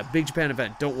 Yeah, Big Japan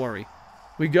event. Don't worry.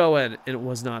 We go in, and it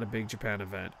was not a Big Japan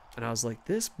event. And I was like,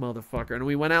 this motherfucker. And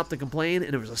we went out to complain,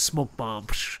 and it was a smoke bomb.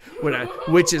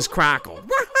 Witches crackle.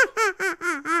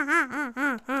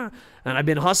 And I've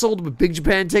been hustled with Big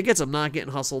Japan tickets. I'm not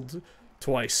getting hustled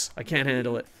twice. I can't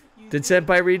handle it. Did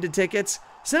Senpai read the tickets?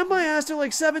 Senpai asked her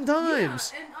like 7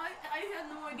 times. Yeah, and I had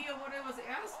no idea what I was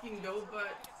asking though,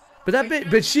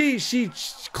 but she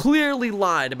clearly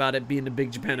lied about it being a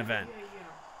Big Japan event. Yeah.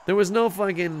 There was no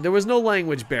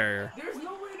language barrier. There's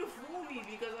no way to fool me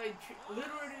because I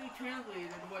literally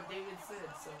translated what David said.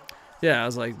 So. Yeah, I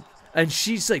was like, and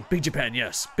she's like, Big Japan,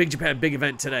 yes, Big Japan, big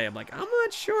event today. I'm like, I'm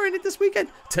not sure, ain't it this weekend?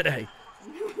 Today.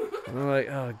 And we're like,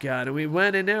 oh god, and we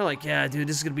went in there like, yeah, dude,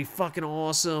 this is gonna be fucking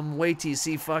awesome. Wait till you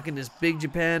see fucking this Big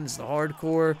Japan. It's the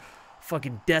hardcore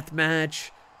fucking death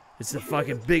match. It's the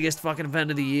fucking biggest fucking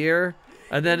event of the year.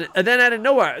 And then out of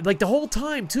nowhere, like the whole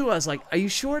time too, I was like, are you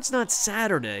sure it's not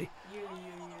Saturday? Yeah.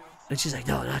 And she's like,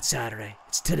 no, not Saturday.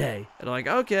 It's today. And I'm like,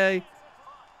 okay.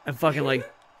 And fucking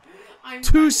like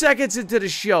 2 seconds into the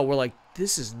show, we're like,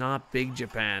 this is not Big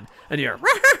Japan. And you're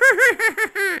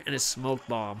and a smoke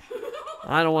bomb.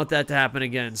 I don't want that to happen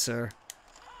again, sir.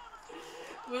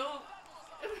 Well,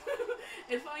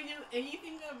 if I knew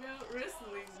anything about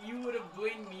wrestling, you would have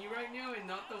blamed me right now and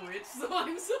not the witch. So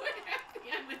I'm so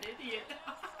happy I'm an idiot.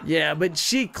 Yeah, but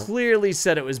she clearly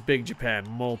said it was Big Japan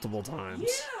multiple times.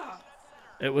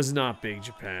 Yeah. It was not Big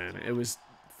Japan. It was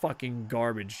fucking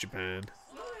garbage Japan.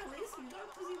 Well, at least we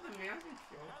got to see the magic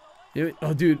show.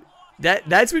 Oh, dude.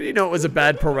 That's when you know it was a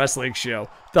bad pro wrestling show.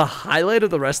 The highlight of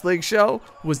the wrestling show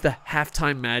was the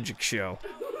halftime magic show.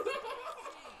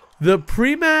 The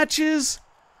pre-matches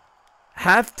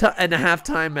and the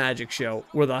halftime magic show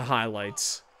were the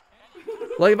highlights.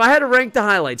 Like, if I had to rank the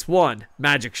highlights, 1,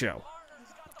 magic show.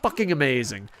 Fucking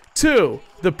amazing. 2,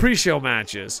 the pre-show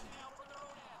matches.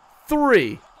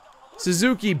 3,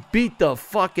 Suzuki beat the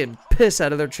fucking piss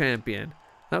out of their champion.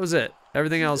 That was it.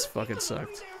 Everything else fucking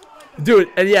sucked. Dude,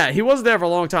 and yeah, he wasn't there for a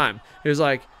long time. He was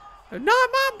like, not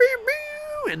my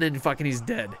baby, and then fucking he's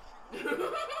dead.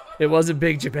 It wasn't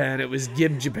Big Japan, it was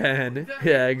Gib Japan.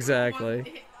 Yeah,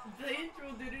 exactly. The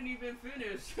intro didn't even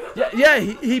finish. Yeah,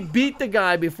 he beat the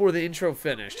guy before the intro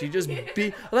finished. He just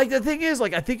beat, like, the thing is,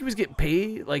 like, I think he was getting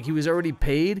paid, like, he was already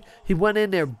paid. He went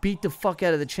in there, beat the fuck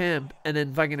out of the champ, and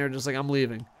then fucking they're just like, I'm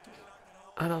leaving.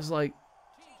 And I was like,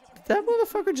 did that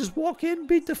motherfucker just walk in,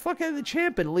 beat the fuck out of the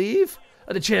champ, and leave?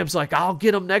 And the champ's like, I'll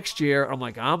get him next year. I'm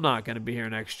like, I'm not going to be here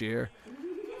next year.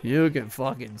 You can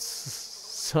fucking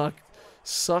suck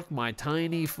my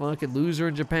tiny fucking loser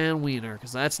in Japan wiener,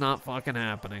 because that's not fucking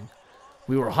happening.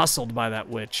 We were hustled by that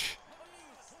witch.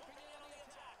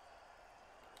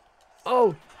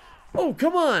 Oh,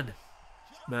 come on.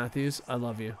 Matthews, I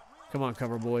love you. Come on,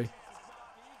 cover boy.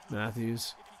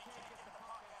 Matthews.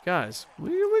 Guys,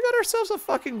 we got ourselves a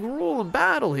fucking grueling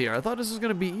battle here. I thought this was going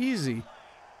to be easy.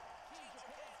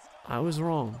 I was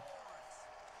wrong.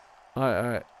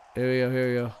 Alright. Here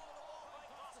we go.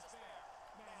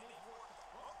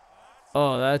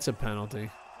 Oh, that's a penalty.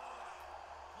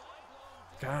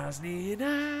 Cosney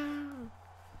now.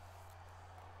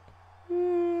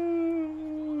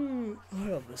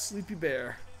 Oh, the sleepy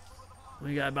bear.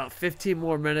 We got about 15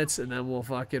 more minutes, and then we'll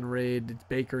fucking raid the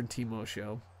Baker and Timo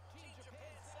show.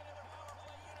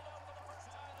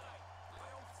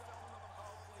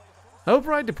 I hope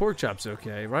Ride to Pork Chop's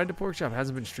okay. Ride to Pork Chop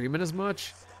hasn't been streaming as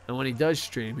much, and when he does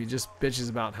stream, he just bitches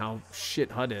about how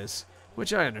shit HUD is,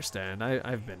 which I understand.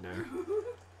 I've been there.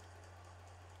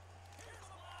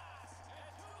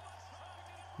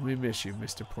 We miss you,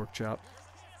 Mr. Pork Chop.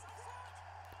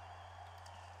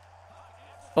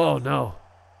 Oh, no.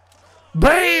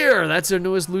 Bear! That's their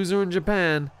newest loser in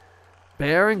Japan.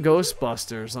 Bear and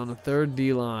Ghostbusters on the third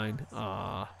D-line.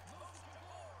 Ah.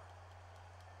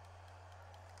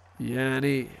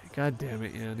 Yanni. God damn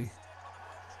it, Yanni.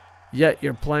 Yet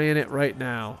you're playing it right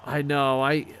now. I know.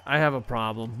 I have a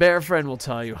problem. Bear Friend will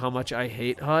tell you how much I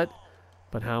hate HUD,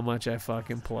 but how much I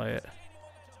fucking play it.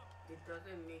 It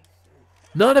doesn't make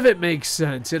sense. None of it makes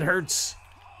sense. It hurts.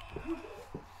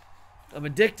 I'm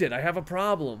addicted. I have a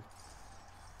problem.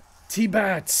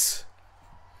 T-Bats.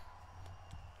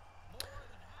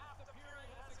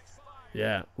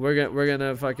 Yeah, we're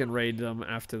gonna fucking raid them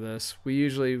after this. We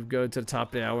usually go to the top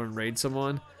of the hour and raid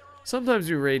someone. Sometimes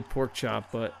we raid Pork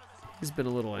Chop, but he's been a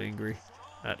little angry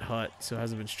at Hut, so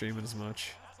hasn't been streaming as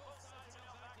much.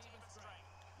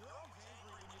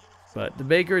 But the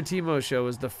Baker and Timo show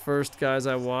was the first guys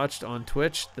I watched on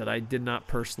Twitch that I did not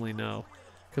personally know.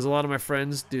 Because a lot of my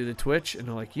friends do the Twitch, and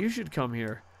they're like, you should come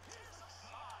here.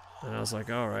 And I was like,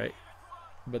 alright.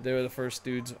 But they were the first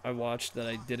dudes I watched that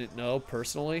I didn't know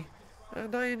personally.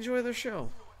 And I enjoy their show.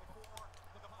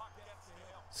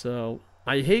 So,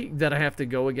 I hate that I have to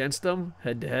go against them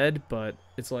head to head, but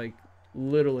it's like,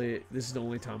 literally, this is the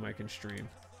only time I can stream.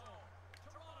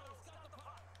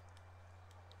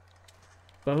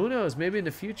 But who knows, maybe in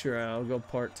the future I'll go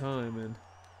part-time and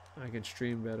I can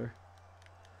stream better.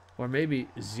 Or maybe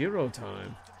 0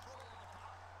 time.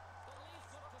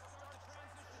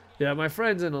 Yeah, my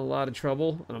friend's in a lot of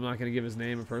trouble, and I'm not going to give his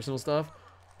name and personal stuff,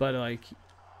 but like,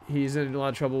 he's in a lot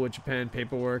of trouble with Japan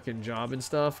paperwork and job and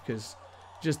stuff, because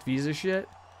just visa shit.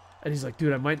 And he's like,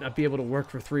 dude, I might not be able to work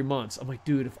for 3 months. I'm like,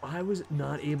 dude, if I was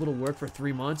not able to work for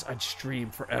 3 months, I'd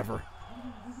stream forever.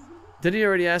 Didn't he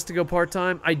already ask to go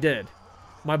part-time? I did.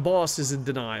 My boss is in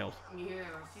denial. Yeah,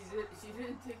 she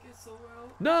didn't take it so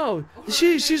well. No,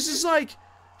 she's just like,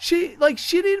 she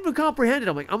didn't even comprehend it.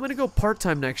 I'm like, I'm gonna go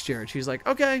part-time next year, and she's like,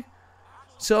 okay,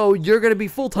 so you're gonna be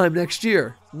full-time next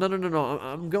year. No,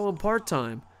 I'm going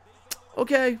part-time.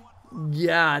 Okay,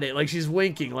 got it. Like, she's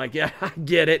winking, like, yeah, I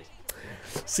get it.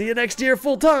 See you next year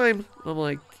full-time. I'm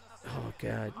like, oh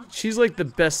god, she's like the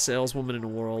best saleswoman in the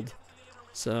world.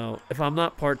 So, if I'm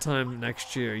not part-time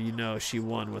next year, you know she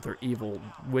won with her evil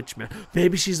witch man.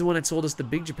 Maybe she's the one that sold us the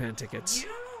Big Japan tickets.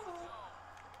 Yeah.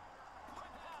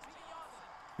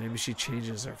 Maybe she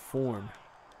changes her form.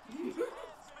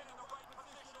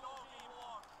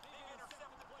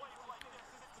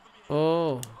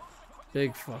 Oh,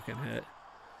 big fucking hit.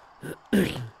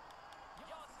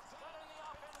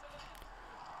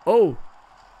 Oh,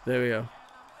 there we go.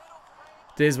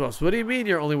 Days Boss, what do you mean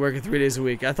you're only working 3 days a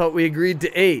week? I thought we agreed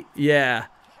to 8. Yeah,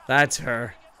 that's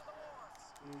her.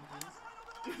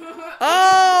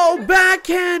 Oh,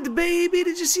 backhand, baby.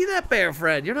 Did you see that, Bear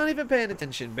Friend? You're not even paying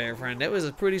attention, Bear Friend. That was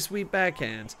a pretty sweet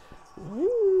backhand.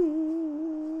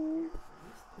 Ooh.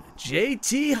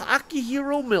 JT Hockey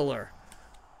Hero Miller.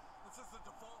 This is the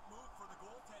default move for the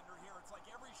goaltender here. It's like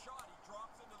every shot he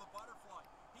drops into the butterfly.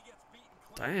 He gets beaten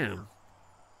clean. Damn.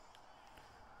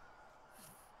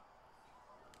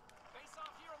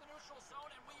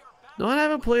 No, I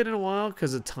haven't played in a while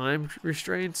because of time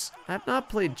restraints. I've not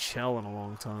played CHEL in a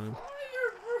long time.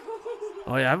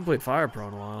 Oh yeah, I haven't played Fire Pro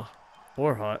in a while.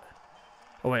 Or Hut.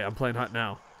 Oh wait, I'm playing Hut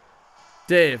now.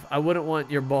 Dave, I wouldn't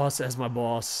want your boss as my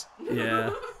boss.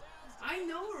 Yeah. I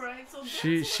know, right? So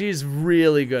She's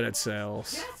really good at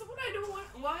sales. that's what I don't want.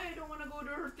 Why I don't want to go to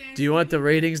her Thanksgiving. Do you want the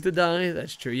ratings to die?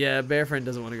 That's true. Yeah, Bear Friend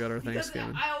doesn't want to go to her Because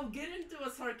Thanksgiving. I'll get into a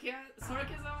sarcasm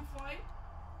fight,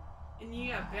 and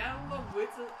yeah, Battle of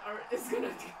Wits is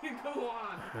gonna go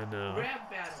on. I know. Rap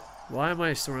battle. Why am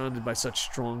I surrounded by such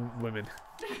strong women?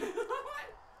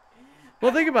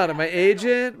 Well, think about it. My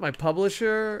agent, my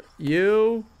publisher,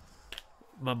 you,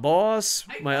 my boss,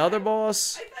 my other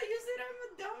boss. I thought you said I'm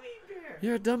a dummy bear.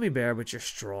 You're a dummy bear, but you're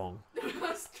strong. A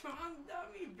strong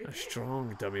dummy bear. A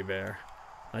strong dummy bear.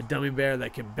 A dummy bear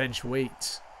that can bench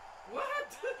weights.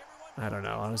 What? I don't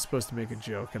know. I was supposed to make a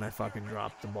joke, and I fucking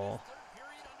dropped the ball.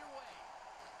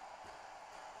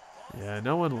 Yeah,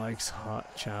 no one likes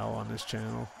hot chow on this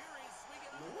channel.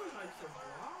 No one likes your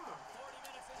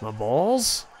block. My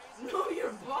balls? No,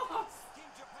 your boss.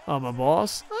 Oh, my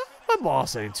boss? My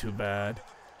boss ain't too bad.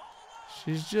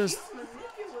 She's just...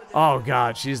 Manipulative. Oh,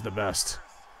 God, she's the best.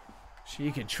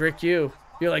 She can trick you.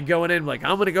 You're like going in like,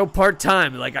 I'm going to go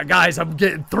part-time. Like, guys, I'm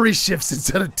getting 3 shifts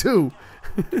instead of 2.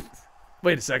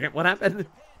 Wait a second. What happened?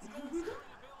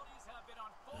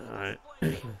 All right.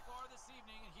 There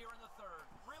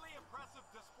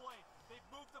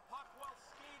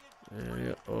we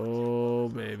go. Oh,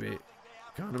 baby.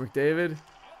 Connor McDavid.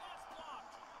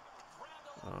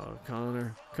 Oh,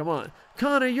 Connor. Come on.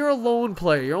 Connor, you're a lone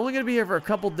player. You're only going to be here for a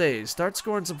couple days. Start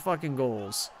scoring some fucking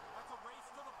goals.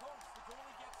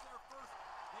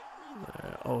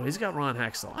 Oh, he's got Ron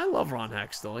Hextall. I love Ron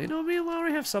Hextall. You know, me and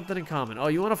Lowry have something in common. Oh,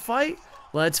 you want to fight?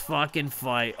 Let's fucking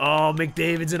fight. Oh,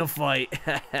 McDavid's in a fight.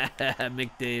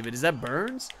 McDavid. Is that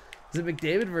Burns? Is it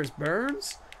McDavid versus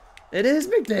Burns? It is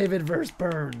McDavid versus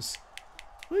Burns.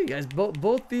 Well, you guys,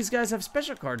 both these guys have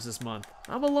special cards this month.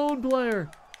 I'm a lone player.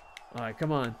 All right,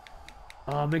 come on.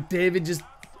 Oh, McDavid just...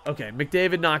 Okay,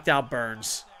 McDavid knocked out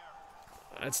Burns.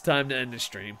 It's time to end the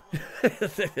stream.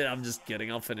 I'm just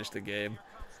kidding. I'll finish the game.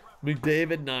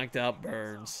 McDavid knocked out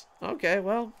Burns. Okay,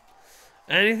 well,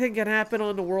 anything can happen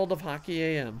on the World of Hockey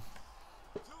AM.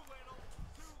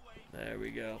 There we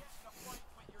go.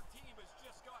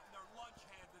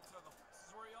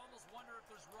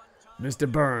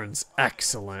 Mr. Burns,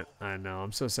 excellent. I know,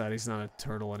 I'm so sad he's not a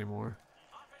turtle anymore.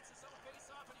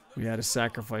 We had to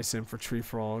sacrifice him for Tree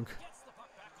Frog.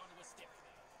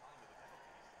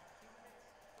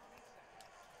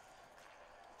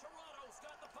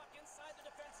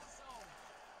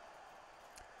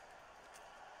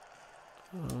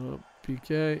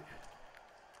 PK.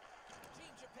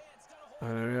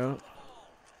 There we go.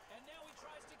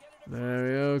 There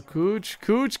we go.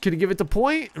 Cooch, can you give it to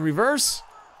Point in reverse?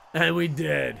 And we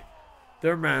did.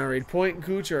 They're married. Point and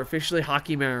Cooch are officially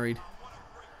hockey married.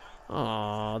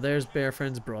 Aw, there's Bear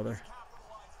Friend's brother.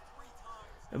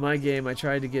 In my game, I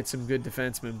tried to get some good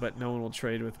defensemen, but no one will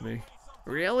trade with me.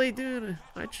 Really, dude?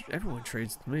 Everyone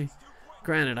trades with me.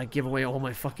 Granted, I give away all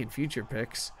my fucking future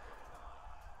picks.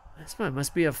 This man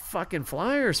must be a fucking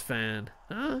Flyers fan,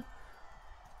 huh?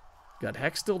 Got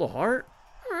Hextall to Hart?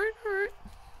 Alright, alright.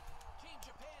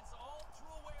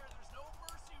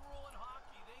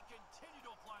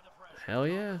 Hell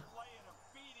yeah.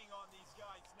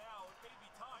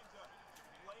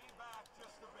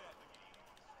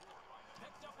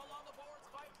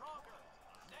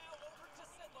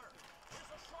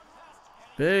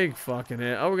 Big fucking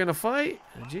hit. Oh, we're gonna fight?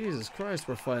 Jesus Christ,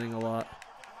 we're fighting a lot.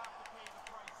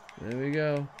 There we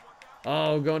go.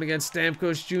 Oh, going against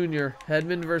Stamkos Jr.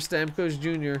 Hitmen versus Stamkos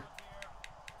Jr.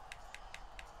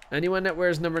 Anyone that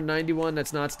wears number 91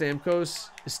 that's not Stamkos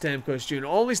is Stamkos Jr.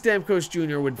 Only Stamkos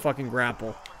Jr. would fucking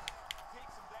grapple.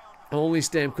 Only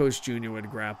Stamkos Jr.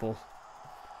 would grapple.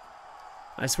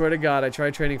 I swear to God, I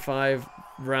tried trading 5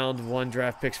 round 1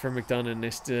 draft picks for McDonough and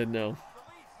they still no.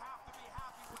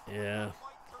 Yeah.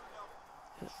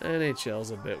 NHL's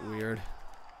a bit weird.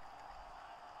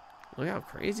 Look how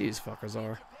crazy these fuckers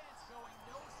are.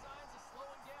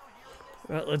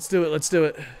 Well, let's do it. Let's do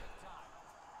it.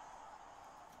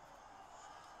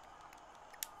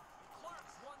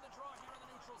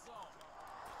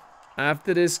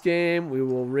 After this game, we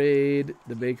will raid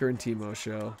the Baker and Timo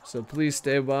show. So please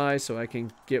stay by so I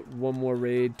can get one more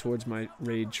raid towards my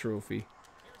raid trophy.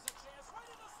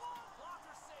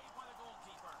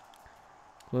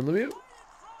 Let me...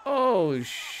 Oh,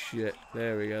 shit.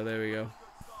 There we go. There we go.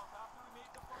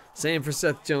 Same for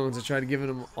Seth Jones. I tried giving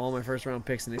him all my first round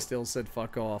picks and they still said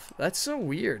fuck off. That's so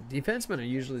weird. Defensemen are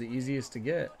usually the easiest to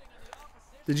get.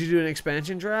 Did you do an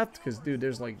expansion draft? Because, dude,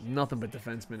 there's like nothing but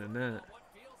defensemen in that.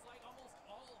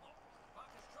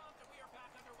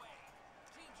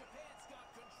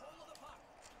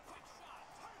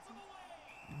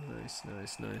 Nice,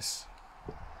 nice, nice.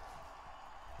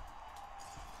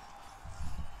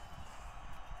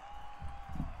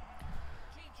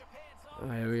 Oh,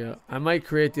 here we go. I might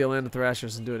create the Atlanta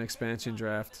Thrashers and do an expansion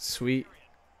draft. Sweet.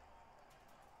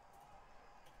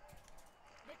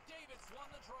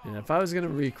 Yeah, if I was going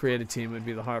to recreate a team, it would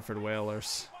be the Hartford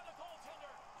Whalers.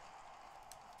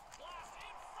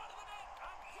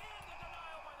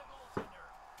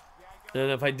 And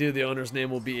if I do, the owner's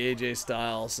name will be AJ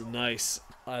Styles. Nice.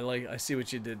 I see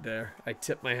what you did there. I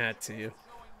tip my hat to you.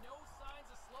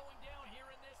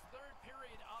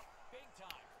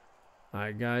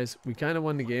 Alright, guys. We kind of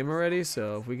won the game already,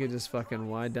 so if we could just fucking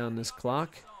wind down this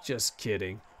clock. Just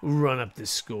kidding. Run up the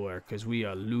score, because we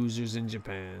are losers in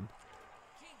Japan.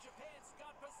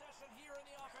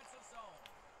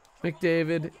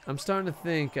 McDavid, I'm starting to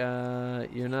think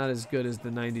you're not as good as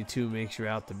the 92 makes you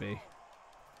out to be.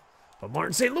 But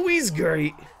Martin St. Louis is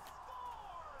great.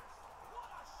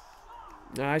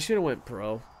 Nah, I should have went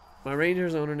pro. My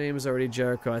Rangers owner name is already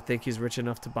Jericho. I think he's rich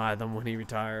enough to buy them when he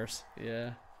retires.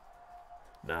 Yeah.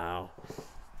 No.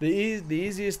 The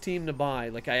easiest team to buy,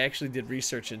 like I actually did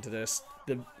research into this.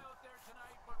 The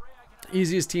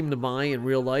easiest team to buy in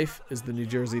real life is the New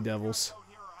Jersey Devils.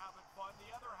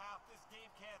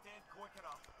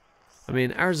 I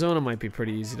mean, Arizona might be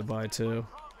pretty easy to buy too.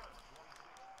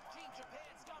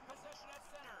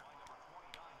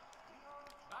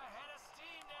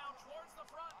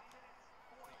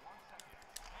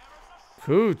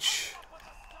 Cooch.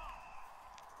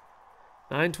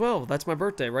 9/12. That's my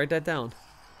birthday. Write that down.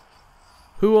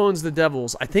 Who owns the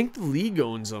Devils? I think the league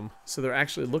owns them, so they're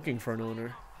actually looking for an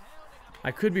owner.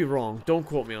 I could be wrong. Don't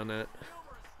quote me on that.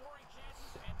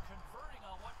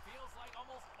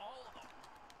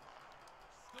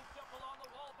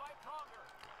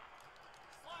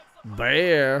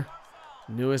 Bear.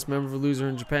 Newest member of Loser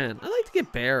in Japan. I'd like to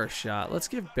give Bear a shot. Let's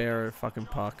give Bear a fucking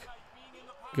puck.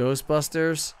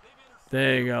 Ghostbusters.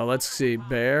 There you go. Let's see.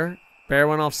 Bear. Bear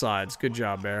went off sides. Good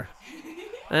job, Bear.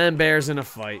 And Bear's in a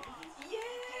fight.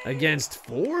 Against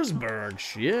Forsberg.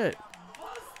 Shit.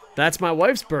 That's my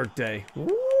wife's birthday.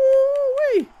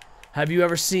 Woo-wee. Have you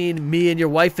ever seen me and your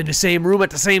wife in the same room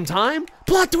at the same time?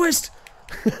 Plot twist!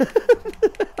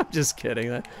 I'm just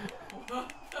kidding.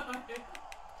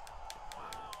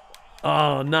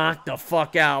 Oh, knock the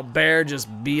fuck out. Bear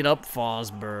just beat up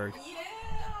Forsberg. I'm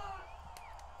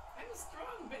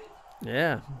strong, bitch.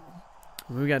 Yeah.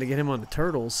 We got to get him on the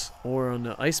Turtles or on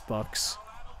the Ice Bucks.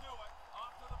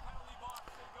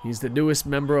 He's the newest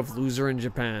member of Loser in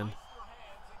Japan.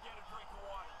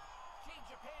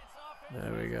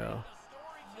 There we go.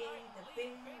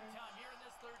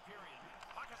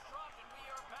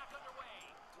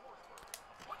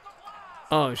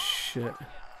 Oh, shit.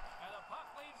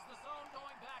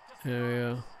 There we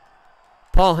go.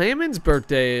 Paul Heyman's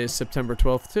birthday is September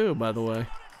 12th, too, by the way.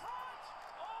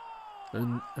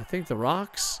 And I think the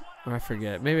Rocks, or I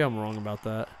forget. Maybe I'm wrong about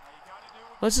that.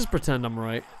 Let's just pretend I'm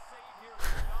right.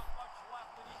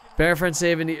 Bear friend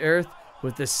saving the earth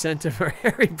with the scent of her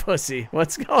hairy pussy.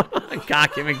 What's going on?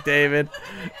 Cocky McDavid.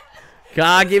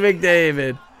 Cocky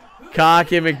McDavid.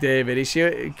 Cocky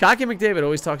McDavid. Cocky McDavid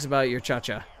always talks about your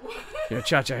cha-cha. Your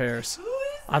cha-cha hairs.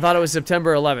 I thought it was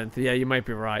September 11th. Yeah, you might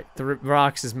be right. The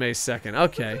Rocks is May 2nd.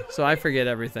 Okay, so I forget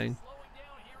everything.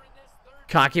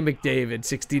 Cocky McDavid,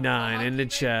 69, in the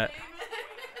chat.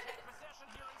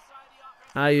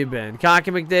 How you been?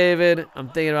 Cocky McDavid, I'm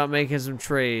thinking about making some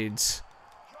trades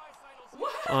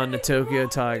on the Tokyo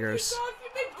Tigers.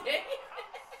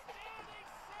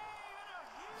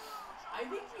 I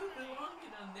think you belong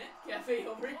in a net cafe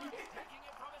over here.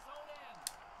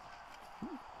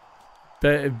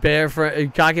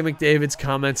 Cocky McDavid's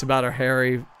comments about her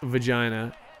hairy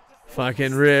vagina.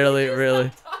 Fucking really.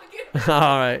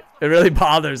 Alright. It really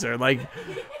bothers her. Like,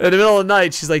 in the middle of the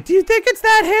night, she's like, do you think it's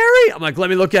that hairy? I'm like, let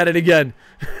me look at it again.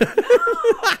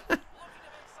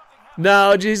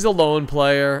 No, he's a lone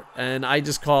player, and I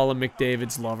just call him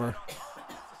McDavid's lover.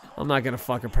 I'm not going to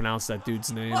fucking pronounce that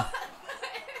dude's name.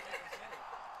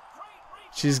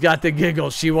 She's got the giggle.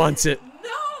 She wants it. No!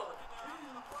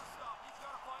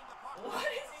 What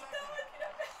is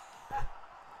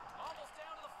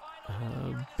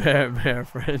he doing? Bear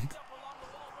friend.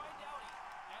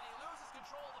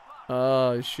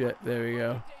 Oh, shit. There we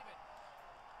go.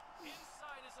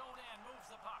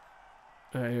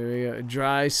 Alright, here we go.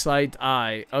 Dry sight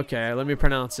eye. Okay, let me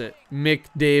pronounce it.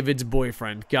 McDavid's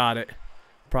boyfriend. Got it.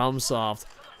 Problem solved.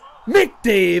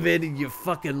 McDavid, you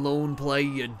fucking lone player.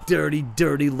 You dirty,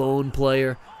 dirty lone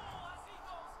player.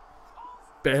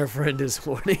 Bear friend is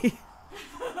horny.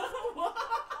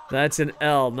 That's an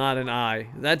L, not an I.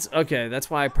 That's okay. That's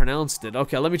why I pronounced it.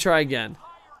 Okay, let me try again.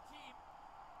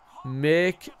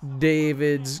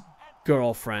 McDavid's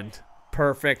girlfriend.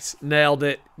 Perfect. Nailed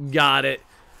it. Got it.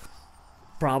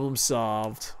 Problem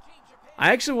solved.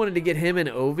 I actually wanted to get him and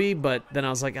Ovi, but then I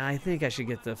was like, I think I should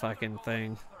get the fucking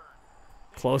thing.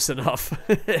 Close enough.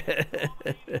 There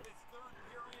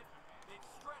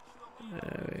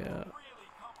we go.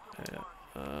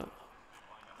 Yeah.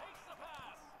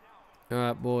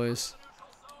 Alright, boys.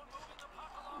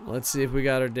 Let's see if we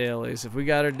got our dailies. If we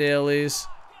got our dailies,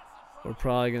 we're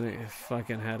probably gonna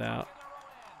fucking head out.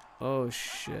 Oh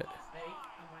shit.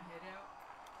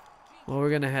 Well, we're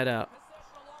gonna head out.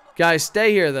 Guys,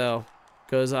 stay here though,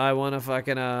 because I want to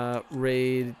fucking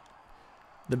raid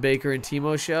the Baker and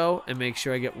Timo show and make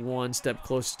sure I get one step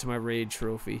closer to my raid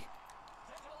trophy.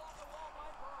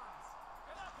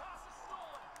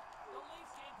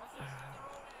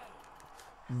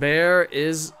 Bear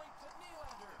is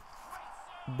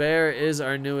Bear is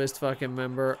our newest fucking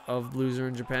member of Loser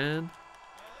in Japan.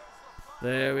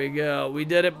 There we go. We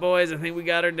did it, boys. I think we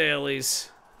got our dailies.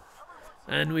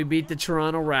 And we beat the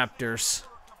Toronto Raptors.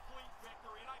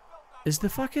 Is the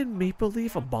fucking Maple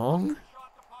Leaf a bong?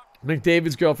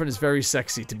 McDavid's girlfriend is very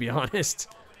sexy, to be honest.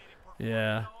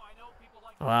 Yeah.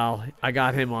 Well, I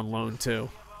got him on loan, too.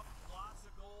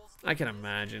 I can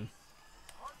imagine.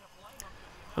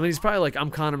 I mean, he's probably like,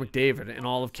 I'm Connor McDavid, and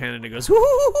all of Canada goes,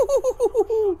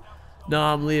 "Woo-hoo-hoo-hoo-hoo-hoo-hoo." No,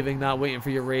 I'm leaving, not waiting for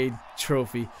your raid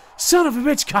trophy. Son of a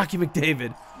bitch, Cocky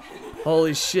McDavid.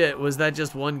 Holy shit, was that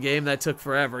just one game? That took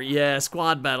forever. Yeah,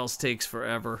 squad battles takes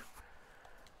forever.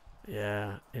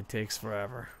 Yeah, it takes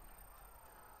forever.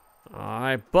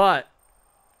 Alright, but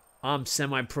I'm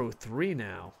semi-pro 3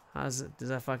 now. Does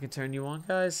that fucking turn you on,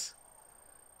 guys?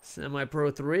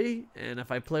 Semi-pro 3, and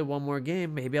if I play one more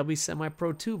game, maybe I'll be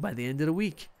semi-pro 2 by the end of the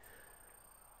week.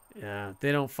 Yeah,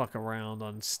 they don't fuck around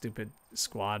on stupid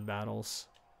squad battles.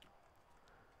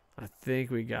 I think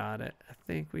we got it. I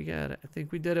think we got it. I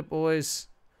think we did it, boys.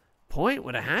 Point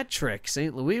with a hat trick.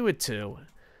 St. Louis with 2.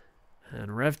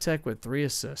 And RevTech with 3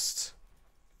 assists.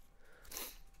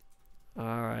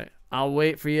 Alright. I'll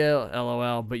wait for you,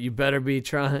 LOL, but you better be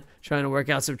trying to work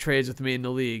out some trades with me in the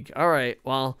league. Alright,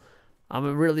 well,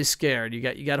 I'm really scared. You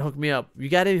got to hook me up. You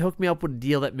got to hook me up with a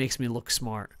deal that makes me look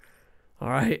smart.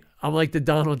 Alright? I'm like the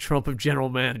Donald Trump of general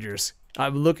managers.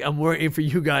 I'm waiting for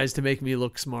you guys to make me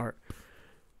look smart.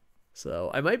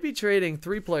 So, I might be trading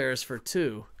 3 players for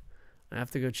 2. I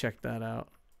have to go check that out.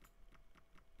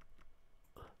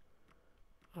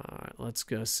 Alright, let's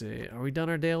go see. Are we done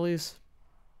our dailies?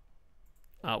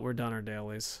 Oh, we're done our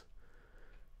dailies.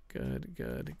 Good,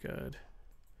 good, good.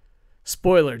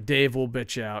 Spoiler, Dave will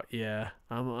bitch out. Yeah,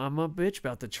 I'm a bitch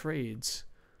about the trades.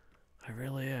 I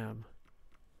really am.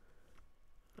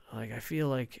 Like, I feel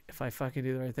like if I fucking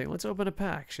do the right thing. Let's open a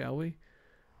pack, shall we?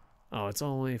 Oh, it's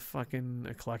only fucking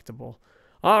a collectible.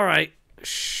 Alright.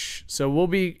 Shh. So we'll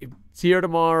be here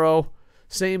tomorrow.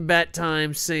 Same bat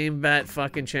time, same bat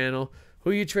fucking channel.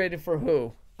 Who you traded for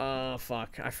who?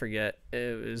 Fuck. I forget.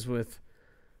 It was with...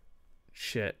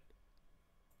 Shit.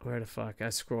 Where the fuck?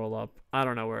 I scroll up. I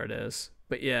don't know where it is.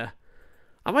 But yeah.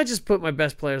 I might just put my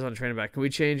best players on trainer back. Can we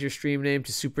change your stream name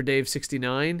to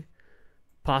SuperDave69?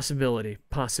 Possibility.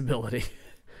 Possibility.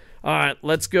 Alright,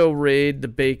 let's go raid the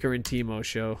Baker and Timo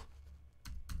show.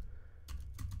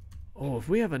 Oh, if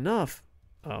we have enough.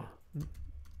 Oh.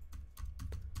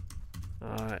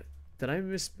 Alright. Did I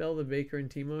misspell the Baker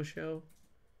and Timo show?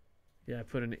 Yeah, I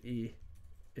put an E.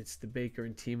 It's the Baker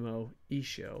and Timo E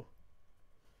show.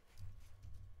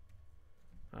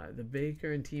 Alright, the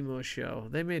Baker and Timo show.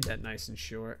 They made that nice and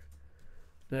short.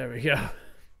 There we go.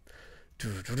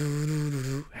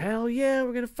 Hell yeah,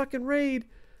 we're gonna fucking raid.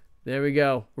 There we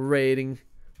go. We're raiding.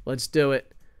 Let's do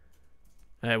it.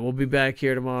 Alright, we'll be back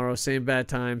here tomorrow. Same bad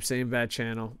time, same bad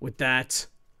channel. With that,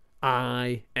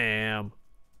 I am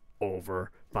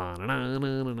over.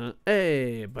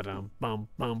 Hey, ba-dum bum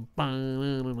bum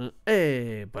bum.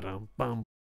 Hey, ba-dum bum.